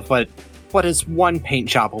back of what is one paint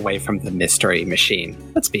job away from the mystery machine.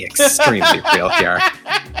 Let's be extremely real here.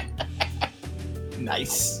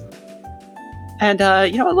 Nice. And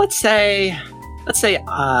you know what? Let's say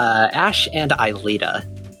Ash and Aelita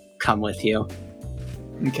come with you,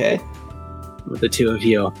 Okay. with the two of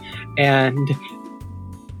you, and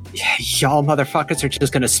y'all motherfuckers are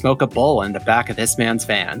just gonna smoke a bowl in the back of this man's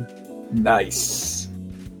van. Nice.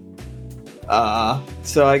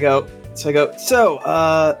 So I go,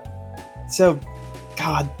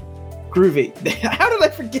 God, Groovy. How did I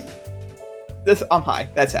forget this? I'm high.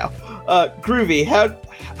 That's how. Groovy,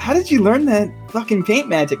 how did you learn that fucking paint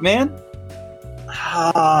magic, man?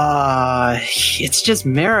 It's just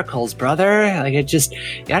miracles, brother. Like, you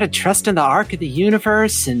gotta trust in the arc of the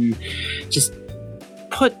universe and just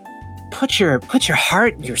put your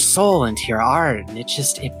heart and your soul into your art, and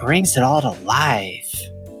it brings it all to life.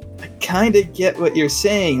 I kind of get what you're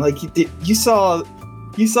saying. Like, you saw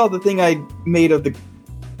the thing I made of the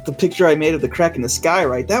picture I made of the crack in the sky,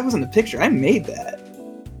 right? That wasn't a picture. I made that.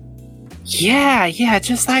 Yeah,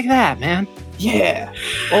 just like that, man. Yeah.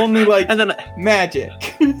 Only like And then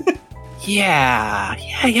magic. yeah.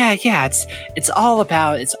 It's all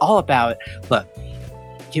about. Look,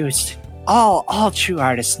 all true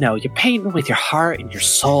artists know you're painting with your heart and your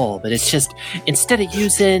soul, but it's just instead of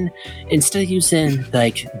using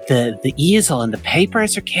like the easel and the paper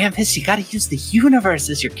as your canvas, you got to use the universe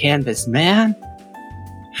as your canvas, man.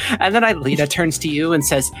 And then Aelita turns to you and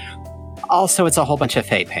says, "Also, it's a whole bunch of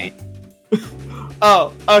Fey paint."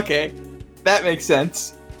 Oh, okay. That makes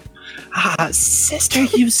sense. Sister,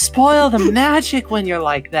 you spoil the magic when you're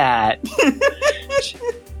like that.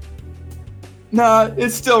 Nah,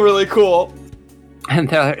 it's still really cool. And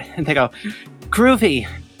they go, Groovy.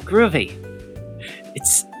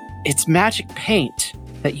 It's magic paint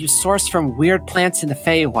that you source from weird plants in the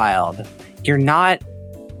Feywild. You're not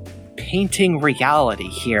painting reality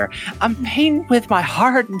here. I'm painting with my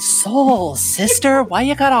heart and soul, sister. Why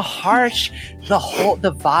you gotta harsh the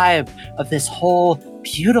vibe of this whole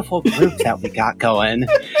beautiful group that we got going?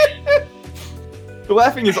 The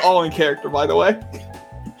laughing is all in character, by the way.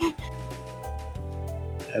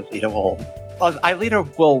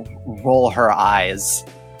 Aelita will roll her eyes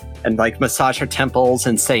and like massage her temples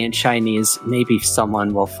and say in Chinese, maybe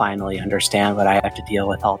someone will finally understand what I have to deal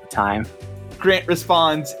with all the time. Grant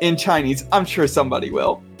responds in Chinese, I'm sure somebody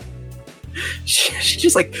will. She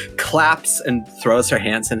just like claps and throws her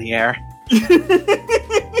hands in the air.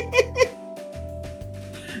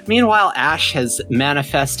 Meanwhile, Ash has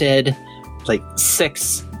manifested like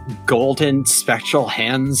 6 golden spectral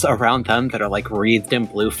hands around them that are like wreathed in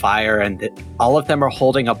blue fire, and all of them are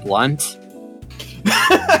holding a blunt.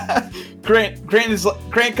 Grant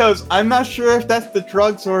goes, I'm not sure if that's the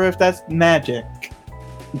drugs or if that's magic.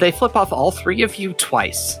 They flip off all 3 of you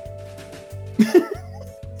twice.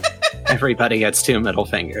 Everybody gets 2 middle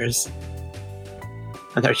fingers.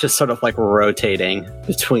 And they're just sort of like rotating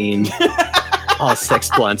between all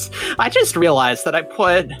 6 blunts. I just realized that I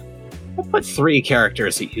put 3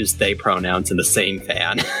 characters who use they pronouns in the same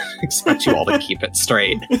fan. Expect you all to keep it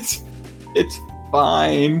straight. It's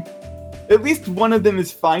fine. At least one of them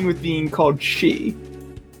is fine with being called she.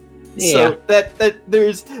 Yeah. So that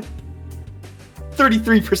there's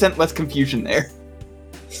 33% less confusion there.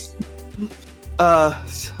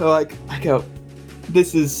 So I go,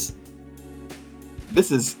 this is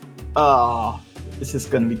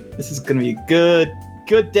gonna be a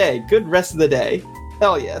good day, good rest of the day.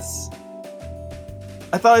 Hell yes.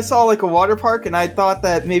 I thought I saw like a water park and I thought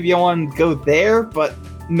that maybe I wanted to go there, but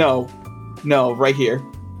no, right here.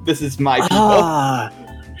 This is my people.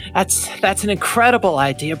 That's an incredible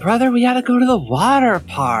idea, brother. We gotta go to the water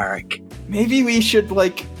park. Maybe we should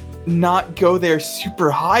like not go there super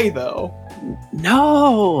high though.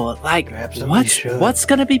 No, like Perhaps we what's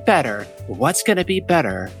gonna be better? What's gonna be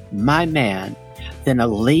better, my man, than a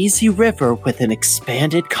lazy river with an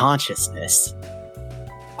expanded consciousness?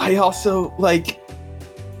 I also like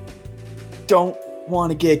don't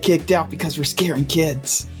want to get kicked out because we're scaring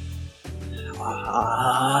kids.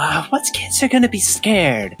 What kids are gonna be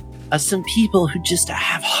scared of some people who just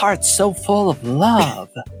have hearts so full of love?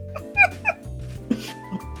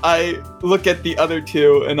 I look at the other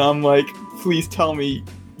 2 and I'm like, please tell me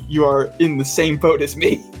you are in the same boat as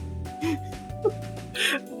me.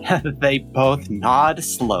 They both nod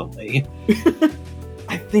slowly.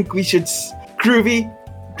 I think we should... Groovy,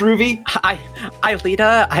 Groovy?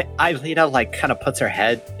 Aelita like kind of puts her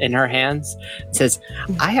head in her hands and says,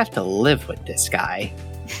 I have to live with this guy.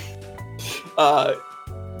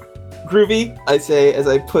 Groovy, I say as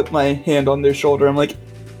I put my hand on their shoulder, I'm like,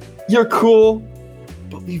 you're cool,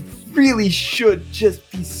 but we really should just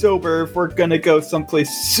be sober if we're gonna go someplace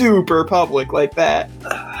super public like that.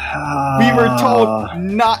 We were told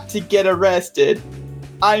not to get arrested.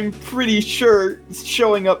 I'm pretty sure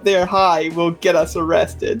showing up there high will get us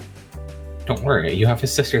arrested. Don't worry, you have a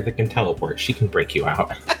sister that can teleport. She can break you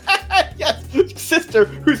out. Yes, sister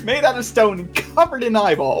who's made out of stone and covered in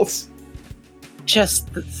eyeballs.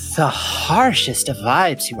 Just the harshest of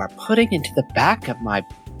vibes you are putting into the back of my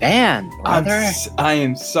band, brother. I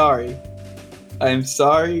am sorry. I'm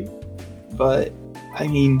sorry, but I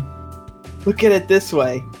mean, look at it this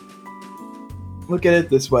way. Look at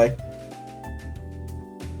it this way.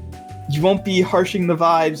 You won't be harshing the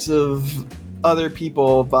vibes of other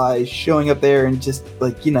people by showing up there and just,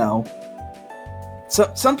 like, you know.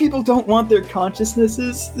 Some people don't want their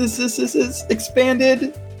consciousnesses this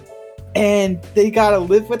expanded, and they gotta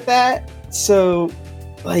live with that. So,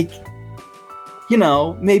 like, you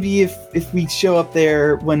know, maybe if we show up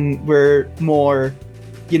there when we're more,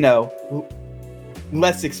 you know,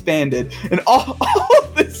 less expanded, and all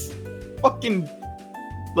this fucking,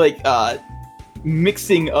 like,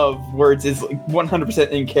 mixing of words is like 100%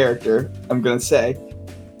 in character, I'm gonna say.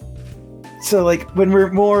 So, like, when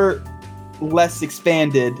we're more less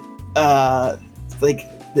expanded, like,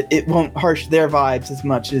 it won't harsh their vibes as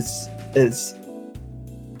much as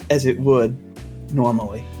it would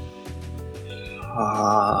normally.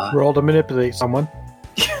 Roll to manipulate someone.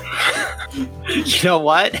 You know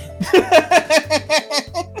what?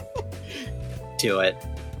 Do it.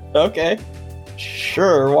 Okay.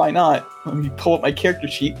 Sure, why not? Let me pull up my character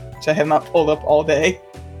sheet, which I have not pulled up all day.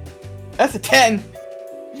 That's a 10!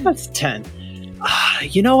 That's 10.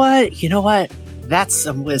 You know what? That's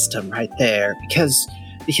some wisdom right there. Because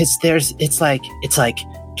it's like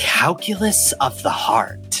calculus of the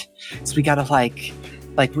heart. So we gotta like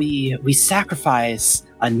we sacrifice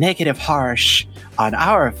a negative harsh on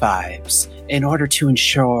our vibes in order to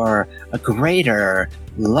ensure a greater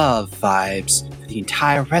love vibes for the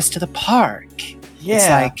entire rest of the park.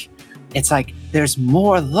 Yeah. It's like there's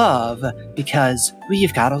more love because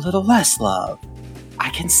we've got a little less love. I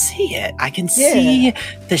can see it. I can see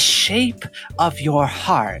the shape of your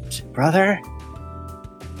heart, brother.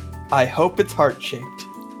 I hope it's heart-shaped.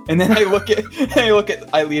 And then I look at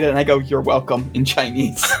Aelita and I go, "You're welcome," in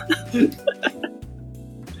Chinese.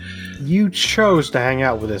 You chose to hang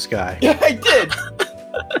out with this guy. Yeah, I did.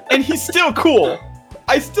 And he's still cool.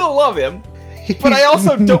 I still love him. But I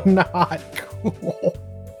also don't not cool.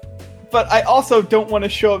 But I also don't want to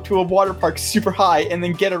show up to a water park super high and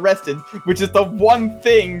then get arrested, which is the one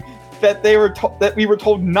thing that we were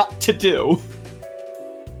told not to do.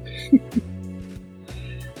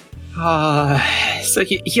 So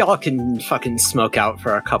y'all can fucking smoke out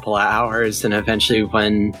for a couple of hours, and eventually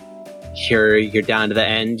when you're down to the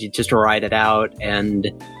end, you just ride it out,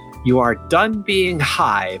 and you are done being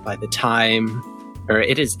high by the time,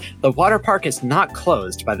 the water park is not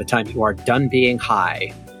closed by the time you are done being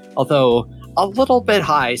high. Although a little bit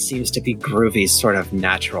high seems to be Groovy's sort of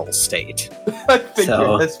natural state. I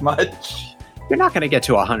figured as much. You're not going to get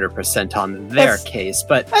to 100% on their case,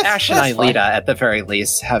 but Ash and Aelita, at the very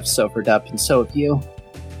least, have sobered up, and so have you.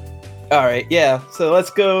 Alright, yeah, so let's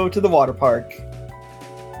go to the water park.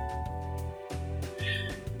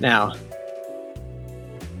 Now,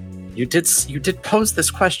 you did pose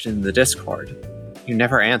this question in the Discord. You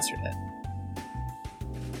never answered it.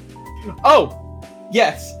 Oh!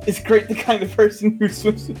 Yes, it's great the kind of person who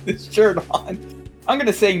swims with this shirt on. I'm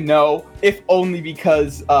gonna say no, if only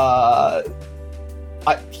because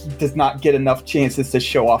he does not get enough chances to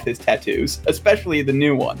show off his tattoos, especially the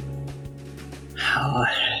new one.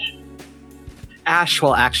 Ash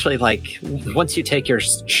will actually, once you take your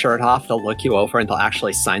shirt off, they'll look you over and they'll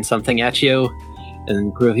actually sign something at you.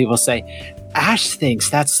 And Groovy will say, Ash thinks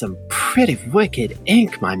that's some pretty wicked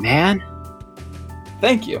ink, my man.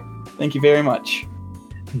 Thank you. Thank you very much.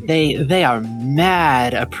 They are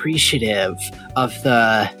mad appreciative of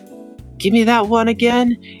the... Give me that one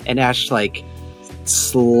again? And Ash,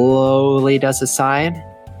 slowly does a sign.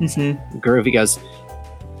 Mm-hmm. Groovy goes,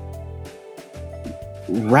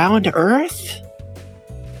 round Earth?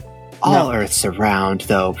 All Earth's are round,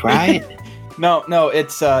 though, right? No,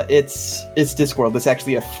 it's Discworld. It's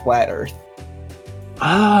actually a flat Earth.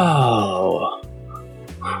 Oh.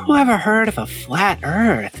 Who ever heard of a flat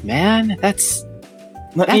Earth, man? That's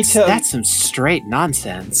some straight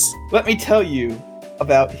nonsense. Let me tell you,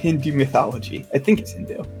 about Hindu mythology. I think it's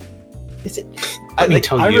Hindu. Is it? Let me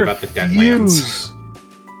tell you about the Deadlands.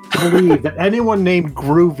 I believe that anyone named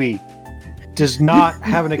Groovy does not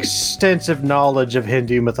have an extensive knowledge of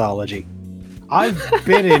Hindu mythology. I've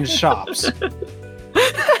been in shops.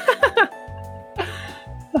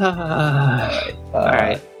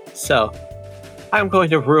 Alright, so I'm going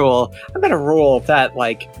to rule that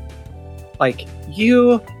like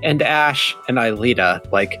you and Ash and Aelita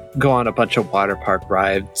go on a bunch of water park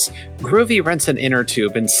rides. Groovy rents an inner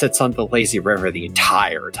tube and sits on the lazy river the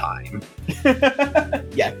entire time.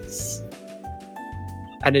 Yes.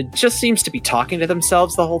 And it just seems to be talking to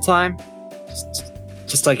themselves the whole time.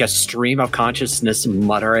 Just like a stream of consciousness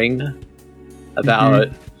muttering about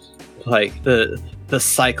the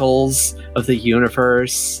cycles of the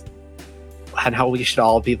universe and how we should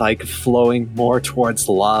all be flowing more towards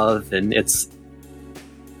love, and it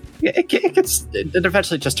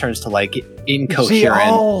eventually just turns to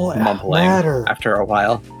incoherent mumbling after a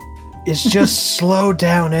while. It's just slow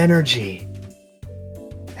down energy.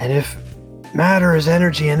 And if matter is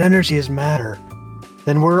energy and energy is matter,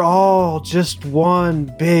 then we're all just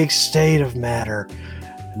one big state of matter.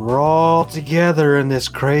 And we're all together in this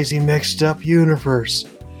crazy mixed up universe.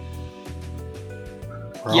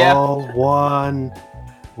 We're all one.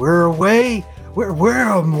 We're a way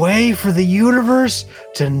for the universe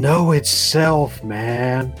to know itself,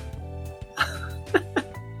 man.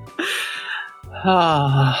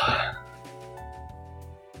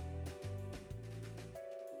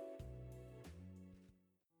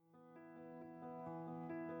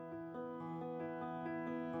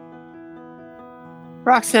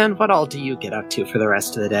 Roxanne, what all do you get up to for the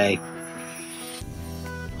rest of the day?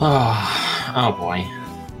 Oh boy.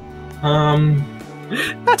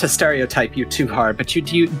 Not to stereotype you too hard, but do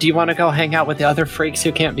you want to go hang out with the other freaks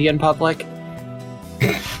who can't be in public?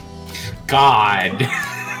 God.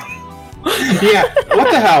 Yeah, what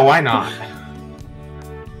the hell, why not?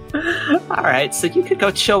 Alright, so you could go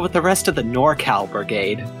chill with the rest of the NorCal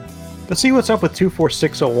Brigade. Let's see what's up with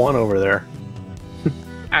 24601 over there.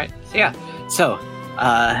 Alright, so yeah. So,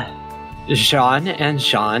 Jean and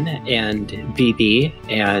BB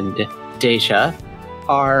and Deja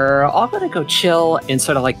are all going to go chill in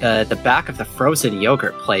sort of the back of the frozen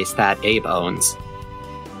yogurt place that Abe owns.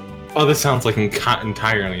 Oh, this sounds like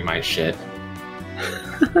entirely my shit.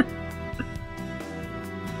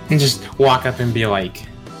 And just walk up and be like,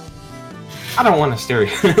 I don't want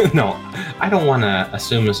to no, I don't want to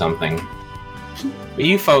assume something. But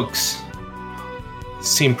you folks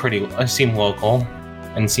seem local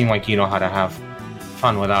and seem like you know how to have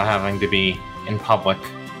fun without having to be in public.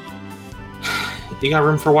 You got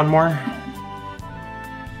room for one more?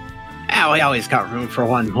 Yeah, we always got room for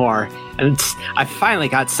one more. And I finally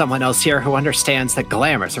got someone else here who understands that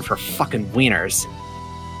glamours are for fucking wieners.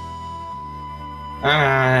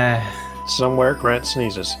 Somewhere Grant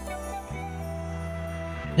sneezes.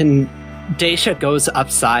 And Daisha goes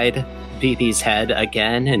upside BB's head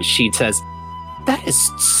again, and she says, "That is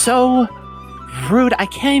so rude. I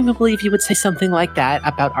can't even believe you would say something like that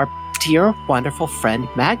about our dear, wonderful friend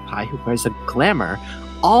Magpie, who wears a glamour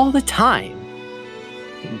all the time."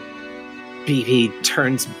 And BB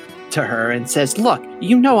turns to her and says, "Look,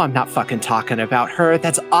 you know I'm not fucking talking about her.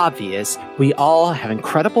 That's obvious. We all have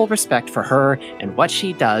incredible respect for her and what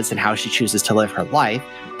she does and how she chooses to live her life,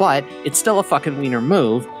 but it's still a fucking wiener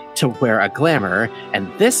move to wear a glamour, and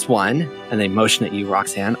this one," and they motion at you,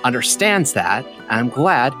 Roxanne, "understands that, and I'm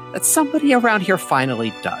glad that somebody around here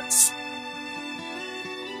finally does."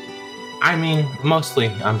 I mean, mostly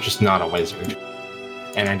I'm just not a wizard,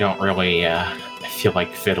 and I don't really feel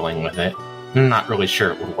like fiddling with it. I'm not really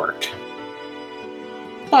sure it would work.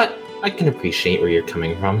 But I can appreciate where you're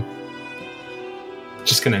coming from.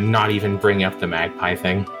 Just gonna not even bring up the magpie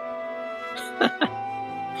thing.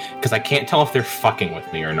 Because I can't tell if they're fucking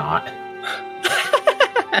with me or not.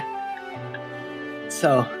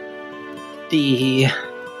 So, the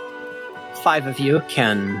 5 of you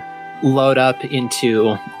can load up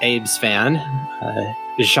into Abe's van.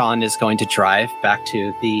 Jean is going to drive back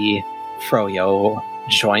to the Froyo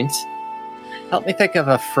joint. Help me think of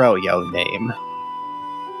a Froyo name.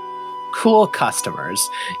 Cool Customers.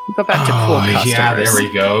 You go back to Cool Customers. Yeah, there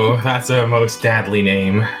we go. That's a most dadly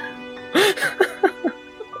name.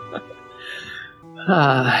 So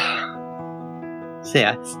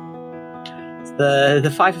yeah,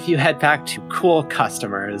 the 5 of you head back to Cool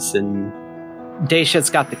Customers, and Daisha's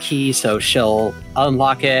got the key, so she'll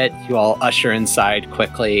unlock it. You all usher inside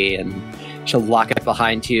quickly, and she'll lock it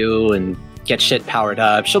behind you and get shit powered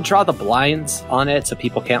up. She'll draw the blinds on it so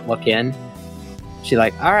people can't look in. She's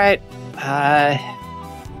like, "All right,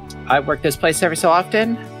 I work this place every so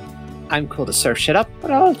often. I'm cool to serve shit up. What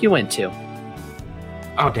are you into?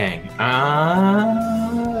 Oh, dang. I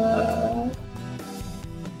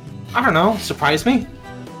don't know. Surprise me?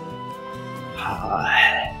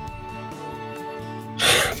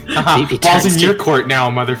 Baby Ball's in turns your to- court now,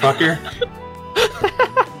 motherfucker.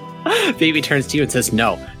 Baby turns to you and says,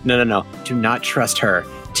 No. Do not trust her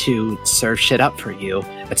to serve shit up for you.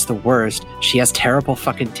 It's the worst. She has terrible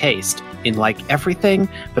fucking taste in, like, everything,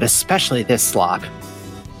 but especially this slop.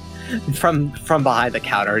 From behind the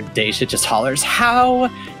counter, Deja just hollers, How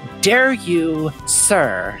dare you,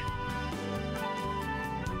 sir?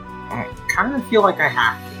 I kind of feel like I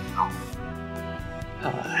have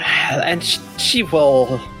to. And she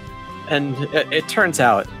will... And it turns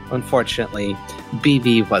out, unfortunately,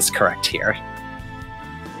 BB was correct here.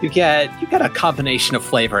 You get a combination of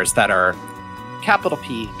flavors that are capital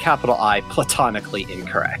P, capital I, platonically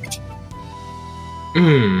incorrect.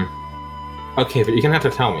 Okay, but you're gonna have to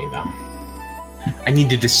tell me, though. I need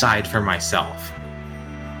to decide for myself.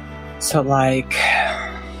 So, like...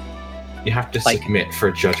 You have to submit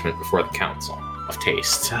for judgment before the Council of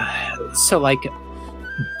Taste. So, like,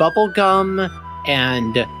 bubblegum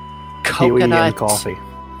and Kiwi coconut and coffee.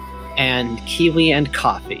 and kiwi and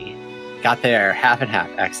coffee. Got there, half and half.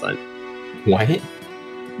 Excellent. What?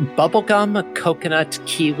 Bubblegum, coconut,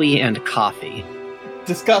 kiwi, and coffee.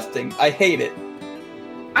 Disgusting. I hate it.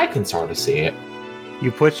 I can sort of see it.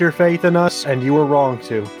 You put your faith in us, and you were wrong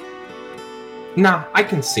to. Nah, I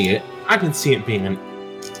can see it. I can see it being an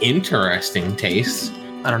interesting taste.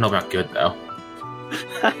 I don't know about good, though.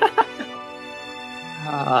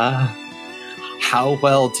 How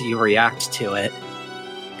well do you react to it?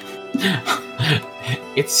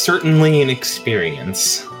 It's certainly an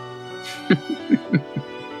experience.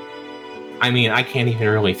 I mean, I can't even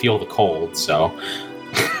really feel the cold, so...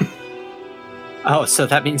 Oh, so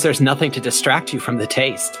that means there's nothing to distract you from the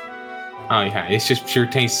taste. Oh yeah, it's just pure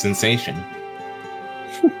taste sensation.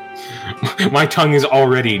 My tongue is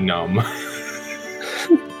already numb.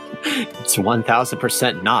 It's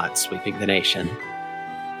 1,000% not sweeping the nation.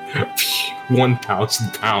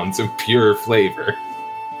 1,000 pounds of pure flavor.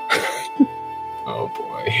 Oh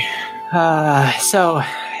boy. So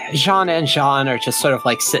Jean and Jean are just sort of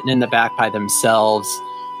like sitting in the back by themselves.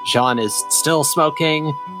 Jean is still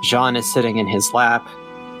smoking. Jean is sitting in his lap.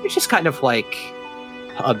 He's just kind of like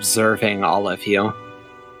observing all of you.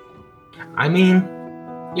 I mean,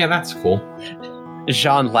 yeah, that's cool.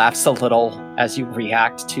 Jean laughs a little as you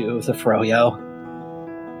react to the froyo.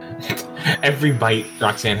 Every bite,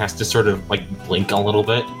 Roxanne has to sort of like blink a little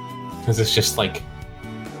bit because it's just like,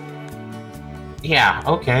 yeah,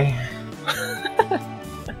 okay.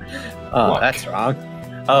 Oh, Look. that's wrong.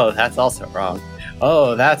 Oh, that's also wrong.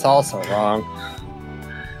 Oh, that's also wrong.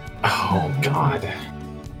 Oh god.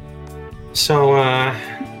 So,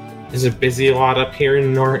 is it busy a lot up here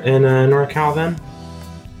in NorCal then?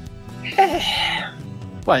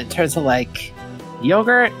 What, in terms of like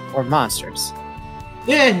yogurt or monsters?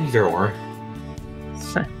 Yeah, either or.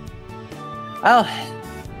 Well,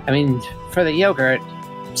 I mean, for the yogurt,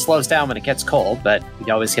 it slows down when it gets cold, but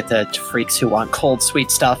you always get the freaks who want cold,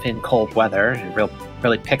 sweet stuff in cold weather. It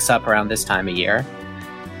really picks up around this time of year.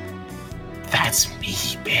 That's me,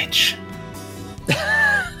 bitch.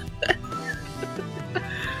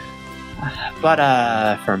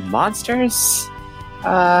 But for monsters,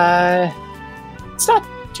 it's not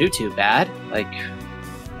too bad. Like,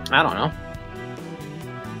 I don't know.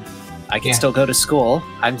 I can still go to school.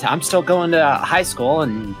 I'm still going to high school,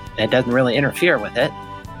 and it doesn't really interfere with it.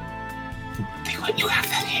 They let you have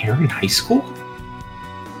that hair in high school?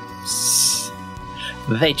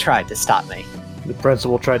 They tried to stop me. The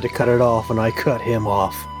principal tried to cut it off, and I cut him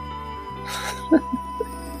off.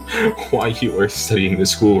 While you were studying the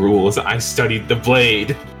school rules, I studied the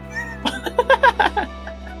blade.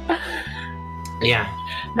 Yeah.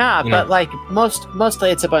 Nah, but like mostly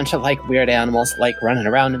it's a bunch of like weird animals like running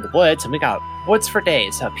around in the woods, and we got woods for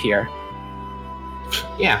days up here.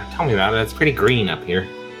 Yeah, tell me about it. It's pretty green up here.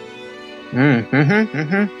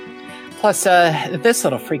 Plus, this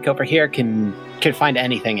little freak over here can find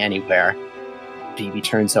anything anywhere. BB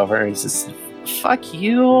turns over and he says, "Fuck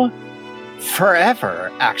you, forever."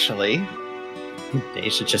 Actually,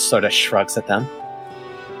 Deja just sort of shrugs at them.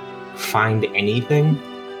 Find anything?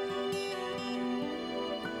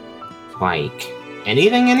 Like,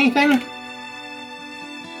 anything? I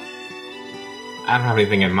don't have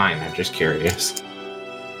anything in mind, I'm just curious.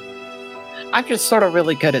 I'm just sort of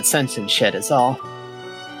really good at sensing shit, is all.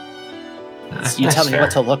 You tell me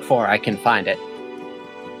what to look for, I can find it.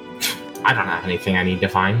 I don't have anything I need to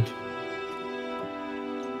find.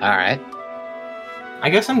 Alright. I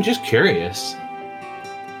guess I'm just curious.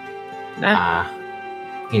 Nah.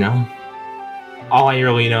 You know, all I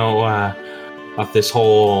really know of this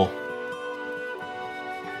whole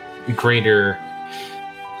greater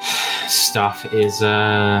stuff is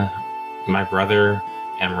my brother,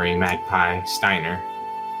 Emery Magpie Steiner.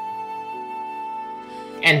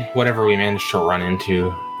 And whatever we managed to run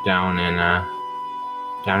into down in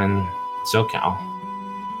SoCal.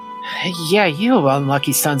 Yeah, you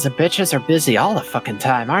unlucky sons of bitches are busy all the fucking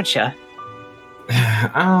time, aren't you?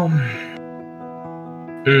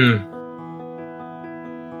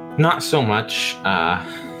 Not so much.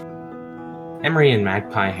 Emery and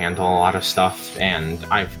Magpie handle a lot of stuff, and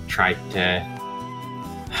I've tried to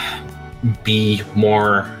be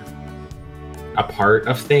more a part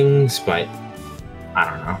of things, but I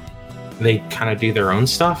don't know. They kind of do their own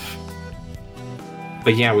stuff.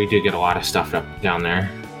 But yeah, we do get a lot of stuff up down there.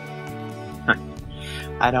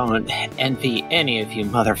 I don't envy any of you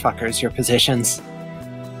motherfuckers your positions.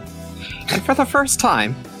 And for the first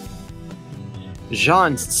time,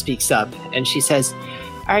 Jean speaks up and she says,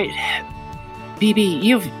 "Alright, BB,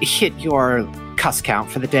 you've hit your cuss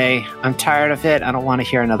count for the day. I'm tired of it. I don't want to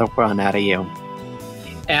hear another one out of you."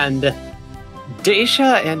 And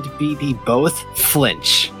Daisha and BB both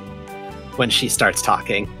flinch when she starts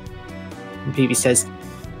talking. And BB says,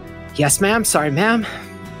 "Yes, ma'am. Sorry, ma'am."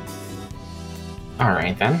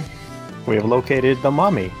 Alright then. We have located the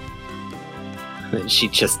mummy. And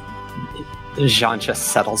Jean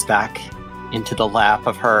just settles back into the lap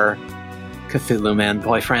of her Cthulhu man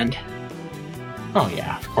boyfriend. Oh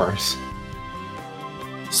yeah, of course.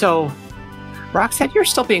 So, Roxette, you're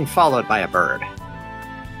still being followed by a bird.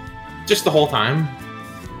 Just the whole time?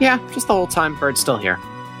 Yeah, just the whole time, bird's still here.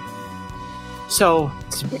 So,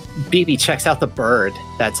 BB checks out the bird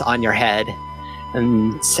that's on your head,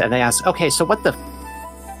 and so they ask, "Okay, so what the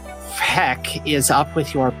heck is up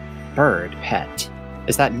with your bird pet?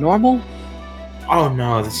 Is that normal?" Oh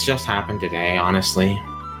no, this just happened today, honestly.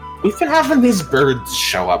 We've been having these birds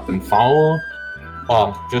show up and follow.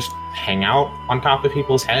 Well, just hang out on top of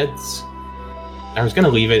people's heads. I was gonna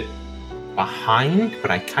leave it behind,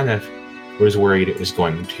 but I kind of was worried it was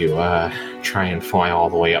going to try and fly all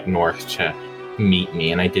the way up north to meet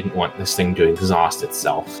me, and I didn't want this thing to exhaust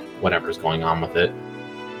itself, whatever's going on with it.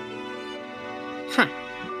 Huh.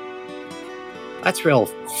 That's real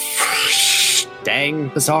dang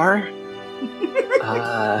bizarre.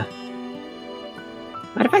 Mind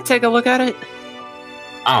if I take a look at it?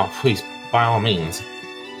 Oh, please, by all means.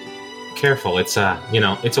 Careful, it's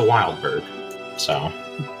it's a wild bird, so.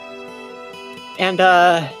 And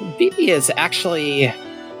BB is actually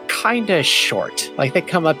kinda short. Like, they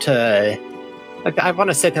come up to, like, I want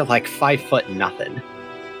to say they're like 5'0" nothing.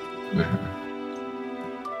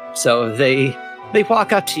 Mm-hmm. So they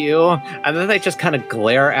walk up to you, and then they just kind of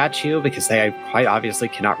glare at you because they quite obviously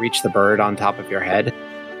cannot reach the bird on top of your head.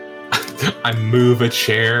 I move a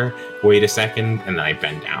chair, wait a second, and then I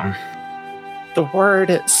bend down. The word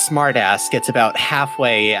smartass gets about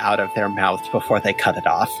halfway out of their mouth before they cut it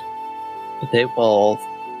off. They will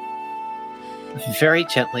very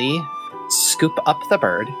gently scoop up the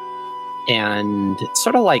bird and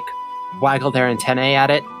sort of like waggle their antennae at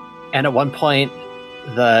it. And at one point,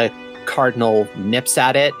 the cardinal nips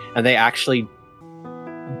at it, and they actually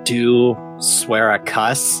do swear a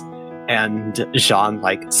cuss. And Jean,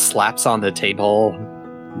 like, slaps on the table.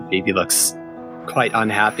 Baby looks quite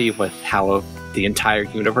unhappy with how the entire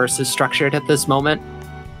universe is structured at this moment.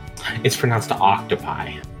 It's pronounced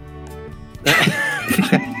octopi.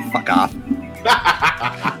 Fuck off.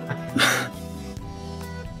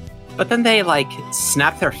 But then they, like,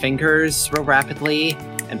 snap their fingers real rapidly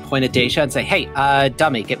and point at Daisha and say, "Hey,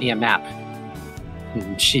 dummy, get me a map."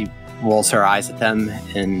 And she rolls her eyes at them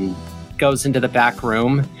and goes into the back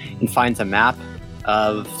room and finds a map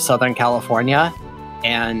of Southern California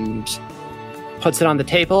and puts it on the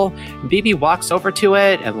table. BB walks over to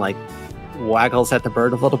it and, like, waggles at the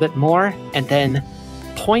bird a little bit more and then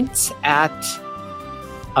points at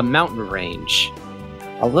a mountain range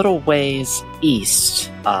a little ways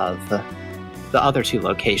east of the other two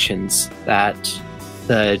locations that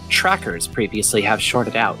the trackers previously have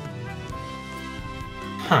shorted out.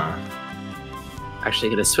 Huh. Actually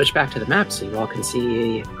going to switch back to the map so you all can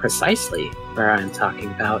see precisely where I'm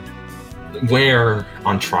talking about. Where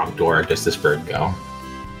on Trogdor does this bird go?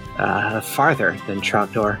 Farther than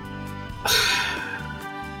Trogdor.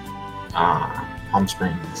 Palm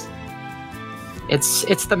Springs.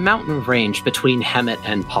 It's the mountain range between Hemet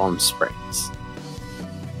and Palm Springs.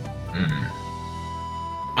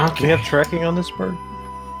 Okay. Do we have tracking on this bird?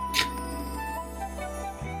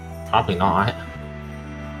 Probably not.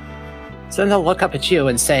 So then they'll look up at you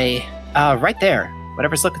and say, right there.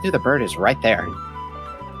 Whatever's looking through the bird is right there.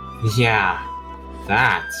 Yeah,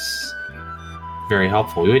 that's very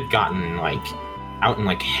helpful. We had gotten, out in,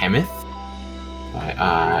 Hemeth.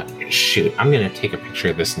 Shoot, I'm gonna take a picture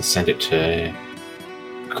of this and send it to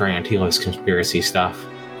Grant. He loves conspiracy stuff.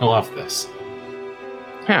 He'll love this.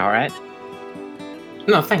 Yeah, alright.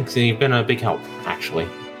 No, thanks. You've been a big help, actually.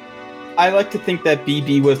 I like to think that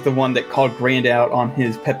BB was the one that called Grand out on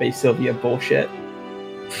his Pepe Sylvia bullshit.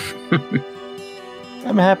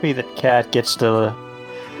 I'm happy that Cat gets to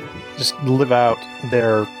just live out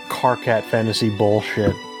their Karkat fantasy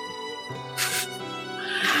bullshit.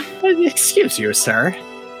 Excuse you, sir.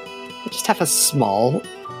 I just have a small,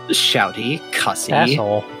 shouty, cussy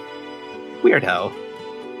Asshole. weirdo.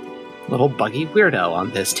 Little buggy weirdo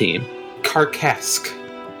on this team. Karkesque.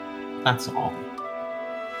 That's all.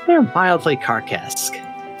 They're mildly Karkesque.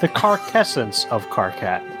 The Karkessence of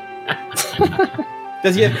Karkat.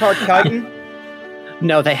 Does he have Karkiten?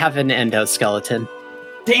 No, they have an endoskeleton.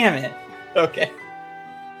 Damn it. Okay.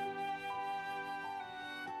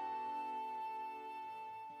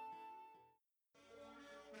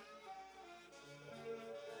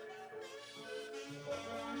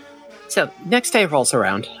 So, next day rolls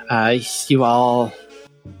around. You all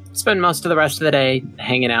spend most of the rest of the day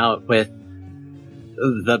hanging out with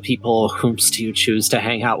the people whomst you choose to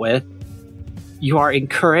hang out with. You are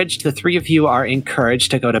encouraged, the three of you are encouraged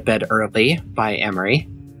to go to bed early by Emery.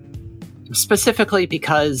 Specifically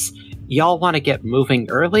because y'all want to get moving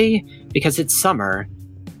early because it's summer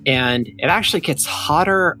and it actually gets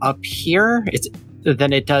hotter up here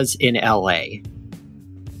than it does in LA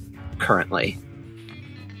currently.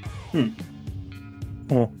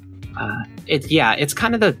 It's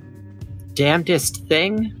kind of the damnedest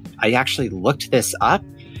thing. I actually looked this up.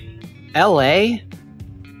 LA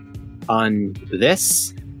on the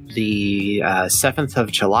 7th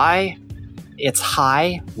of July, its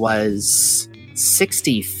high was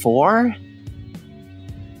 64.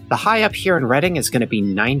 The high up here in Reading is going to be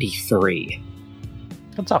 93.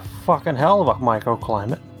 That's a fucking hell of a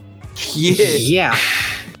microclimate. Yeah.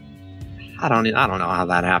 I don't know how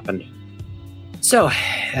that happened. So,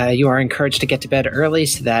 you are encouraged to get to bed early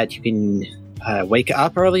so that you can wake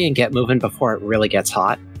up early and get moving before it really gets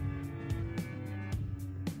hot.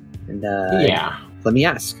 And, Yeah. let me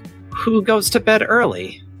ask, who goes to bed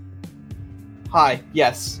early? Hi,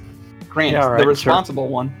 yes. Grant, Yeah, all right, the responsible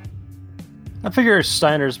one. I figure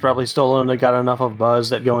Steiner's probably still only got enough of buzz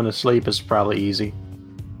that going to sleep is probably easy.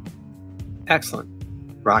 Excellent.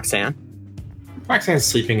 Roxanne? Roxanne's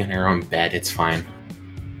sleeping in her own bed. It's fine.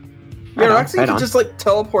 Yeah, Right on, Roxanne right could on. just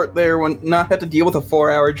teleport there when not have to deal with a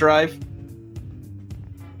 4-hour drive.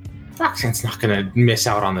 Roxanne's not gonna miss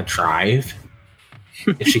out on the drive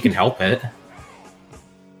if she can help it.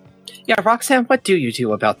 Yeah, Roxanne, what do you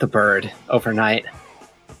do about the bird overnight?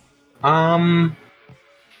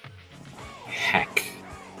 Heck.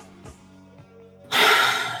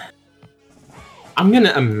 I'm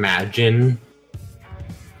gonna imagine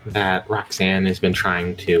that Roxanne has been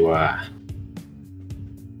trying to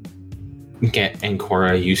get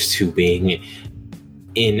Ancora used to being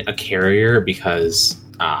in a carrier because,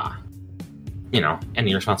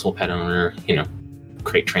 any responsible pet owner,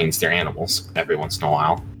 crate trains their animals every once in a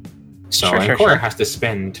while. So Sure, Ancora has to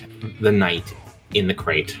spend the night in the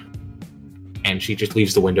crate, and she just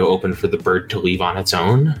leaves the window open for the bird to leave on its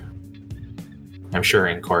own. I'm sure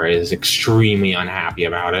Ancora is extremely unhappy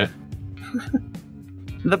about it.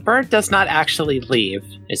 The bird does not actually leave.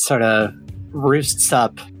 It sort of roosts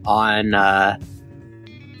up on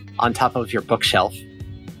top of your bookshelf.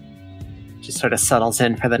 Just sort of settles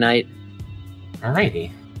in for the night.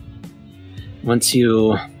 Alrighty. Once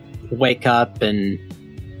you wake up and...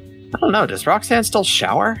 I don't know, does Roxanne still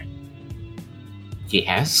shower?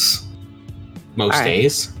 Yes. Most Alright.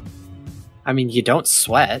 days. I mean, you don't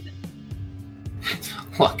sweat.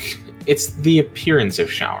 Look, it's the appearance of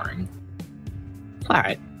showering.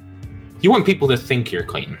 Alright. You want people to think you're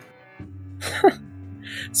clean.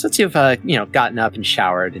 So once you've, gotten up and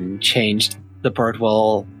showered and changed, the bird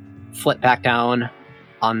will flit back down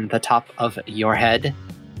on the top of your head.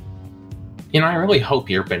 I really hope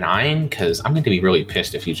you're benign, because I'm going to be really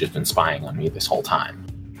pissed if you've just been spying on me this whole time.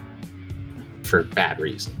 For bad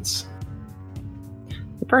reasons.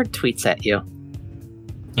 The bird tweets at you.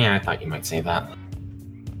 Yeah, I thought you might say that.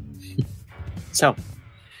 So,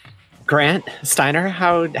 Grant, Steiner,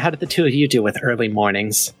 how did the two of you do with early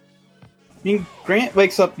mornings? I mean, Grant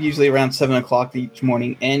wakes up usually around 7 o'clock each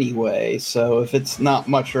morning anyway, so if it's not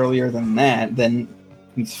much earlier than that, then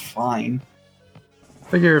he's fine.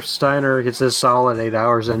 Figure if Steiner gets his solid 8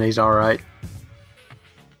 hours in, he's alright.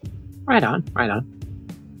 Right on.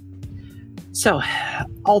 So,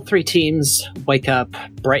 all three teams wake up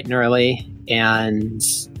bright and early, and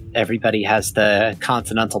everybody has the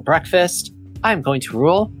continental breakfast. I'm going to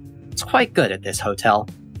rule. It's quite good at this hotel.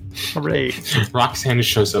 Hooray. Roxanne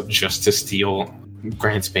shows up just to steal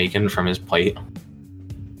Grant's bacon from his plate.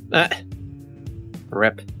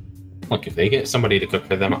 Rip. Look, if they get somebody to cook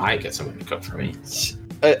for them, I get somebody to cook for me.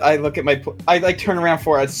 I look at I like turn around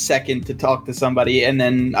for a second to talk to somebody, and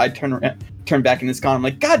then I turn back and it's gone. I'm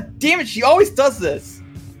like, God damn it, she always does this.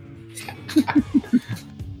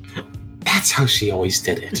 That's how she always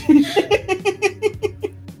did it.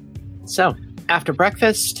 So, after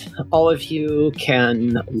breakfast, all of you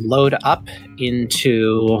can load up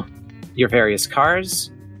into your various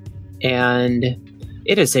cars, and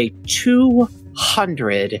it is a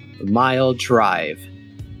 200-mile drive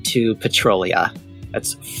to Petrolia.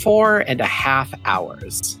 That's 4.5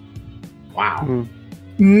 hours. Wow.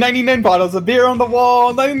 99 bottles of beer on the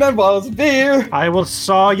wall, 99 bottles of beer. I will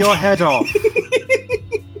saw your head off.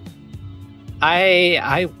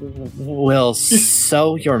 I will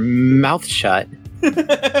sew your mouth shut.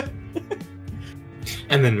 And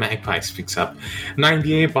then Magpie speaks up.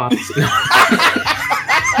 98 bottles.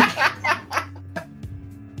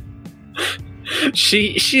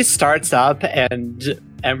 She starts up, and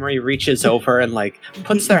Emery reaches over and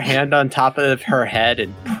puts their hand on top of her head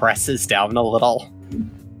and presses down a little.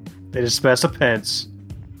 They just pass a pence.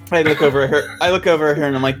 I look over at her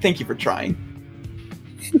and I'm like, thank you for trying.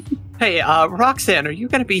 Hey, Roxanne, are you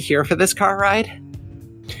going to be here for this car ride?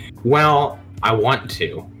 Well, I want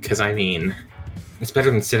to, because it's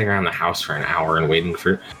better than sitting around the house for an hour and waiting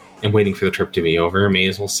for the trip to be over. May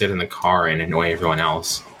as well sit in the car and annoy everyone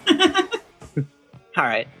else. All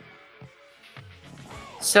right.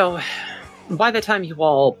 So, by the time you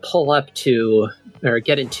all pull up to, or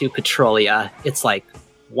get into Petrolia, it's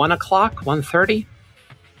 1 o'clock, 1:30?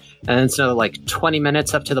 And it's another 20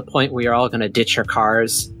 minutes up to the point where you're all going to ditch your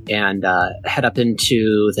cars and head up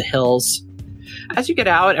into the hills. As you get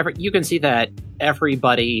out, you can see that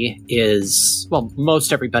everybody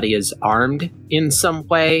most everybody is armed in some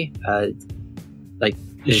way.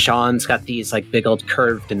 Jean's got these big old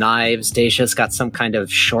curved knives. Deja's got some kind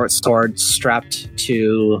of short sword strapped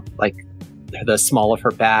to the small of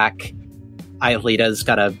her back. Aelita's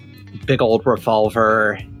got a big old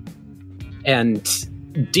revolver. And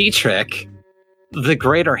Dietrich, the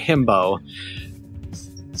greater himbo.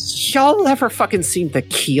 Y'all ever fucking seen the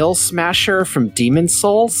Keel Smasher from Demon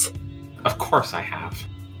Souls? Of course I have.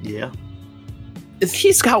 Yeah.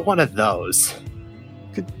 He's got one of those.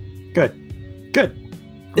 Good.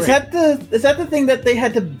 Is that the thing that they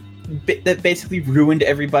had to that basically ruined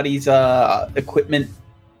everybody's equipment?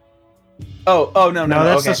 Oh no,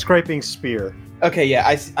 that's okay. the scraping spear. Okay, yeah,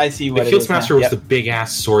 I see what The it Field is now. Smasher was Yep. the big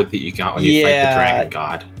ass sword that you got when you fight the Dragon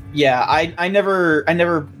God. Yeah, I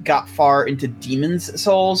never got far into Demon's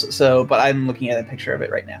Souls, but I'm looking at a picture of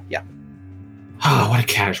it right now. Yeah. Oh, what a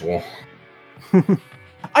casual.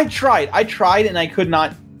 I tried and I could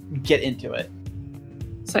not get into it.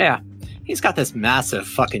 So yeah, he's got this massive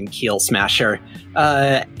fucking Keel Smasher.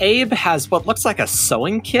 Abe has what looks like a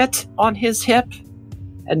sewing kit on his hip.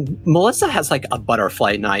 And Melissa has a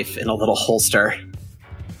butterfly knife in a little holster.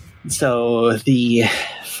 So the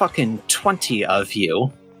fucking 20 of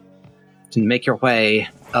you can make your way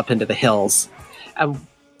up into the hills.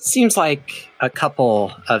 Seems like a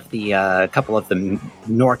couple of the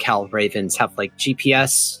NorCal Ravens have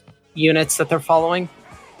GPS units that they're following.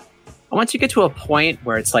 And once you get to a point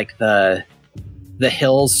where it's the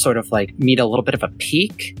hills sort of meet a little bit of a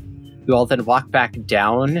peak, you all then walk back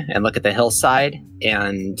down and look at the hillside,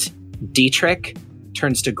 and Dietrich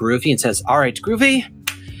turns to Groovy and says, "All right, Groovy,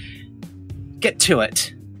 get to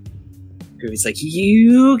it." Groovy's like,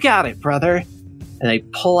 "You got it, brother." And they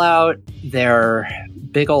pull out their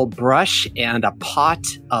big old brush and a pot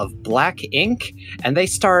of black ink, and they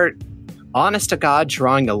start, honest to God,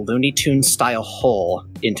 drawing a Looney Tunes style hole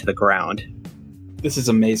into the ground. This is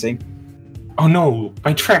amazing. Oh no,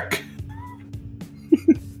 my trick.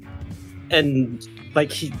 And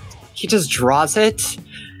he just draws it,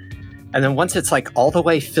 and then once it's all the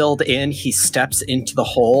way filled in, he steps into the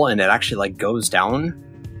hole, and it actually goes down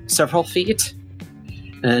several feet.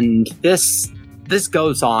 And this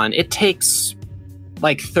goes on. It takes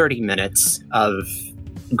 30 minutes of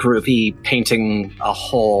Groovy painting a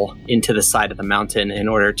hole into the side of the mountain in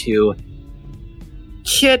order to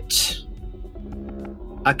hit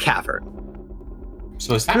a cavern.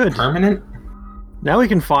 So is that Good. permanent? Now we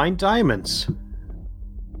can find diamonds.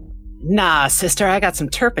 Nah, sister, I got some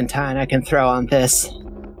turpentine I can throw on this.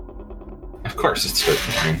 Of course it's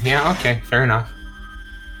turpentine. Yeah, okay, fair enough.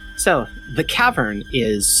 So the cavern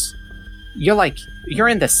is, you're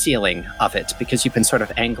in the ceiling of it because you've been sort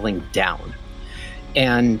of angling down.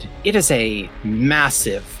 And it is a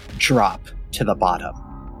massive drop to the bottom.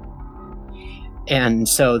 And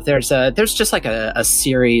so there's just like a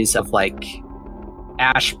series of like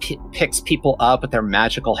Ash picks people up with their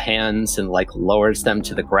magical hands and like lowers them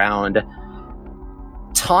to the ground.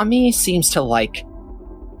 Tommy seems to like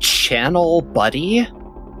channel Buddy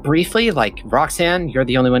briefly. Like, Roxanne, you're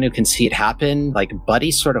the only one who can see it happen. Like, Buddy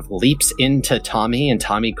sort of leaps into Tommy, and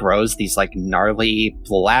Tommy grows these like gnarly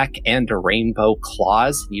black and rainbow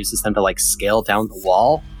claws and uses them to like scale down the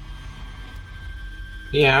wall.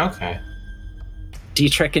 Yeah, okay.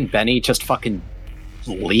 Dietrich and Benny just fucking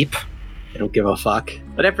leap. They don't give a fuck.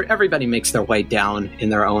 But everybody makes their way down in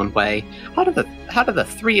their own way. How do the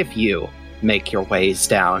three of you make your ways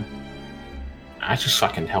down? I just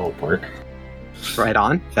fucking teleport. Right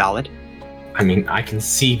on. Valid. I mean, I can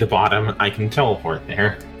see the bottom. I can teleport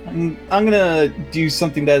there. I'm gonna do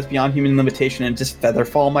something that is beyond human limitation and just feather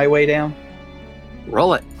fall my way down.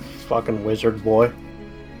 Roll it. Fucking wizard boy.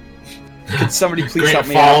 Could somebody please Grant help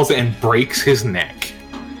me falls out? and breaks his neck.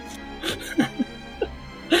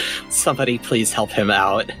 Somebody please help him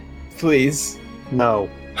out. Please. No.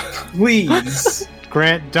 Please.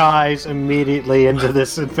 Grant dies immediately into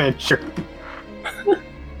this adventure.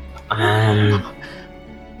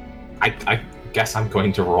 I guess I'm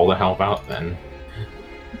going to roll to help out then.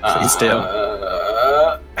 Please do.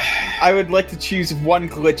 I would like to choose one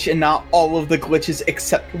glitch and not all of the glitches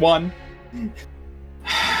except one.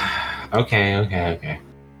 Okay.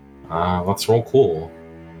 Let's roll cool.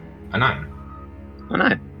 A 9. Oh,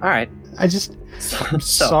 no. All right. I'm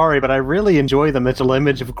sorry, but I really enjoy the mental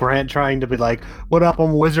image of Grant trying to be like, what up,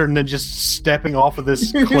 I'm a wizard, and then just stepping off of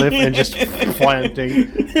this cliff and just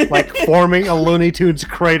planting, like forming a Looney Tunes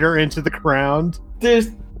crater into the ground.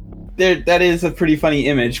 That is a pretty funny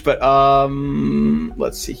image, but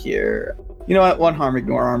let's see here. You know what? One harm,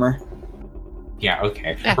 ignore armor. Yeah,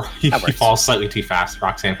 okay. Yeah, he that works. falls slightly too fast.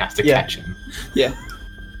 Roxanne has to catch him. Yeah.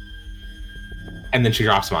 And then she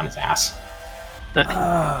drops him on his ass.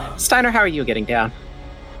 Steiner, how are you getting down?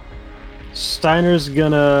 Steiner's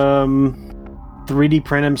gonna 3D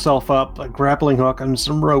print himself up a grappling hook and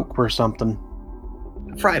some rope or something.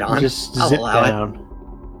 Right on. Just I'll zip allow down.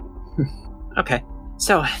 Okay.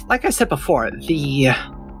 So, like I said before, the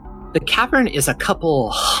cavern is a couple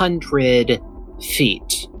 100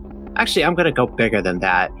 feet. Actually, I'm gonna go bigger than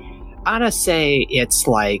that. I'm gonna say it's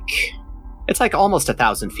like almost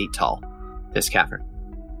 1,000 feet tall, this cavern.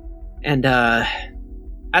 And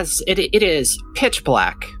as it is pitch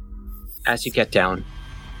black as you get down,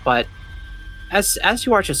 but as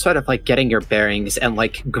you are just sort of like getting your bearings, and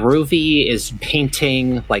like Groovy is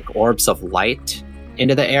painting like orbs of light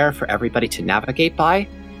into the air for everybody to navigate by,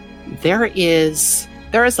 there is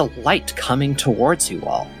a light coming towards you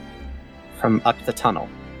all from up the tunnel.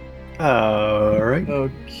 Alright.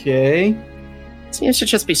 Okay. It seems to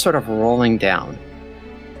just be sort of rolling down.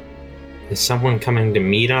 Is someone coming to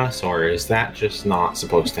meet us, or is that just not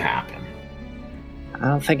supposed to happen? I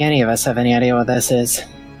don't think any of us have any idea what this is.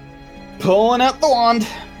 Pulling out the wand.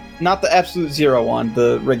 Not the absolute zero wand,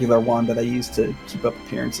 the regular wand that I use to keep up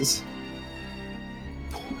appearances.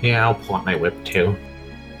 Yeah, I'll pull out my whip too.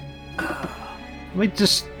 Let me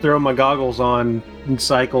just throw my goggles on and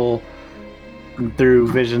cycle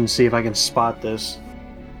through vision, see if I can spot this.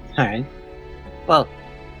 Alright. Well,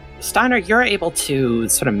 Steiner, you're able to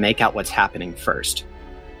sort of make out what's happening first.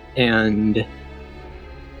 And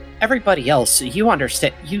everybody else, you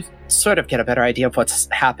understand, you sort of get a better idea of what's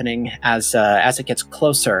happening as it gets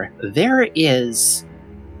closer. There is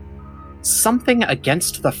something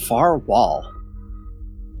against the far wall.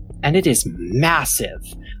 And it is massive.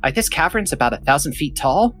 Like, this cavern's about 1,000 feet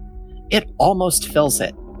tall. It almost fills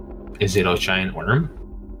it. Is it a giant worm?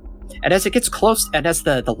 And as it gets close, and as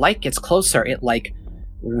the light gets closer, it like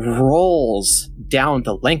rolls down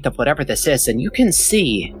the length of whatever this is, and you can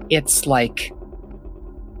see it's like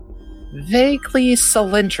vaguely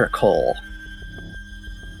cylindrical.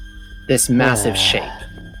 This massive shape.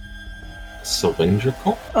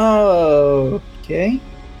 Cylindrical? Okay.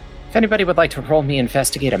 If anybody would like to roll me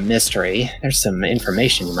investigate a mystery, there's some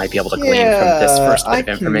information you might be able to glean from this first bit of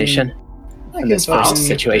information. From this first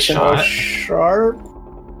situation. Sharp.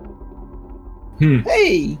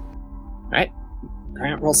 Hey! Alright.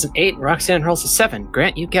 Grant rolls an 8, and Roxanne rolls a 7.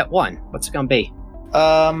 Grant, you get 1. What's it gonna be?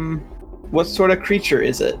 What sort of creature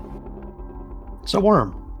is it? It's a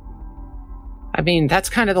worm. I mean, that's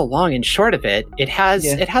kind of the long and short of it. It has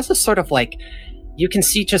a sort of like you can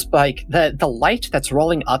see just like the light that's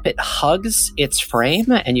rolling up, it hugs its frame,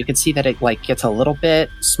 and you can see that it like gets a little bit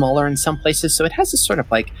smaller in some places. So it has this sort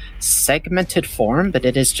of like segmented form, but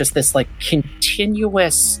it is just this like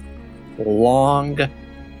continuous, long,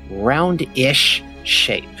 round-ish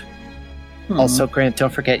shape. Also, Grant,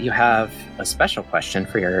 don't forget you have a special question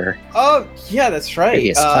for your Oh, yeah, that's right.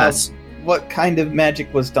 previous class. What kind of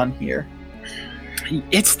magic was done here?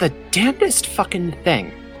 It's the damnedest fucking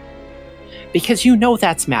thing. Because you know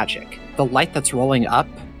that's magic. The light that's rolling up,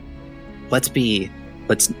 let's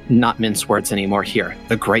not mince words anymore here.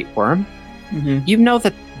 The Great Worm, you know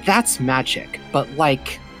that that's magic, but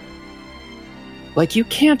like you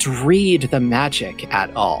can't read the magic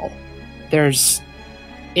at all.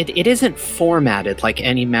 It isn't formatted like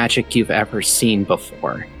any magic you've ever seen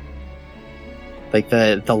before. Like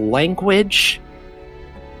the language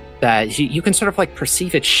that you can sort of like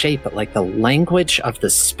perceive its shape, but like the language of the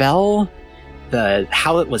spell,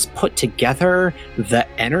 how it was put together, the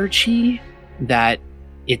energy that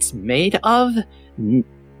it's made of,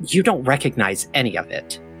 you don't recognize any of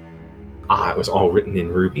it. It was all written in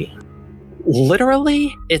Ruby.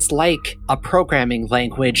 Literally, it's like a programming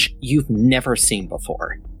language you've never seen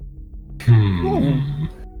before.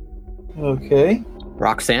 Okay.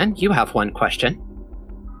 Roxanne, you have one question.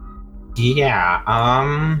 Yeah,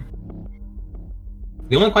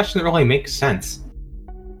 the only question that really makes sense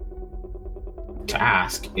to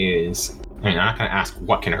ask is, I'm not going to ask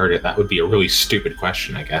what can hurt it. That would be a really stupid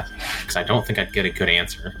question, I guess, because I don't think I'd get a good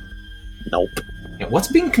answer. Nope. Yeah,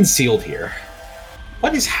 what's being concealed here?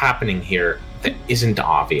 What is happening here that isn't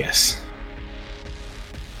obvious?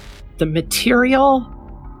 The material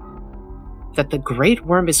that the Great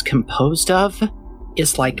Worm is composed of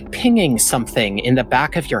is like pinging something in the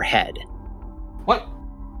back of your head. What?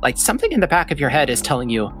 Like something in the back of your head is telling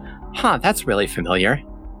you, that's really familiar.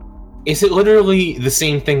 Is it literally the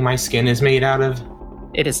same thing my skin is made out of?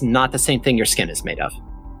 It is not the same thing your skin is made of.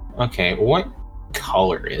 Okay, what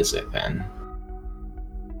color is it then?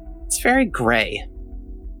 It's very gray.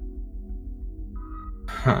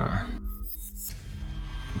 Huh.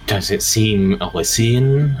 Does it seem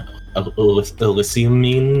Elysian?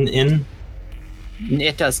 Elysium-in?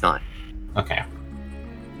 It does not. Okay.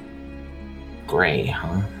 Gray,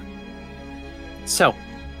 huh? So,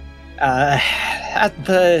 the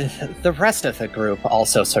rest of the group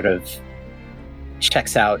also sort of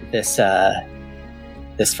checks out this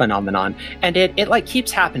phenomenon, and it like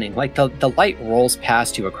keeps happening. Like the light rolls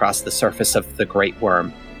past you across the surface of the Great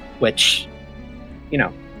Worm, which,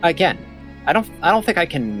 again, I don't think I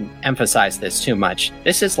can emphasize this too much.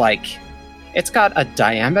 This is like, it's got a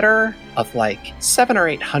diameter of like 700 or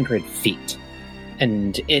 800 feet,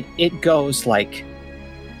 and it goes like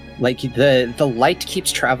the light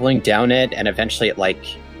keeps traveling down it, and eventually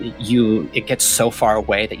it gets so far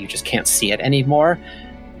away that you just can't see it anymore.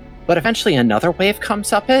 But eventually another wave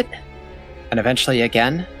comes up it, and eventually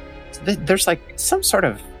again. There's like some sort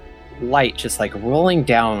of light just like rolling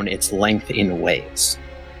down its length in waves.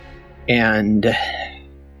 And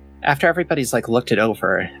after everybody's like looked it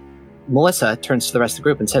over, Melissa turns to the rest of the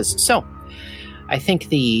group and says, "So, I think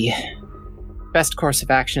the best course of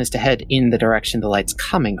action is to head in the direction the light's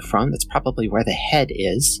coming from. That's probably where the head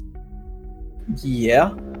is.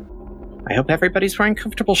 Yeah. I hope everybody's wearing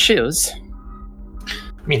comfortable shoes."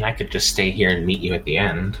 I mean, I could just stay here and meet you at the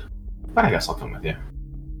end, but I guess I'll come with you.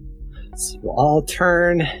 So we'll all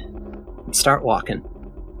turn and start walking.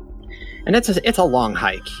 And it's a long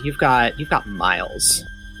hike. You've got miles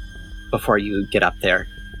before you get up there.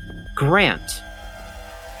 Grant.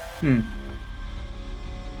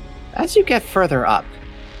 As you get further up,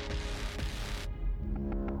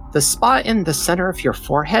 the spot in the center of your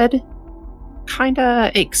forehead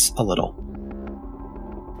kinda aches a little.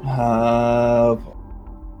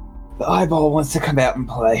 The eyeball wants to come out and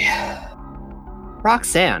play.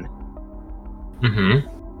 Roxanne. Mm-hmm.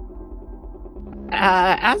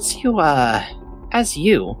 As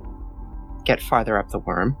you get farther up the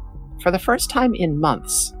worm, for the first time in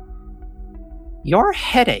months, your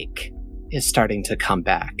headache is starting to come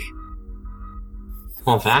back.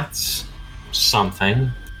 Well, that's something.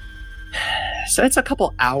 So it's a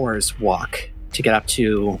couple hours walk to get up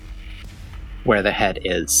to where the head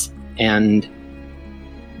is, and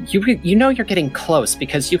you know you're getting close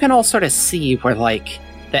because you can all sort of see where like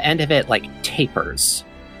the end of it like tapers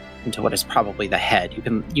into what is probably the head.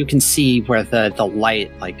 You can see where the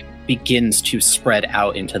light like begins to spread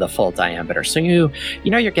out into the full diameter. So you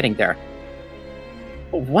know you're getting there.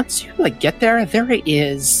 Once you like get there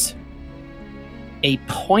is a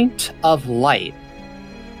point of light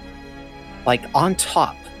like on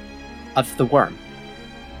top of the worm.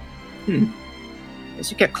 As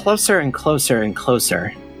you get closer and closer and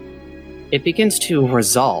closer, it begins to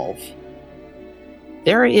resolve.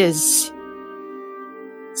 There is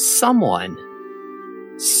someone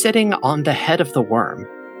sitting on the head of the worm.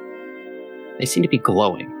 They seem to be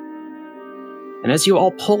glowing. And as you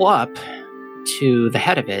all pull up to the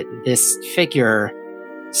head of it, this figure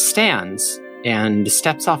stands and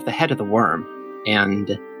steps off the head of the worm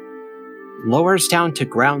and lowers down to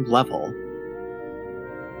ground level.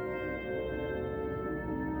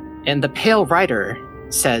 And the Pale Rider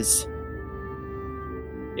says,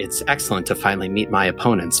 "It's excellent to finally meet my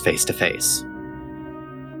opponents face to face."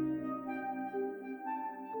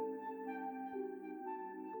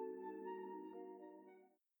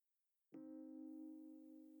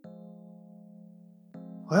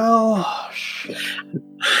 Well, shit.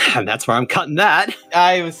 And that's where I'm cutting that.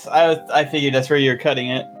 I figured that's where you're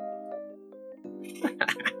cutting it.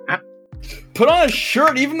 Put on a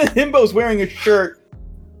shirt. Even the himbo's wearing a shirt.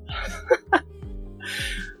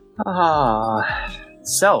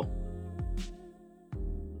 So,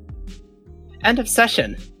 end of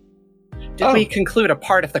session. Did we conclude a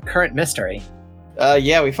part of the current mystery?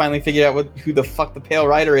 Yeah, we finally figured out who the fuck the Pale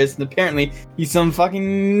Rider is, and apparently he's some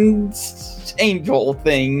fucking angel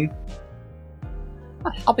thing.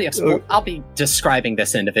 I'll be describing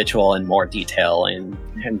this individual in more detail in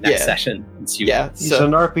next session. Once you He's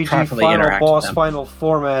an RPG properly final interact with boss, them. final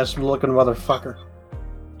format looking motherfucker.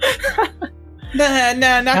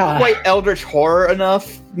 Not quite Eldritch Horror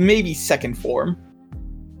enough. Maybe second form.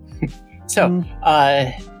 So,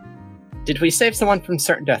 did we save someone from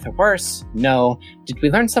certain death or worse? No. Did we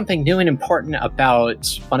learn something new and important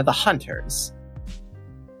about one of the hunters?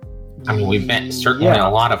 I mean, we've met certainly a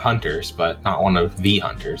lot of hunters, but not one of the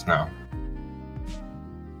hunters, no.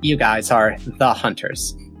 You guys are the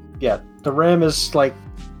hunters. Yeah, the ram is like...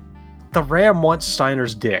 The ram wants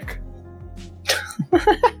Steiner's dick.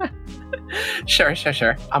 Sure.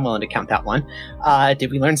 I'm willing to count that one.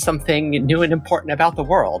 Did we learn something new and important about the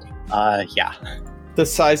world? Yeah. The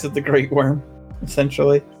size of the Great Worm,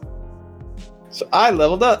 essentially. So I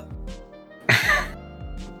leveled up.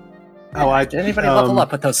 Did anybody level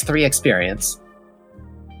up with those 3 experience?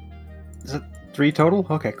 Is it 3 total?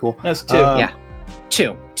 Okay, cool. That's 2. Yeah.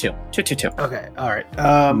 Two. Okay, alright.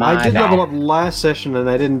 I did level up last session and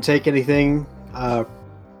I didn't take anything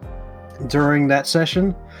during that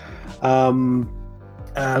session. I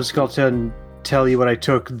was going to tell you what I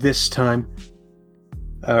took this time.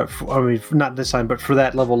 Not this time, but for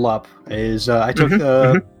that level up, is I took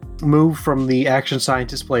a move from the Action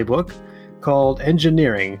Scientist playbook called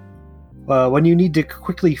Engineering. When you need to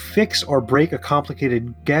quickly fix or break a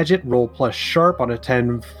complicated gadget, roll plus sharp. On a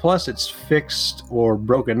 10 plus, it's fixed or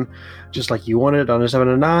broken, just like you wanted. On a 7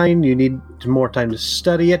 and 9, you need more time to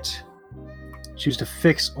study it. Choose to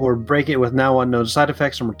fix or break it with now unknown side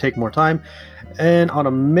effects or take more time. And on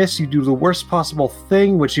a miss, you do the worst possible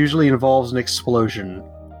thing, which usually involves an explosion.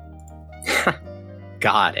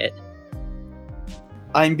 Got it.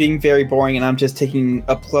 I'm being very boring, and I'm just taking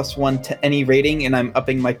a +1 to any rating, and I'm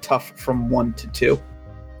upping my tough from 1 to 2.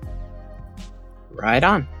 Right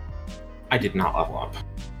on. I did not level up.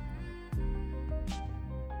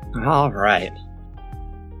 All right.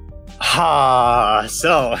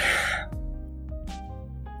 So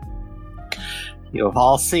you have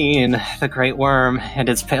all seen the Great Worm and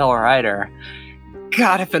its Pale Rider.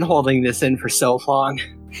 God, I've been holding this in for so long.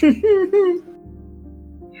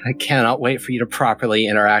 I cannot wait for you to properly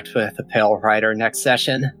interact with the Pale Rider next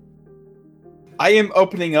session. I am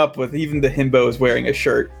opening up with even the himbo is wearing a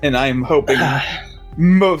shirt, and I am hoping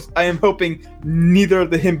neither of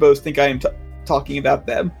the himbos think I am talking about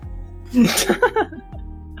them.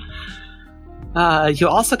 You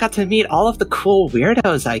also got to meet all of the cool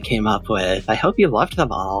weirdos I came up with. I hope you loved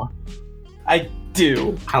them all. I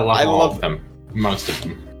do. I love all of them. Most of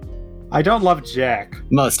them. I don't love Jack.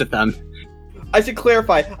 Most of them. I should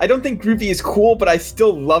clarify, I don't think Groovy is cool, but I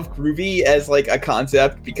still love Groovy as like a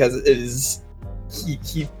concept because it is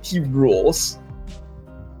he rules.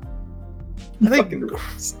 I think Fucking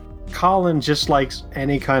rules. Colin just likes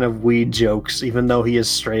any kind of weed jokes, even though he is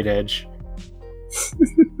straight edge.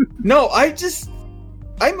 No, I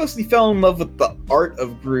mostly fell in love with the art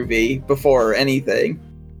of Groovy before anything.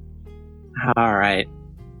 Alright.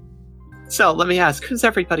 So, let me ask, who's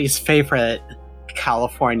everybody's favorite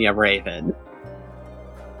California Raven?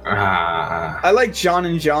 I like John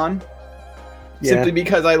and John. Yeah. Simply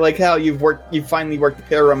because I like how you've finally worked the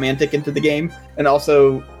pararomantic into the game, and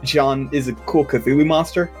also John is a cool Cthulhu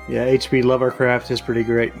monster. Yeah, HP Lovecraft is pretty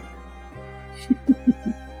great.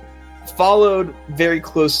 Followed very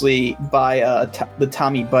closely by the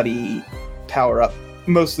Tommy Buddy power-up,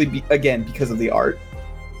 mostly again because of the art.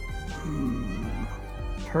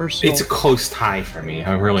 Personal. It's a close tie for me.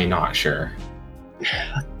 I'm really not sure.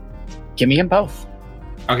 Give me them both.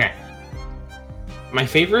 Okay. My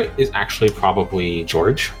favorite is actually probably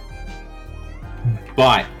George.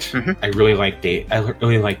 But I really like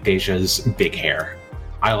Deja's big hair.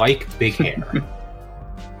 I like big hair.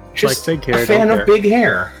 Just big hair, a fan don't of care. big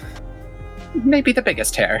hair. Maybe the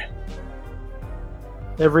biggest hair.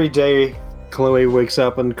 Every day, Chloe wakes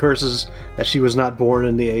up and curses that she was not born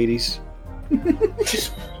in the 80s.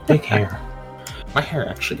 Just big hair. My hair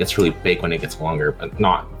actually gets really big when it gets longer, but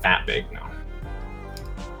not that big, no.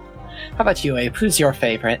 How about you, Abe? Who's your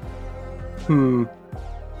favorite? I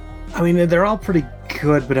mean, they're all pretty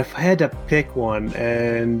good, but if I had to pick one,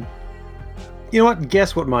 and... You know what?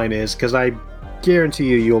 Guess what mine is, because I guarantee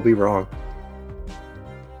you'll be wrong.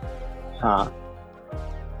 Huh.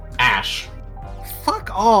 Ash. Fuck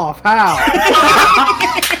off! How?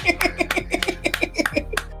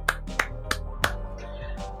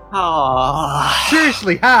 Oh.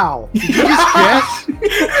 Seriously, how? Did you just guess?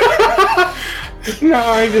 No,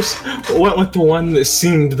 I just went with the one that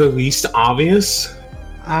seemed the least obvious.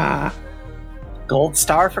 Gold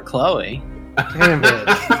star for Chloe. Damn it.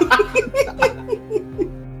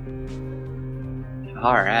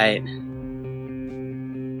 All right.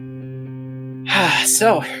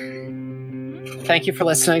 So, thank you for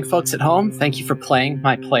listening, folks at home. Thank you for playing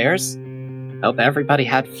my players. Hope everybody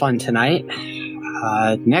had fun tonight.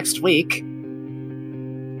 Next week,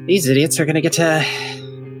 these idiots are going to get to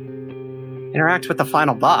interact with the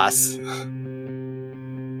final boss.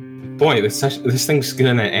 Boy, this thing's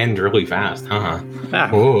gonna end really fast, huh? Ah,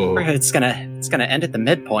 Whoa. it's gonna end at the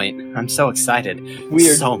midpoint. I'm so excited.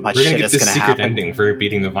 Weird. So much We're gonna shit get is this gonna secret happen. ending for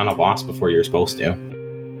beating the final boss before you're supposed to.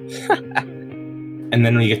 And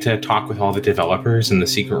then we get to talk with all the developers in the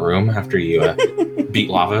secret room after you beat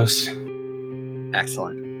Lavos.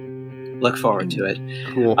 Excellent. Look forward to it.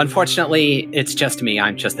 Cool. Unfortunately, it's just me.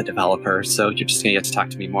 I'm just the developer, so you're just gonna get to talk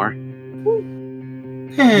to me more.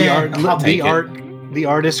 The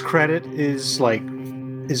artist credit is like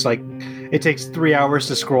it takes 3 hours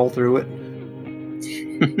to scroll through it.